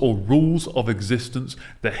laws or rules of existence,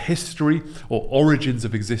 the history or origins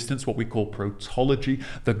of existence, what we call protology,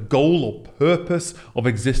 the goal or purpose of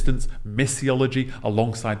existence, missiology,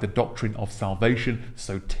 alongside the doctrine of salvation,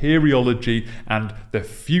 soteriology, and the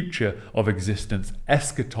future of existence,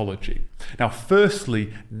 eschatology. Now,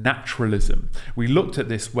 firstly, naturalism. We looked at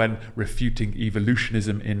this when refuting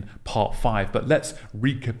evolutionism in part 5, but let's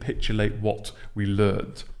recapitulate what we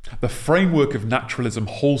learned. The framework of naturalism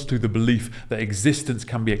holds to the belief that existence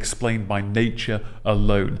can be explained by nature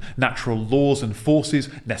alone. Natural laws and forces,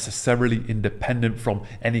 necessarily independent from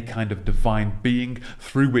any kind of divine being,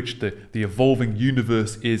 through which the evolving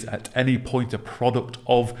universe is at any point a product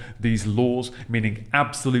of these laws, meaning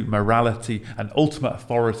absolute morality and ultimate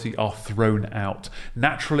authority are thrown out.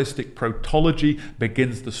 Naturalistic protology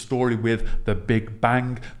begins the story with the Big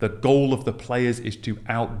Bang. The goal of the players is to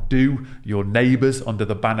outdo your neighbours under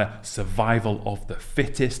the banner survival of the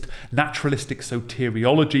fittest. Naturalistic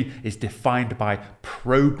soteriology is defined by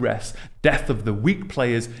progress. Death of the weak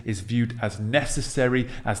players is viewed as necessary,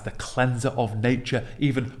 as the cleanser of nature,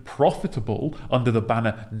 even profitable under the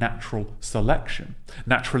banner natural selection.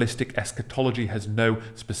 Naturalistic eschatology has no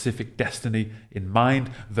specific destiny in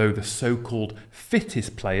mind, though the so-called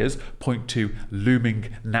fittest players point to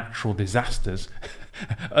looming natural disasters,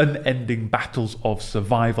 unending battles of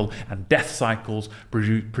survival and death cycles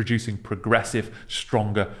producing progressive,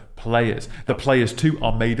 stronger players. The players too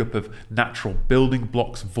are made up of natural building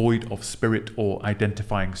blocks void of spirit or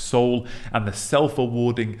identifying soul, and the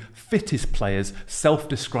self-awarding fittest players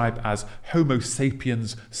self-describe as Homo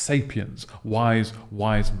sapiens sapiens, wise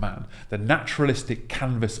man. The naturalistic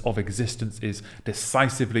canvas of existence is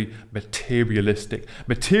decisively materialistic.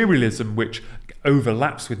 Materialism, which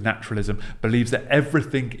overlaps with naturalism, believes that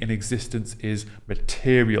everything in existence is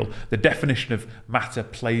material. The definition of matter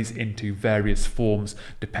plays into various forms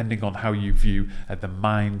depending on how you view the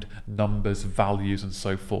mind, numbers, values, and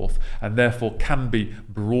so forth, and therefore can be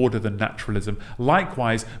broader than naturalism.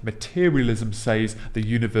 Likewise, materialism says the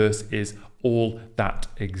universe is all that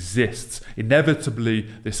exists. Inevitably,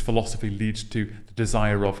 this philosophy leads to the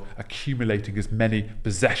desire of accumulating as many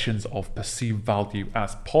possessions of perceived value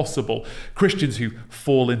as possible. Christians who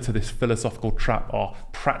fall into this philosophical trap are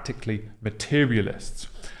practically materialists.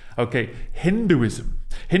 Okay, Hinduism.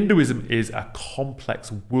 Hinduism is a complex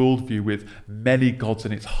worldview with many gods,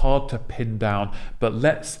 and it's hard to pin down, but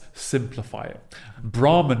let's simplify it.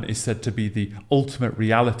 Brahman is said to be the ultimate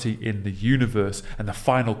reality in the universe and the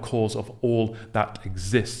final cause of all that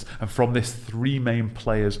exists. And from this, three main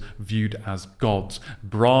players viewed as gods: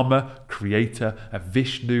 Brahma, creator,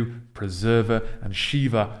 Vishnu, preserver, and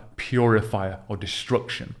Shiva, purifier or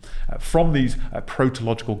destruction. From these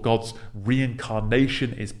protological gods,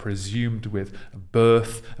 reincarnation is presumed with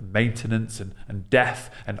birth, maintenance, and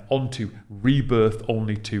death, and onto rebirth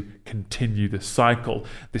only to continue the cycle.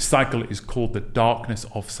 This cycle is called the darkness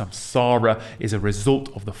of samsara, is a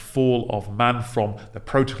result of the fall of man from the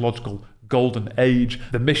protological golden age.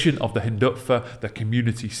 The mission of the Hindutva, the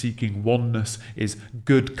community seeking oneness, is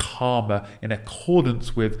good karma in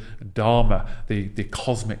accordance with Dharma, the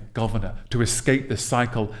cosmic governor, to escape the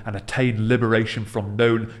cycle and attain liberation from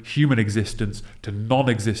known human existence to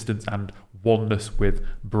non-existence and oneness with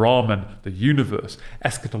Brahman, the universe.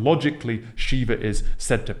 Eschatologically, Shiva is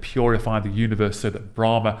said to purify the universe so that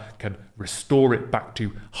Brahma can restore it back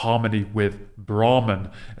to harmony with Brahman,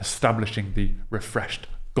 establishing the refreshed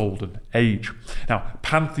golden age. Now,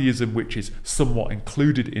 pantheism, which is somewhat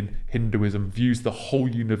included in Hinduism, views the whole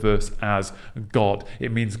universe as God.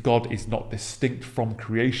 It means God is not distinct from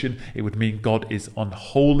creation. It would mean God is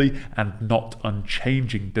unholy and not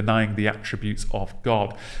unchanging, denying the attributes of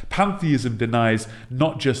God. Pantheism denies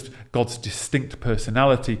not just God's distinct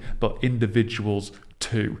personality, but individuals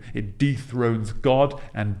too. It dethrones God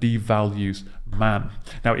and devalues man.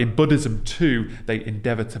 Now, in Buddhism too, they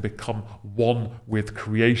endeavor to become one with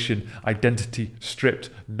creation, identity stripped,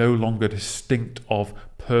 no longer distinct of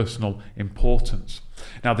personal importance.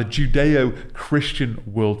 Now, the Judeo-Christian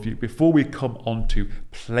worldview, before we come on to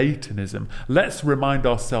Platonism, let's remind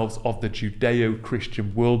ourselves of the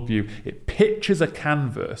Judeo-Christian worldview. It pictures a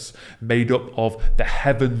canvas made up of the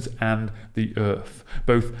heavens and the earth.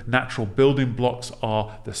 Both natural building blocks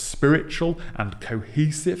are the spiritual and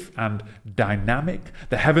cohesive and dynamic.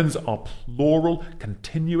 The heavens are plural,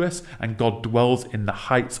 continuous, and God dwells in the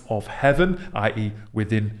heights of heaven, i.e.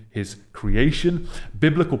 within his creation.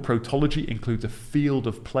 Biblical protology includes a field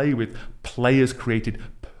of play with players created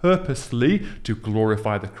purposely to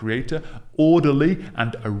glorify the Creator, orderly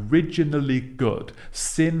and originally good.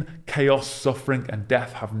 Sin, chaos, suffering, and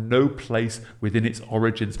death have no place within its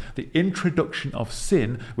origins. The introduction of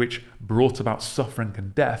sin, which brought about suffering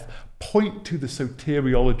and death, point to the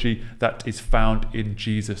soteriology that is found in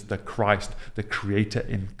Jesus the Christ, the Creator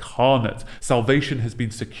incarnate. Salvation has been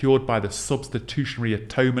secured by the substitutionary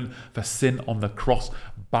atonement for sin on the cross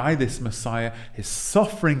by this Messiah. His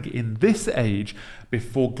suffering in this age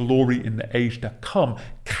before glory in the age to come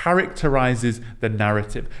characterizes the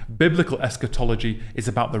narrative. Biblical eschatology is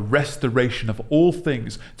about the restoration of all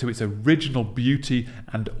things to its original beauty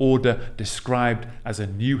and order, described as a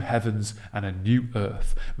new heavens and a new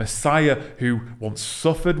earth. Messiah, who once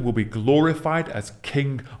suffered, will be glorified as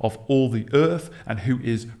King of all the earth and who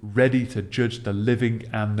is ready to judge the living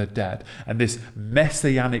and the dead. And this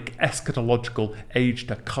messianic eschatological age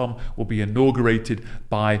to come will be inaugurated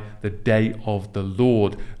by the day of the Lord.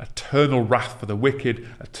 Eternal wrath for the wicked,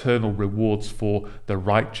 eternal rewards for the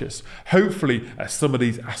righteous. Hopefully, some of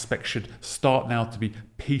these aspects should start now to be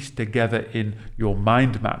pieced together in your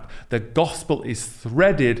mind map. The gospel is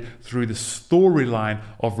threaded through the storyline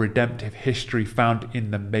of redemptive history found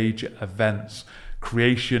in the major events: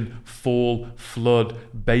 creation, fall, flood,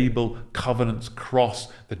 Babel, covenants, cross,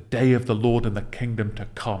 the day of the Lord, and the kingdom to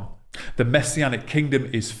come. The Messianic kingdom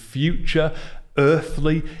is future,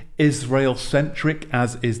 earthly, Israel-centric,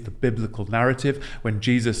 as is the biblical narrative. When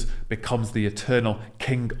Jesus becomes the eternal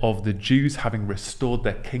King of the Jews, having restored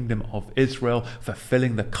their kingdom of Israel,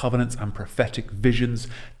 fulfilling the covenants and prophetic visions,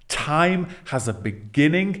 time has a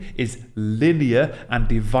beginning, is linear and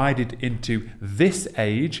divided into this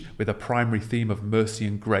age with a primary theme of mercy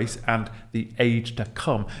and grace, and the age to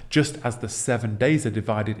come, just as the 7 days are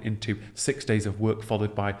divided into 6 days of work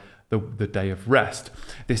followed by the day of rest.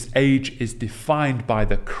 This age is defined by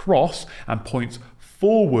the cross and points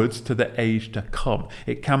forwards to the age to come.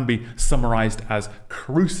 It can be summarized as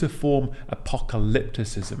cruciform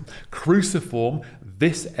apocalypticism. Cruciform,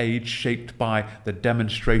 this age shaped by the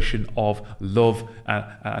demonstration of love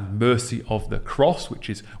and mercy of the cross, which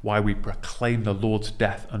is why we proclaim the Lord's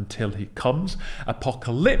death until he comes.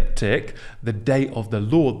 Apocalyptic, the day of the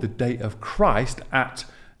Lord, the day of Christ at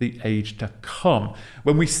the age to come.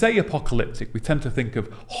 When we say apocalyptic, we tend to think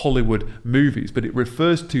of Hollywood movies, but it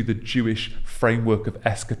refers to the Jewish framework of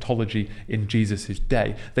eschatology in Jesus'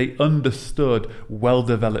 day. They understood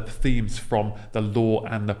well-developed themes from the law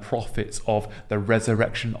and the prophets of the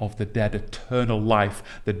resurrection of the dead, eternal life,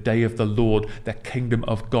 the day of the Lord, the kingdom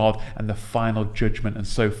of God, and the final judgment, and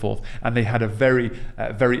so forth. And they had a very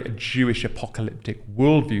Jewish apocalyptic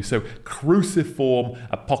worldview. So cruciform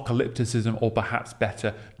apocalypticism, or perhaps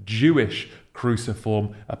better, Jewish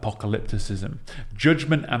cruciform apocalypticism.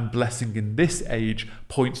 Judgment and blessing in this age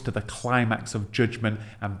points to the climax of judgment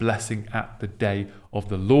and blessing at the day of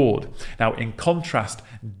the Lord. Now, in contrast,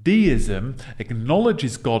 deism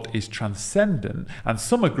acknowledges God is transcendent, and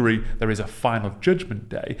some agree there is a final judgment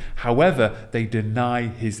day. However, they deny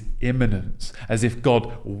his immanence, as if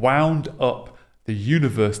God wound up the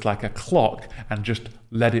universe like a clock and just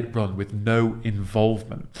let it run with no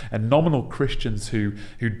involvement. And nominal Christians who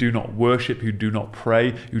do not worship, who do not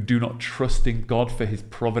pray, who do not trust in God for his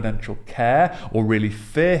providential care or really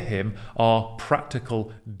fear him are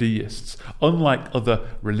practical deists. Unlike other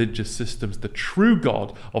religious systems, the true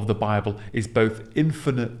God of the Bible is both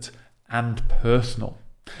infinite and personal.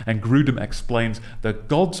 And Grudem explains the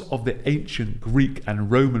gods of the ancient Greek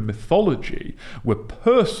and Roman mythology were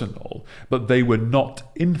personal, but they were not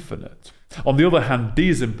infinite. On the other hand,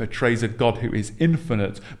 deism portrays a God who is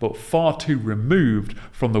infinite, but far too removed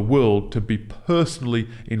from the world to be personally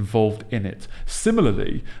involved in it.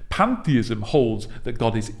 Similarly, pantheism holds that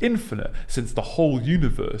God is infinite, since the whole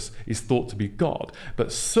universe is thought to be God,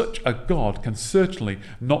 but such a God can certainly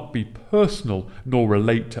not be personal nor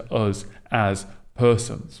relate to us as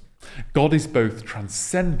persons. God is both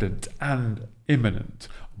transcendent and immanent.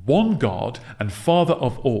 One God and Father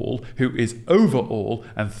of all, who is over all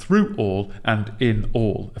and through all and in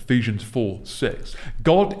all. Ephesians 4:6.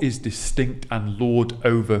 God is distinct and Lord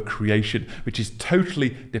over creation, which is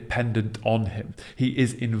totally dependent on him. He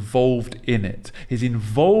is involved in it. His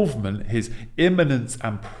involvement, his immanence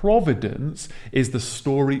and providence is the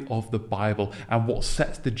story of the Bible and what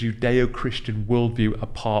sets the Judeo-Christian worldview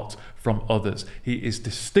apart from others. He is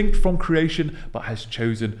distinct from creation, but has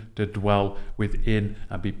chosen to dwell within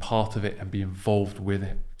and be part of it and be involved with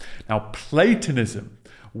it. Now, Platonism,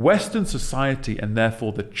 Western society, and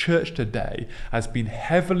therefore the church today, has been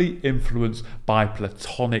heavily influenced by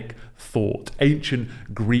Platonic thought, ancient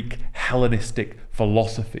Greek Hellenistic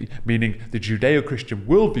philosophy, meaning the Judeo-Christian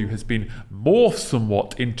worldview has been morphed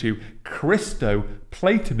somewhat into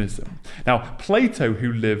Christo-Platonism. Now, Plato,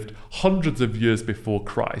 who lived hundreds of years before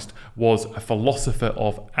Christ, was a philosopher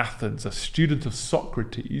of Athens, a student of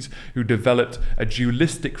Socrates, who developed a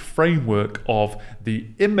dualistic framework of the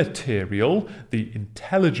immaterial, the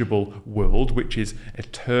intelligible world, which is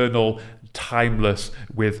eternal, timeless,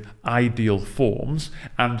 with ideal forms,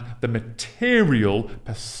 and the material,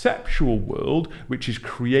 perceptual world, which is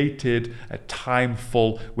created,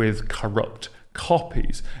 timeful, with corrupt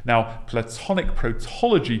copies. Now, Platonic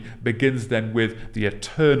protology begins then with the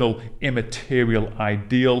eternal, immaterial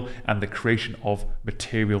ideal and the creation of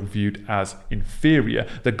material viewed as inferior.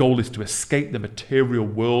 The goal is to escape the material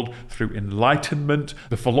world through enlightenment.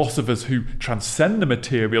 The philosophers who transcend the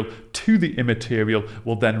material to the immaterial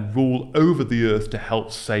will then rule over the earth to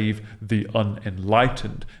help save the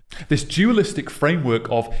unenlightened. This dualistic framework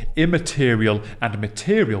of immaterial and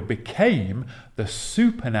material became the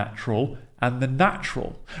supernatural and the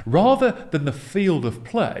natural. Rather than the field of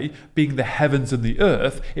play being the heavens and the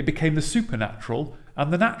earth, it became the supernatural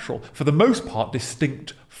and the natural, for the most part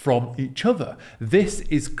distinct from each other. This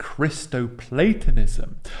is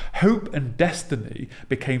Christo-Platonism. Hope and destiny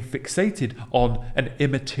became fixated on an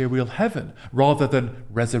immaterial heaven, rather than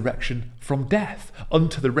resurrection from death,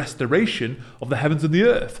 unto the restoration of the heavens and the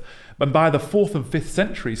earth. And by the 4th and 5th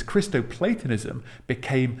centuries, Christo-Platonism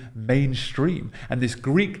became mainstream, and this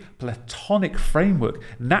Greek Platonic framework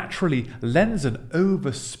naturally lends an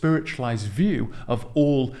over-spiritualized view of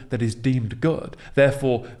all that is deemed good.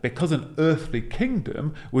 Therefore, because an earthly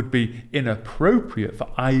kingdom would be inappropriate for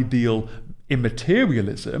ideal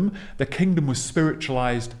immaterialism, the kingdom was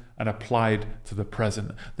spiritualized and applied to the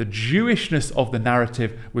present. The Jewishness of the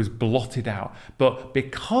narrative was blotted out. But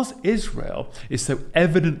because Israel is so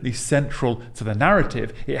evidently central to the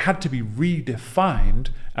narrative, it had to be redefined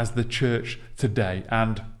as the church today.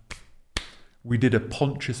 And we did a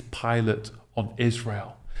Pontius Pilate on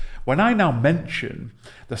Israel. When I now mention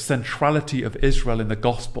the centrality of Israel in the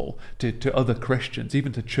gospel to other Christians,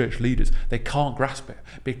 even to church leaders, they can't grasp it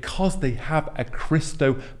because they have a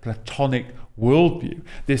Christo-Platonic worldview.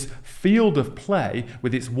 This field of play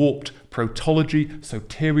with its warped protology,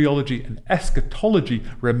 soteriology, and eschatology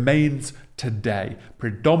remains today,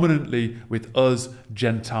 predominantly with us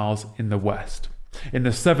Gentiles in the West. In the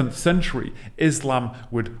 7th century, Islam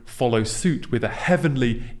would follow suit with a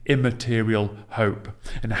heavenly immaterial hope.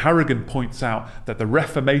 And Harrigan points out that the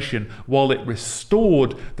Reformation, while it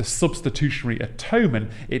restored the substitutionary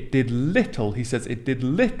atonement, it did little, he says, it did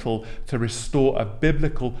little to restore a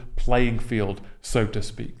biblical playing field, so to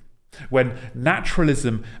speak. When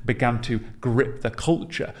naturalism began to grip the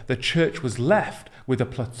culture, the church was left with a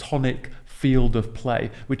Platonic field of play,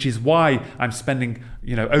 which is why I'm spending,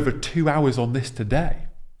 over 2 hours on this today.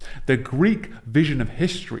 The Greek vision of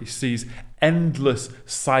history sees endless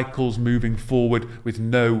cycles moving forward with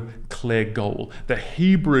no clear goal. The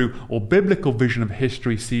Hebrew or biblical vision of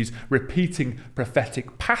history sees repeating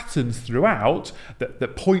prophetic patterns throughout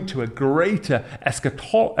that point to a greater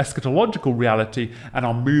eschatological reality and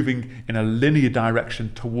are moving in a linear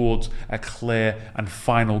direction towards a clear and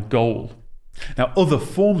final goal. Now, other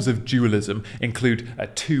forms of dualism include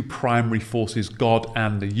two primary forces, God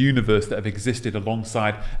and the universe, that have existed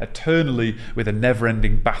alongside eternally, with a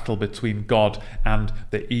never-ending battle between God and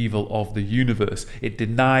the evil of the universe. It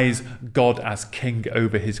denies God as king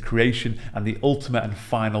over his creation and the ultimate and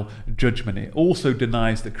final judgment. It also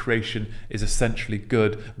denies that creation is essentially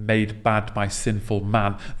good, made bad by sinful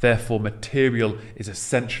man. Therefore, material is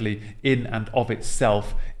essentially in and of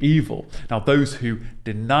itself evil. Now, those who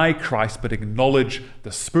deny Christ but acknowledge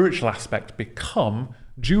the spiritual aspect become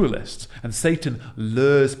dualists, and Satan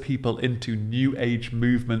lures people into New Age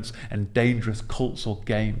movements and dangerous cults or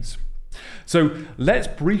games. So let's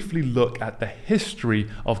briefly look at the history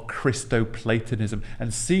of Christoplatonism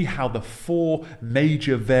and see how the four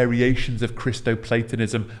major variations of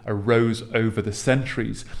Christoplatonism arose over the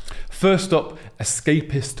centuries. First up,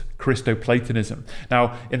 escapist Christoplatonism.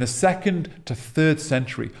 Now, in the 2nd to 3rd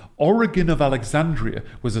century, Origen of Alexandria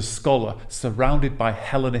was a scholar surrounded by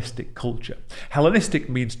Hellenistic culture. Hellenistic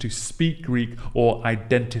means to speak Greek or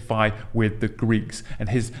identify with the Greeks, and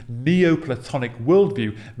his Neoplatonic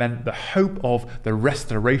worldview meant the hope of the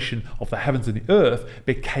restoration of the heavens and the earth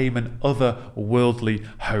became an otherworldly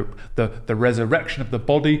hope. The resurrection of the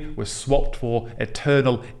body was swapped for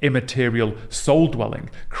eternal, immaterial soul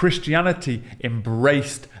dwelling. Christianity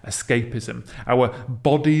embraced escapism. Our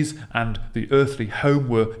bodies and the earthly home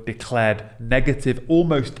were declared negative,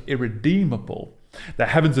 almost irredeemable. The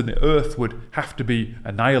heavens and the earth would have to be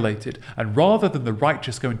annihilated, and rather than the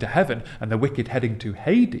righteous going to heaven and the wicked heading to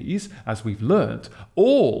Hades, as we've learnt,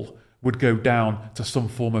 all would go down to some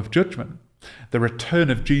form of judgment. The return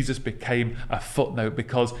of Jesus became a footnote,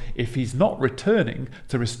 because if he's not returning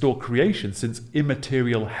to restore creation, since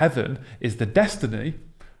immaterial heaven is the destiny,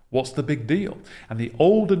 what's the big deal? And the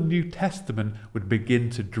Old and New Testament would begin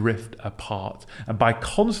to drift apart. And by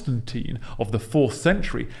Constantine of the 4th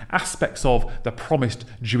century, aspects of the promised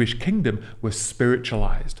Jewish kingdom were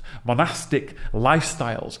spiritualized. Monastic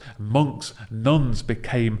lifestyles, monks, nuns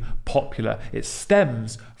became popular. It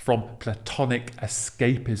stems from Platonic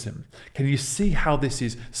escapism. Can you see how this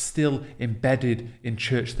is still embedded in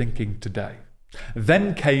church thinking today?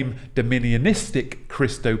 Then came dominionistic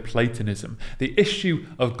Christoplatonism. The issue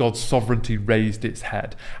of God's sovereignty raised its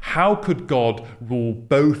head. How could God rule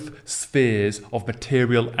both spheres of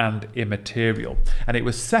material and immaterial? And it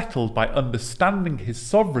was settled by understanding his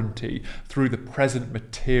sovereignty through the present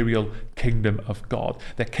material kingdom of God.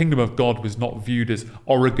 The kingdom of God was not viewed as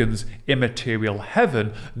Origen's immaterial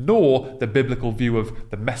heaven, nor the biblical view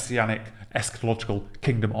of the messianic eschatological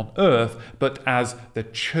kingdom on earth, but as the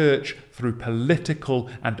church through political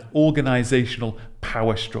and organizational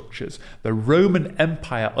power structures. The Roman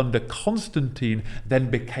Empire under Constantine then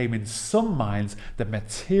became, in some minds, the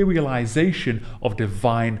materialization of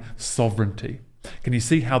divine sovereignty. Can you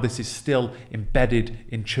see how this is still embedded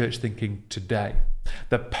in church thinking today?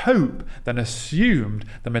 The Pope then assumed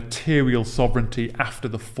the material sovereignty after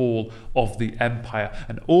the fall of the empire,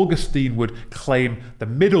 and Augustine would claim the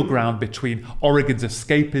middle ground between Origen's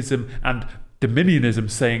escapism and dominionism,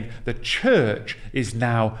 saying the church is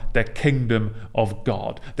now the kingdom of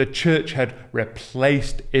God. The church had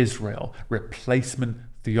replaced Israel, replacement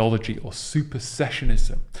theology or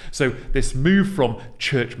supersessionism. So this move from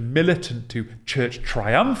church militant to church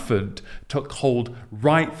triumphant took hold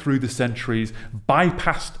right through the centuries,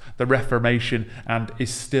 bypassed the Reformation, and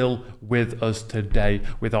is still with us today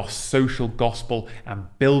with our social gospel and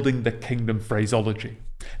building the kingdom phraseology.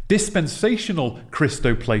 Dispensational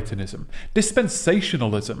Christoplatonism.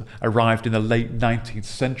 Dispensationalism arrived in the late 19th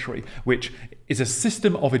century, which is a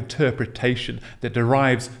system of interpretation that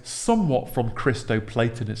derives somewhat from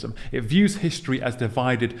Christoplatonism. It views history as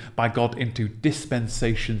divided by God into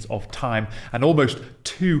dispensations of time and almost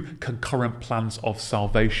two concurrent plans of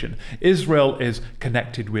salvation. Israel is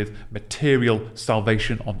connected with material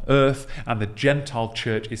salvation on earth, and the Gentile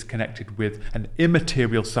church is connected with an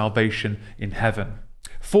immaterial salvation in heaven.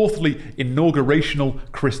 Fourthly, inaugurational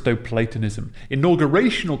Christoplatonism.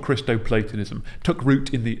 Inaugurational Christoplatonism took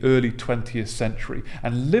root in the early 20th century,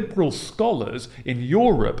 and liberal scholars in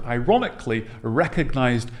Europe ironically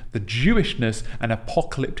recognized the Jewishness and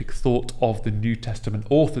apocalyptic thought of the New Testament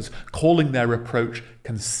authors, calling their approach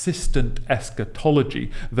consistent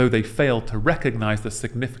eschatology, though they failed to recognize the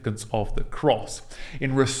significance of the cross.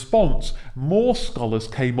 In response, more scholars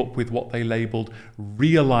came up with what they labeled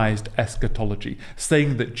realized eschatology,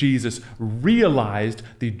 saying that Jesus realized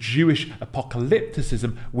the Jewish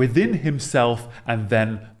apocalypticism within himself and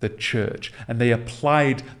then the church, and they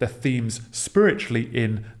applied the themes spiritually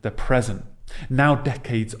in the present. Now,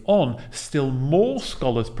 decades on, still more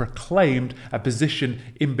scholars proclaimed a position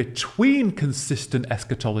in between consistent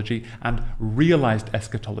eschatology and realized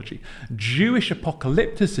eschatology. Jewish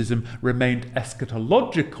apocalypticism remained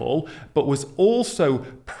eschatological, but was also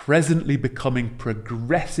presently becoming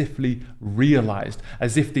progressively realized,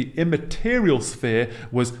 as if the immaterial sphere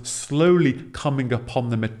was slowly coming upon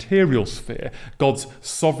the material sphere, God's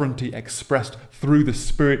sovereignty expressed through the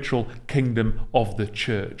spiritual kingdom of the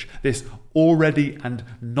church. This already and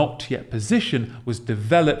not yet position was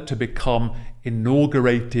developed to become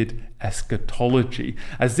inaugurated eschatology,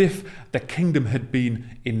 as if the kingdom had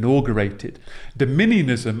been inaugurated.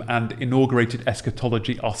 Dominionism and inaugurated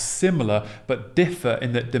eschatology are similar but differ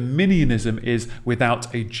in that dominionism is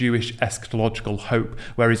without a Jewish eschatological hope,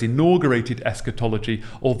 whereas inaugurated eschatology,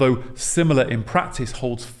 although similar in practice,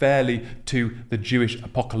 holds fairly to the Jewish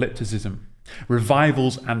apocalypticism.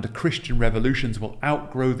 Revivals and Christian revolutions will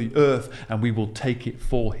outgrow the earth and we will take it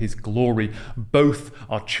for his glory. Both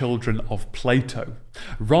are children of Plato.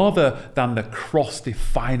 Rather than the cross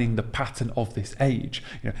defining the pattern of this age,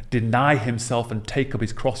 deny himself and take up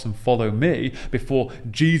his cross and follow me, before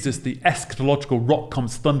Jesus, the eschatological rock,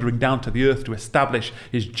 comes thundering down to the earth to establish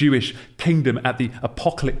his Jewish kingdom at the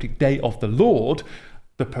apocalyptic day of the Lord,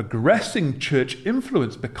 the progressing church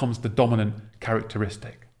influence becomes the dominant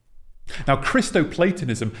characteristic. Now,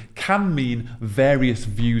 Christoplatonism can mean various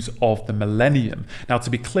views of the millennium. Now, to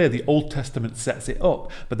be clear, the Old Testament sets it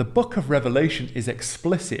up, but the book of Revelation is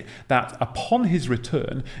explicit that upon his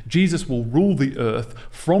return, Jesus will rule the earth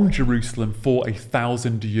from Jerusalem for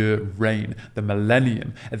 1,000-year reign, the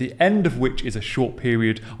millennium, at the end of which is a short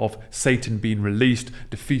period of Satan being released,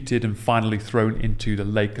 defeated, and finally thrown into the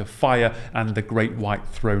lake of fire and the great white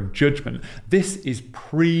throne judgment. This is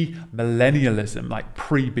pre-millennialism, like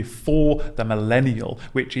before the millennial,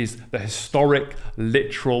 which is the historic,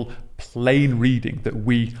 literal, plain reading that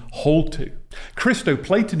we hold to.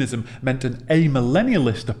 Christoplatonism meant an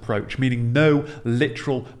amillennialist approach, meaning no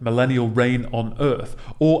literal millennial reign on earth,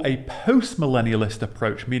 or a postmillennialist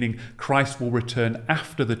approach, meaning Christ will return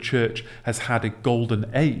after the church has had a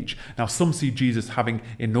golden age. Now, some see Jesus having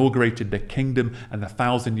inaugurated the kingdom and the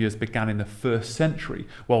 1,000 years began in the 1st century.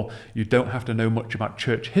 Well, you don't have to know much about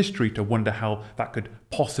church history to wonder how that could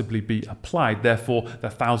possibly be applied. Therefore, the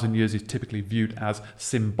 1,000 years is typically viewed as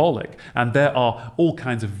symbolic, and there are all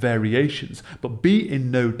kinds of variations. But be in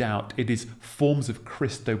no doubt, it is forms of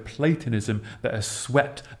Christoplatonism that has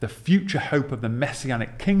swept the future hope of the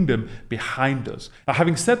Messianic kingdom behind us. Now,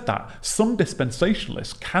 having said that, some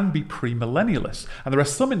dispensationalists can be premillennialists, and there are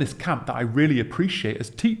some in this camp that I really appreciate as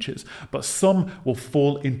teachers, but some will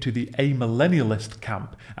fall into the amillennialist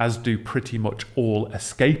camp, as do pretty much all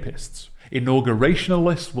escapists.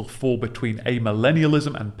 Inaugurationalists will fall between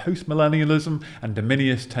amillennialism and postmillennialism, and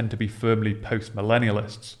dominionists tend to be firmly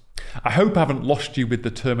postmillennialists. I hope I haven't lost you with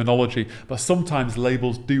the terminology, but sometimes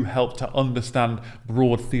labels do help to understand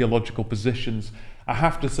broad theological positions. I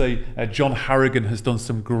have to say, John Harrigan has done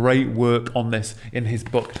some great work on this in his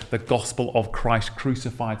book, The Gospel of Christ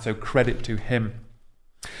Crucified, so credit to him.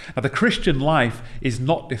 Now, the Christian life is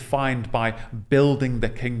not defined by building the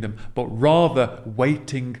kingdom, but rather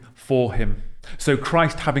waiting for him. So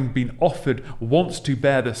Christ, having been offered once to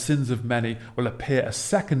bear the sins of many, will appear a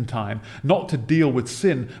second time, not to deal with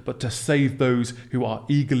sin, but to save those who are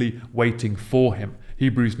eagerly waiting for him.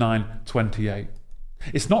 Hebrews 9:28.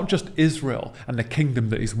 It's not just Israel and the kingdom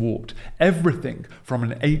that is warped. Everything from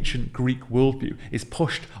an ancient Greek worldview is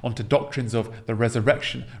pushed onto doctrines of the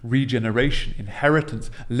resurrection, regeneration,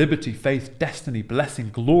 inheritance, liberty, faith, destiny,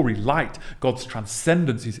 blessing, glory, light, God's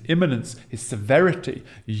transcendence, his immanence, his severity,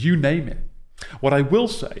 you name it. What I will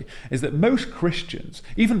say is that most Christians,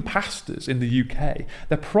 even pastors in the UK,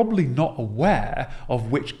 they're probably not aware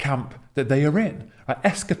of which camp that they are in.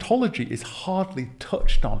 Eschatology is hardly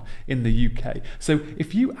touched on in the UK. So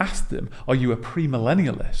if you ask them, are you a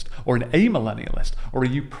premillennialist or an amillennialist, or are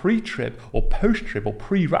you pre-trib or post-trib or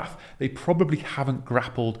pre-wrath, they probably haven't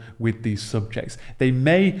grappled with these subjects. They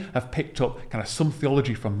may have picked up kind of some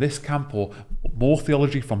theology from this camp or more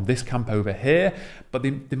theology from this camp over here, but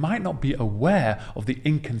they might not be aware of the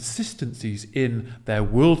inconsistencies in their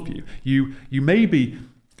worldview. You might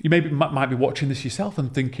be watching this yourself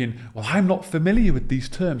and thinking, well, I'm not familiar with these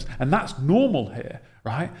terms. And that's normal here,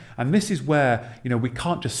 right? And this is where, we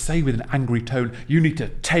can't just say with an angry tone, you need to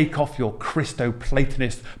take off your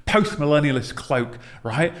Christoplatonist, postmillennialist cloak,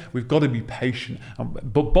 right? We've got to be patient,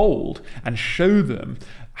 but bold, and show them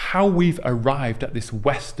how we've arrived at this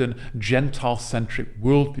Western Gentile-centric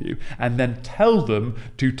worldview, and then tell them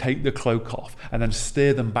to take the cloak off and then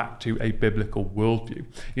steer them back to a biblical worldview.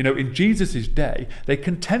 You know, in Jesus' day, they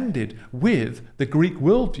contended with the Greek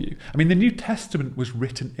worldview. I mean, the New Testament was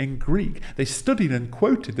written in Greek. They studied and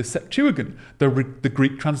quoted the Septuagint, the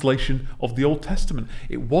Greek translation of the Old Testament.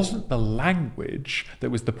 It wasn't the language that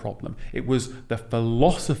was the problem. It was the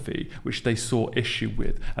philosophy which they saw issue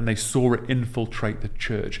with, and they saw it infiltrate the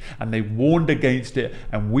church, and they warned against it,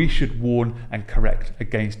 and we should warn and correct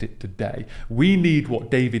against it today. We need what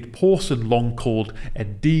David Pawson long called a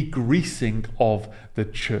degreasing of the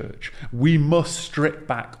church. We must strip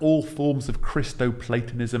back all forms of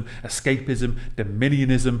Christo-Platonism, escapism,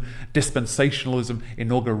 dominionism, dispensationalism,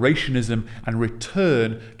 inaugurationism, and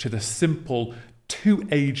return to the simple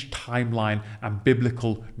two-age timeline and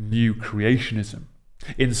biblical new creationism.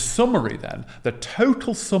 In summary then, the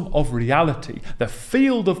total sum of reality, the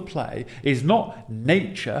field of play, is not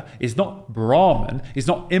nature, is not Brahman, is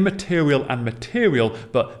not immaterial and material,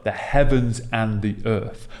 but the heavens and the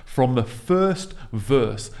earth. From the first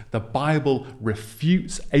verse, the Bible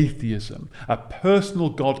refutes atheism. A personal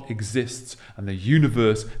God exists, and the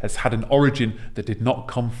universe has had an origin that did not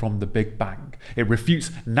come from the Big Bang. It refutes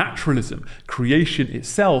naturalism. Creation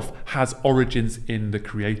itself has origins in the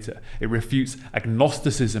Creator. It refutes agnosticism.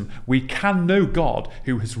 We can know God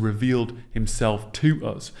who has revealed himself to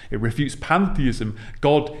us. It refutes pantheism.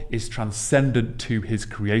 God is transcendent to his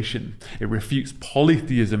creation. It refutes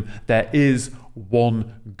polytheism. There is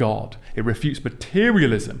one God. It refutes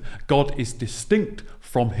materialism. God is distinct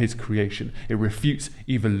from his creation. It refutes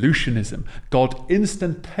evolutionism. God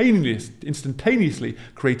instantaneously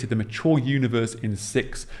created the mature universe in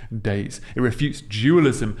 6 days. It refutes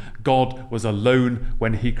dualism. God was alone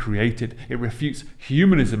when he created. It refutes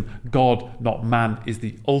humanism. God, not man, is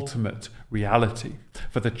the ultimate reality.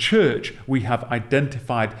 For the church, we have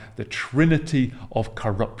identified the trinity of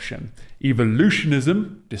corruption.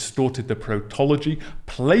 Evolutionism distorted the protology.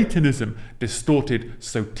 Platonism distorted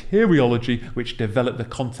soteriology, which developed the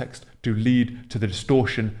context to lead to the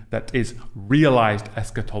distortion that is realized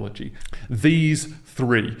eschatology. These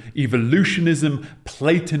three, evolutionism,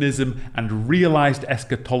 Platonism, and realized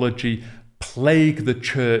eschatology, plague the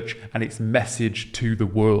church and its message to the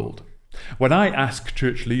world. When I ask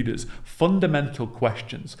church leaders fundamental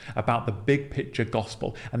questions about the big picture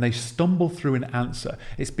gospel and they stumble through an answer,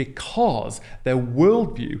 it's because their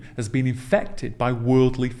worldview has been infected by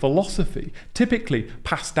worldly philosophy, typically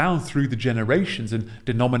passed down through the generations and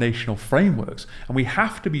denominational frameworks. And we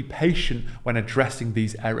have to be patient when addressing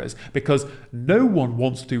these errors, because no one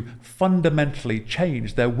wants to fundamentally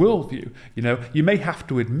change their worldview. You know, you may have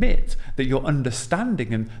to admit that your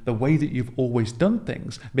understanding and the way that you've always done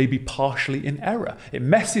things may be partially in error. It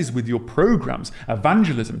messes with your programs,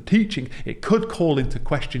 evangelism, teaching. It could call into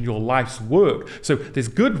question your life's work. So there's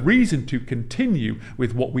good reason to continue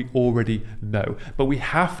with what we already know. But we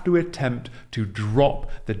have to attempt to drop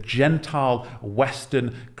the Gentile,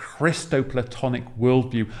 Western, Christo-Platonic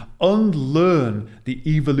worldview, unlearn the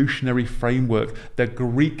evolutionary framework, the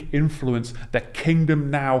Greek influence, the kingdom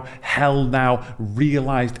now, hell now,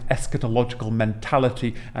 realized eschatological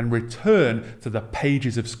mentality, and return to the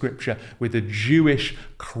pages of Scripture with a Jewish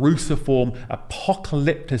cruciform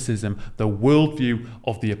apocalypticism, the worldview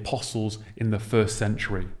of the apostles in the first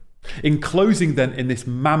century. In closing then, in this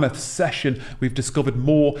mammoth session, we've discovered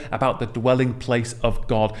more about the dwelling place of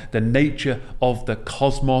God, the nature of the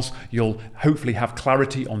cosmos. You'll hopefully have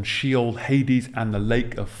clarity on Sheol, Hades, and the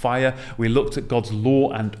lake of fire. We looked at God's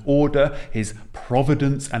law and order, his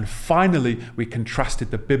providence, and finally we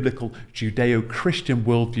contrasted the biblical Judeo-Christian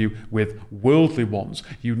worldview with worldly ones.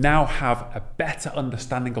 You now have a better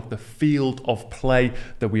understanding of the field of play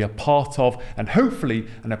that we are part of, and hopefully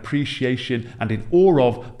an appreciation and in awe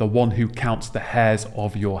of the one who counts the hairs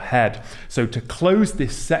of your head. So to close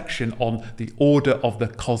this section on the order of the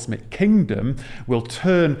cosmic kingdom, we'll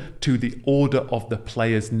turn to the order of the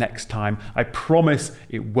players next time. I promise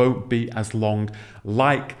it won't be as long.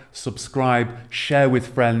 Like, subscribe, share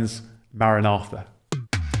with friends. Maranatha.